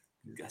gonna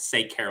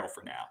say Carroll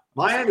for now.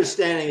 My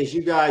understanding is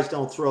you guys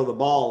don't throw the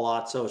ball a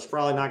lot, so it's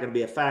probably not going to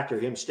be a factor.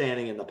 Him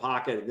standing in the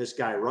pocket and this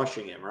guy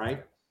rushing him,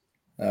 right?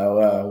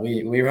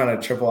 We run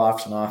a triple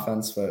option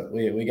offense, but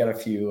we got a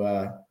few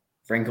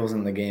wrinkles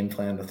in the game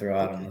plan to throw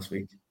out on this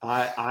week.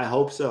 I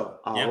hope so.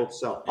 I hope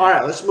so. All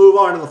right, let's move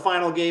on to the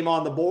final game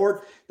on the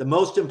board. The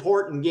most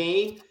important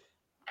game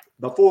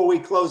before we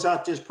close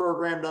out this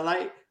program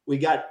tonight. We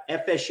got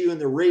FSU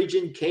and the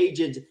Ragin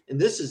Cajuns, and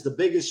this is the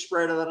biggest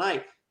spread of the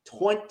night,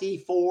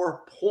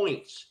 24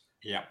 points.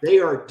 Yeah. They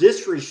are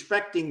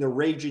disrespecting the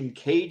Ragin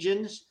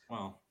Cajuns.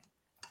 Wow.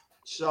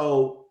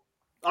 So,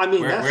 I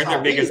mean, we're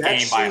their biggest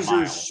game by a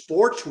mile.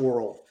 Sports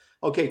world.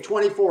 Okay,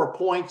 24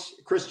 points.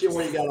 Christian,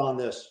 what do you got on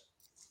this?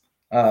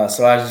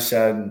 So as you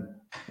said,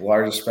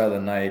 largest spread of the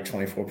night,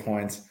 24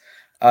 points.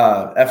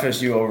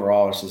 FSU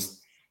overall is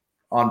just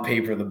on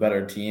paper the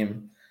better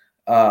team.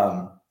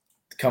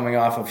 Coming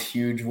off of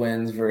huge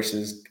wins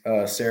versus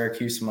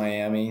Syracuse and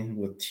Miami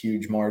with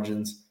huge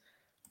margins.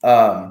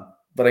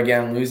 But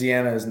again,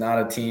 Louisiana is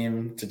not a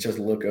team to just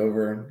look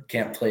over,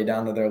 can't play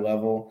down to their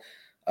level.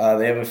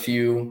 They have a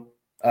few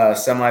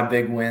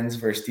semi-big wins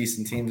versus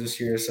decent teams this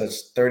year,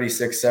 such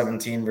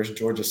 36-17 versus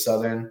Georgia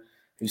Southern,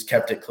 who's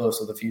kept it close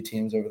with a few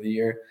teams over the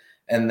year.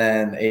 and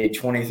then a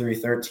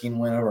 23-13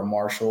 win over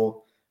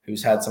Marshall,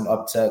 who's had some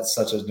upsets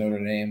such as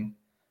Notre Dame.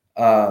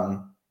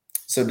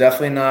 So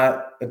definitely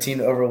not a team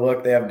to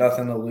overlook. They have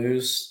nothing to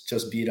lose,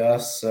 just beat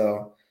us.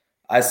 So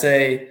I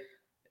say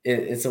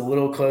it's a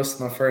little close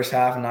in the first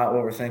half, not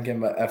what we're thinking,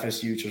 but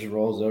FSU just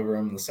rolls over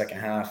them in the second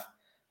half.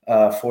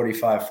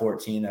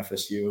 45-14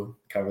 FSU,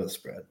 cover the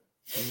spread.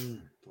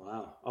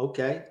 Wow.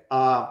 Okay.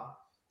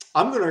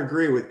 I'm going to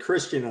agree with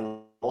Christian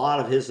on a lot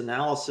of his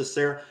analysis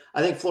there.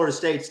 I think Florida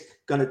State's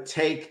going to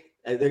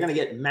they're going to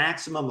get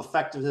maximum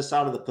effectiveness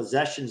out of the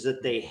possessions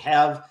that they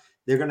have.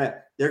 They're going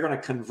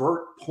to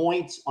convert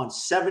points on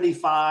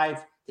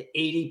 75 to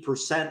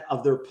 80%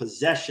 of their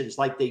possessions,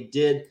 like they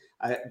did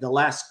the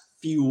last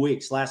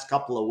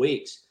couple of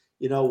weeks,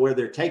 where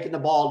they're taking the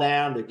ball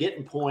down, they're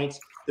getting points.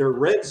 Their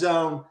red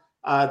zone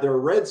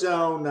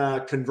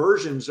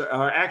conversions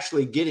are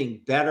actually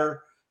getting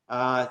better.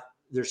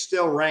 They're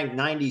still ranked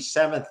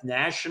 97th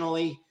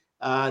nationally.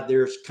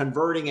 They're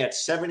converting at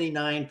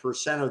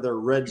 79% of their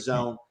red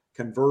zone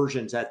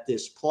conversions at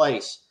this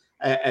point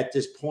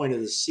of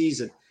the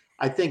season.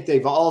 I think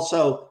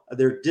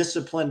they're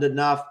disciplined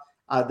enough.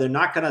 They're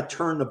not going to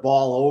turn the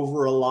ball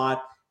over a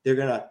lot.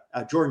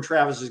 Jordan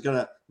Travis is going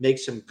to make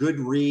some good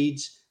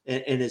reads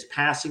in his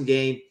passing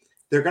game.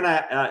 They're going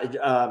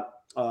to,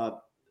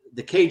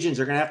 the Cajuns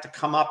are going to have to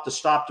come up to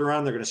stop the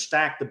run. They're going to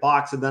stack the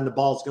box, and then the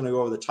ball's going to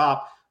go over the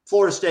top.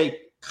 Florida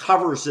State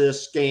covers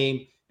this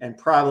game and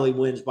probably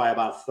wins by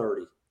about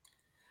 30.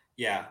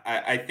 Yeah,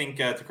 I think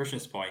to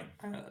Christian's point,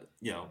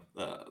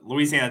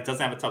 Louisiana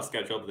doesn't have a tough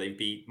schedule, but they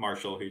beat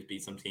Marshall, who's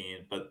beat some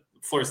teams. But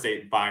Florida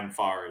State, by and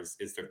far, is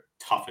their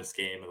toughest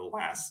game of the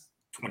last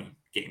 20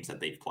 games that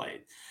they've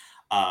played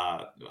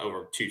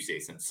over 2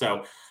 seasons.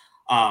 So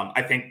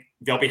I think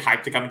they'll be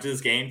hyped to come into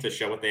this game to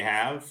show what they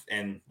have.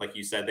 And like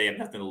you said, they have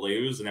nothing to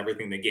lose and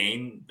everything to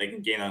gain. They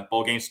can gain a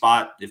bowl game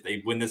spot if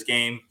they win this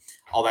game,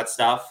 all that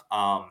stuff.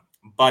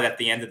 But at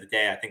the end of the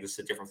day, I think this is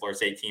a different Florida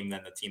State team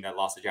than the team that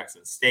lost to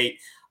Jackson State.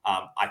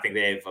 I think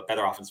they have a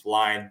better offensive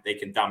line. They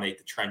can dominate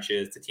the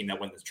trenches. The team that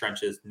wins the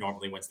trenches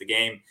normally wins the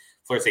game.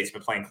 Florida State's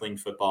been playing clean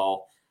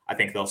football. I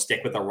think they'll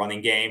stick with the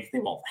running game.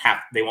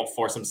 They won't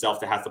force themselves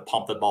to have to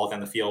pump the ball down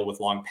the field with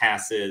long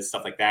passes,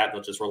 stuff like that.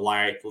 They'll just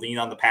lean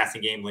on the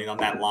passing game, lean on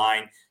that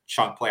line,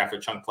 chunk play after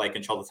chunk play,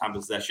 control the time of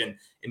possession.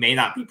 It may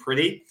not be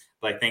pretty,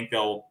 but I think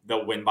they'll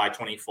win by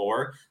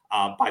 24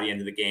 by the end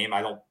of the game.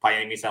 By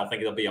any means, I don't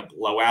think it'll be a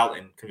blowout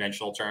in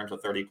conventional terms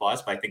of 30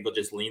 plus, but I think they'll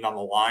just lean on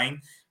the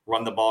line,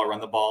 run the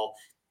ball,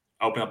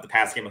 open up the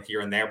pass game here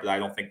and there, but I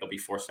don't think they'll be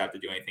forced to have to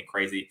do anything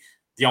crazy.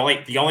 The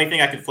only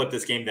thing I could flip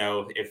this game,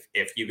 though,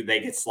 if they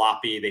get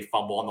sloppy, they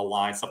fumble on the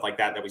line, stuff like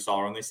that we saw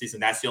early in the season,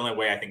 that's the only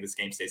way I think this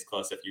game stays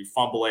close. If you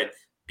fumble it,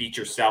 beat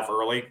yourself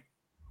early,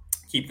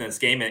 keep this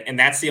game. And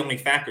that's the only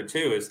factor,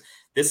 too, is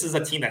this is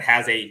a team that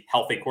has a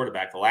healthy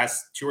quarterback. The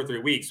last 2 or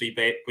 3 weeks,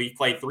 we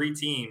played 3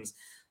 teams,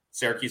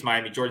 Syracuse,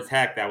 Miami, Georgia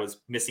Tech, that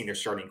was missing their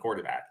starting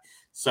quarterback.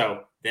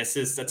 So this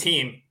is a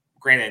team,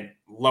 granted,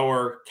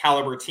 lower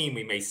caliber team,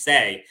 we may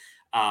say,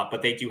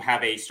 but they do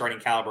have a starting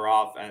caliber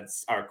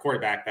offense or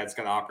quarterback that's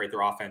going to operate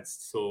their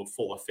offense to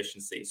full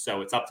efficiency.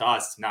 So it's up to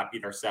us to not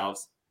beat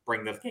ourselves,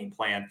 bring the game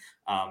plan,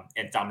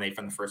 and dominate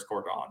from the first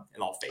quarter on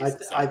in all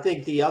phases. I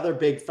think the other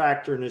big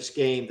factor in this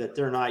game that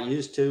they're not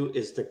used to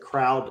is the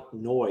crowd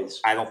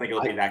noise. I don't think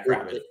it'll be that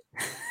crowded.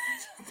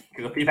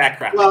 It'll be that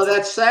crowded. Well,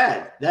 that's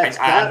sad.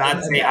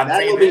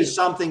 That will be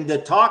something to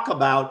talk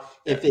about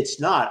if it's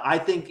not. I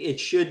think it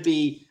should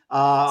be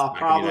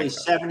probably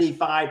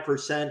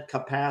 75%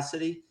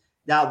 capacity.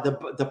 Now,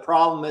 the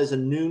problem is a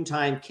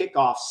noontime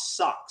kickoff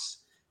sucks.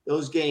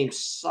 Those games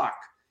suck.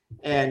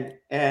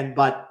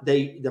 But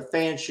the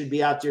fans should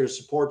be out there to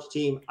support the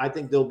team. I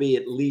think there'll be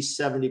at least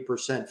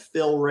 70%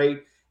 fill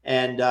rate,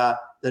 and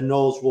the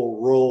Noles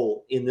will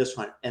roll in this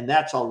one. And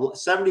that's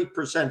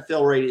 70%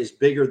 fill rate is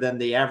bigger than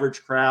the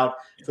average crowd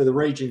for the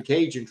Ragin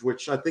Cajuns,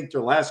 which I think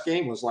their last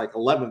game was like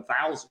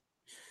 11,000.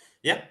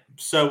 Yeah.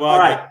 So all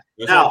right.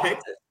 Now,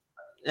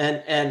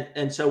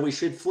 and so we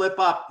should flip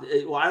up.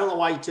 Well, I don't know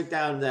why you took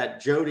down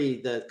that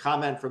Jody, the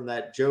comment from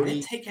that Jody. I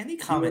didn't take any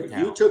comment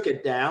down. You took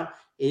it down.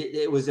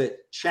 It was a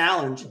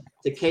challenge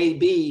to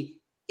KB.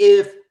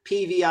 If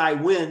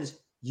PVI wins,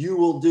 you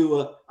will do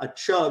a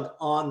chug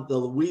on the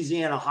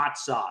Louisiana hot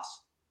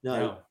sauce.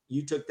 No,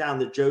 you took down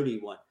the Jody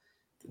one.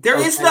 There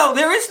is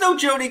no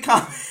Jody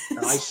comment.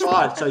 I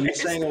saw it. So you're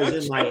saying it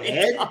was in my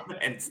head?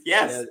 Comments.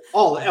 Yes.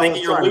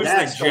 Sorry.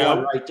 That's the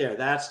one right there.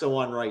 That's the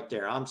one right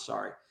there. I'm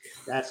sorry.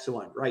 That's the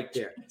one right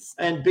there.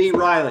 And B.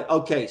 Riley.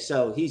 Okay,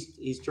 so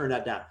he's turned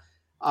that down.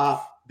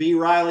 B.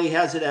 Riley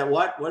has it at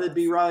what? What did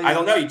B. Riley? I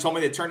don't know. You told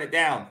me to turn it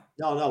down.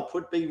 No.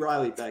 Put B.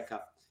 Riley back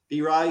up.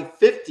 B. Riley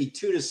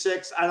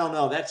 52-6. I don't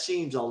know. That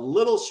seems a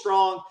little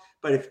strong,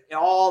 but if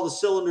all the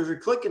cylinders are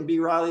clicking, B.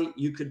 Riley,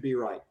 you could be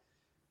right.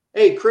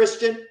 Hey,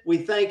 Christian, we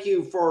thank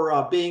you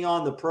for being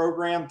on the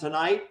program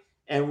tonight,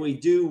 and we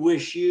do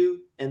wish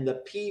you and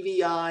the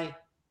PVI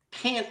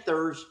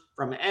Panthers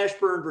from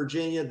Ashburn,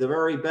 Virginia, the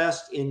very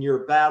best in your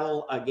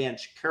battle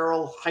against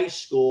Carroll High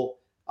School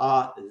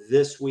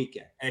this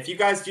weekend. And if you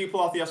guys do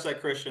pull off the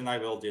upset, Christian, I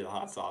will do the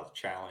hot sauce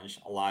challenge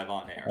live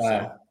on air. Wow.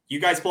 So you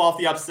guys pull off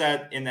the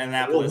upset in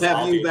Annapolis. We'll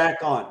have you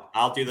back on.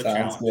 I'll do the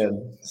challenge.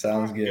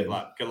 Sounds good. Good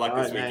luck. Good luck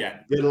this weekend.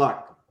 Man. Good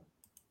luck.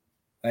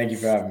 Thank you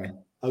for having me.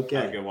 Okay.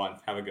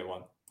 Have a good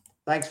one.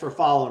 Thanks for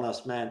following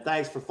us, man.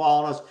 Thanks for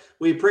following us.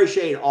 We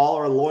appreciate all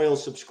our loyal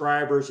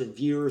subscribers and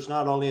viewers,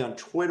 not only on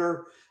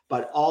Twitter,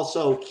 but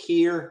also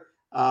here.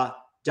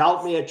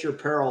 Doubt me at your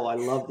peril. I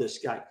love this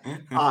guy.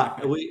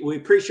 We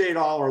appreciate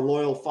all our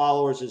loyal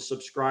followers and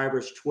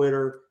subscribers,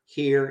 Twitter,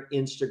 here,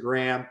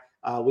 Instagram.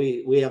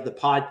 We have the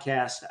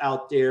podcast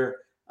out there.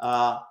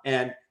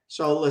 And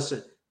so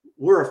listen,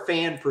 we're a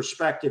fan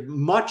perspective,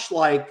 much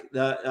like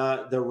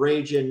the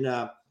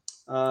Ragin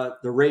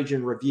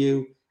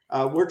Review.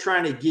 We're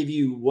trying to give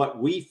you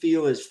what we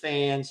feel as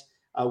fans.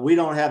 We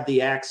don't have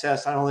the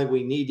access. I don't think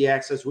we need the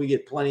access. We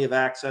get plenty of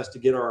access to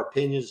get our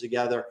opinions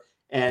together.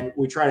 And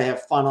we try to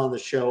have fun on the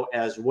show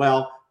as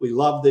well. We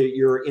love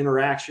your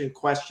interaction,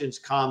 questions,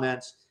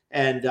 comments,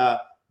 and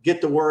get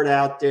the word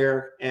out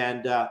there.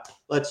 And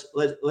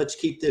let's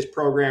keep this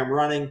program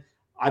running.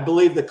 I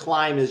believe the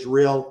climb is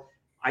real.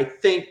 I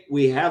think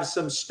we have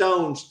some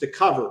stones to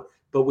cover,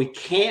 but we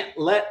can't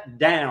let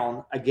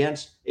down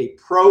against a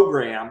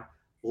program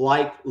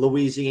like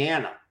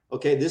Louisiana.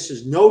 Okay, this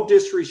is no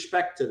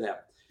disrespect to them.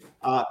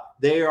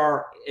 They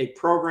are a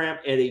program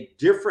at a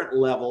different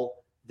level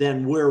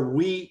than where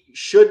we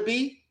should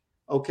be,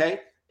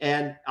 okay?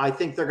 And I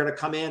think they're going to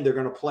come in, they're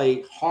going to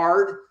play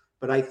hard,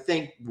 but I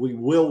think we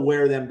will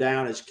wear them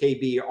down, as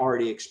KB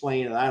already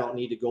explained, and I don't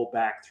need to go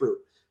back through.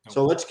 Okay.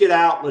 So let's get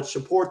out, let's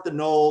support the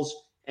Noles,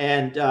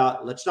 and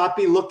let's not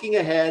be looking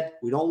ahead.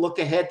 We don't look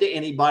ahead to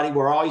anybody.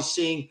 We're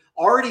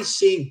already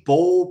seeing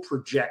bowl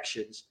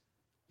projections.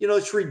 You know,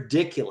 it's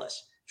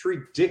ridiculous. It's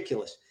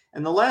ridiculous.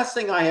 And the last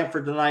thing I have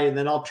for tonight, and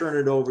then I'll turn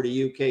it over to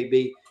you,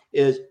 KB,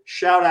 is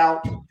shout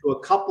out to a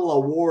couple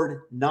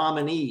award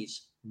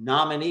nominees.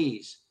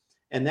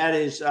 And that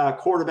is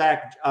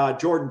quarterback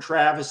Jordan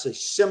Travis, a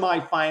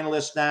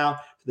semifinalist now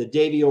for the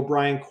Davey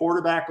O'Brien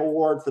Quarterback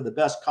Award for the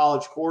best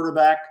college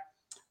quarterback.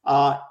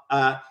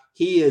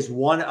 He is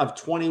one of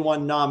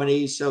 21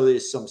 nominees, so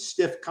there's some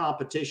stiff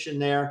competition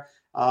there.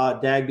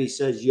 Dagby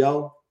says,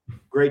 yo,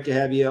 great to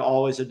have you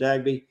always at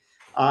Dagby.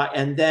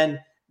 And then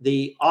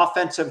the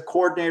offensive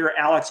coordinator,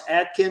 Alex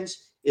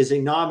Atkins, is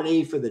a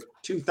nominee for the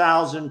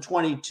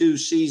 2022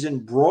 season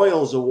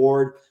Broyles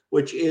Award,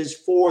 which is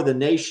for the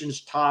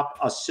nation's top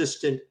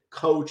assistant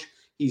coach.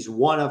 He's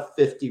one of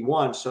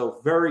 51,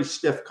 so very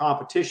stiff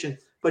competition.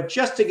 But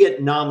just to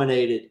get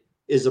nominated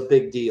is a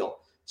big deal.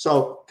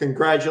 So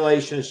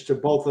congratulations to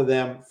both of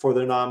them for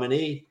their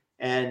nominee.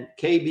 And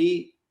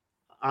KB,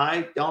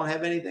 I don't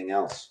have anything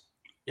else.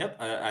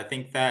 Yep, I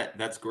think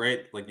that's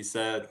great. Like you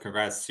said,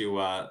 congrats to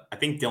I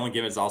think Dylan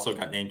Gibbons also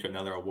got named to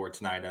another award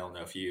tonight. I don't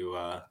know if you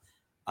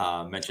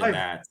mentioned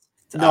that.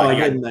 No, I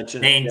didn't mention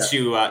named it.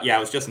 It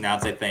was just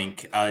announced, I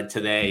think,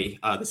 today,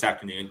 this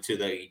afternoon, to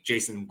the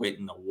Jason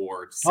Witten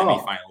Award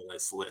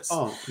semifinalist list.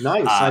 Oh,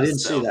 nice. I didn't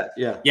see that.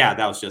 Yeah,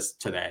 that was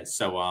just today.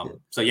 So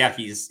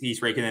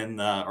he's raking in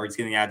or he's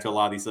getting added to a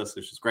lot of these lists,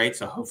 which is great.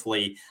 So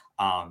hopefully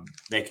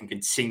they can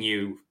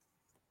continue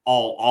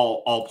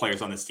all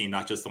players on this team,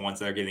 not just the ones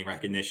that are getting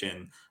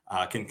recognition,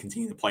 can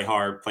continue to play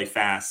hard, play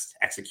fast,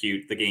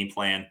 execute the game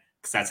plan,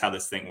 because that's how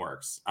this thing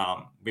works.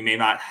 We may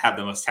not have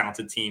the most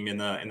talented team in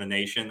the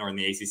nation or in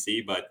the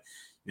ACC, but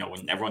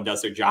when everyone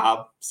does their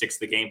job, sticks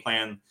to the game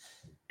plan,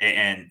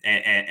 and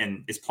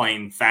is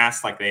playing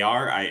fast like they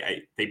are,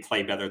 they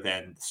play better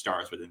than the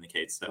stars would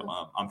indicate. So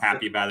I'm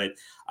happy about it.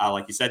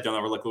 Like you said, don't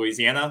overlook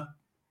Louisiana.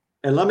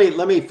 And let me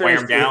finish. Wear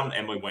them down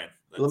and we win.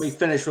 Let me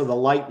finish with a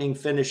lightning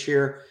finish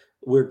here.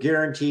 We're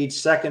guaranteed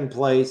second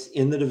place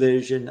in the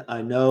division.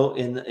 I know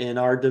in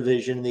our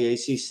division, the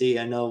ACC,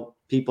 I know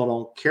people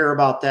don't care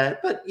about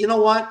that. But you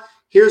know what?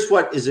 Here's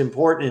what is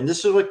important. And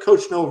this is what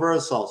Coach Novara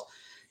says.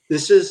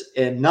 This is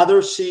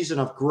another season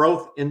of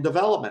growth and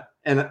development.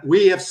 And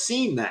we have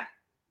seen that.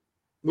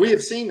 But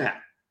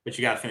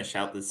you got to finish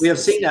out this. We have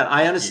seen that.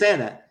 I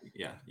understand that.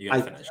 Yeah, you got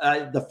to finish.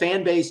 The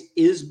fan base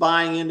is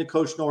buying into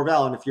Coach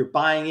Norvell. And if you're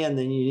buying in,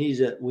 then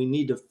we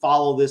need to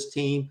follow this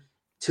team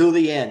till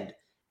the end.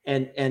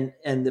 And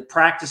the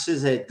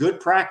practices, they had good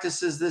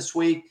practices this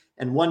week.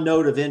 And one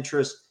note of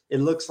interest, it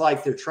looks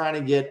like they're trying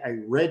to get a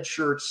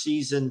redshirt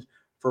season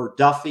for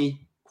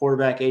Duffy,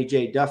 quarterback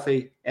AJ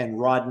Duffy, and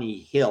Rodney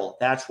Hill.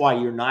 That's why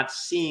you're not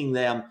seeing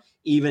them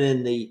even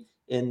in the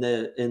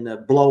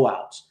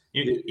blowouts.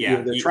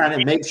 They're trying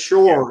to make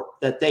sure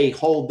that they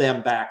hold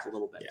them back a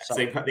little bit. Yeah, so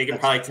they could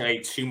probably play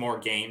 2 more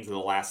games of the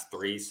last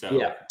 3.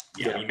 So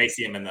Yeah, you may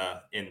see him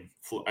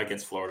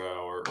against Florida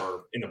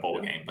or in the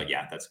bowl game, but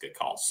yeah, that's a good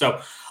call.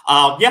 So,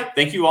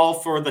 thank you all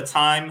for the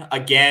time.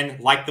 Again,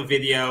 like the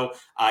video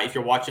if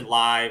you're watching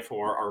live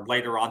or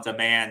later on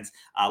demand.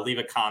 Leave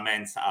a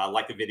comment,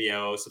 like the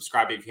video,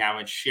 subscribe if you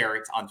haven't, share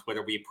it on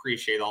Twitter. We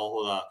appreciate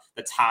all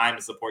the time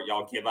and support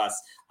y'all give us.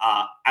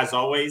 As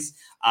always,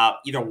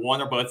 either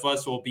one or both of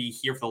us will be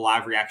here for the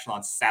live reaction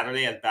on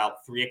Saturday at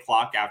about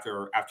 3:00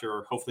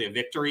 after hopefully a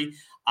victory.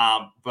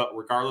 But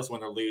regardless,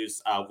 win or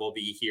lose, we'll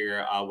be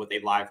here with a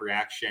live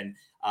reaction.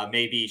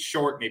 Maybe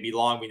short, maybe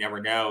long. We never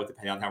know,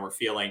 depending on how we're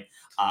feeling.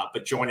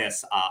 But join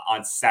us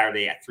on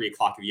Saturday at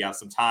 3:00 if you have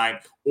some time,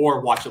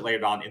 or watch it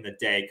later on in the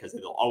day because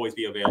it'll always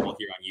be available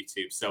here on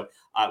YouTube. So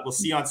we'll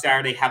see you on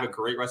Saturday. Have a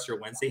great rest of your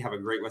Wednesday. Have a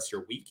great rest of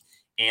your week,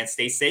 and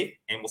stay safe.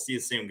 And we'll see you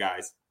soon,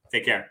 guys.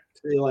 Take care.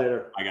 See you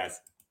later. Bye, guys.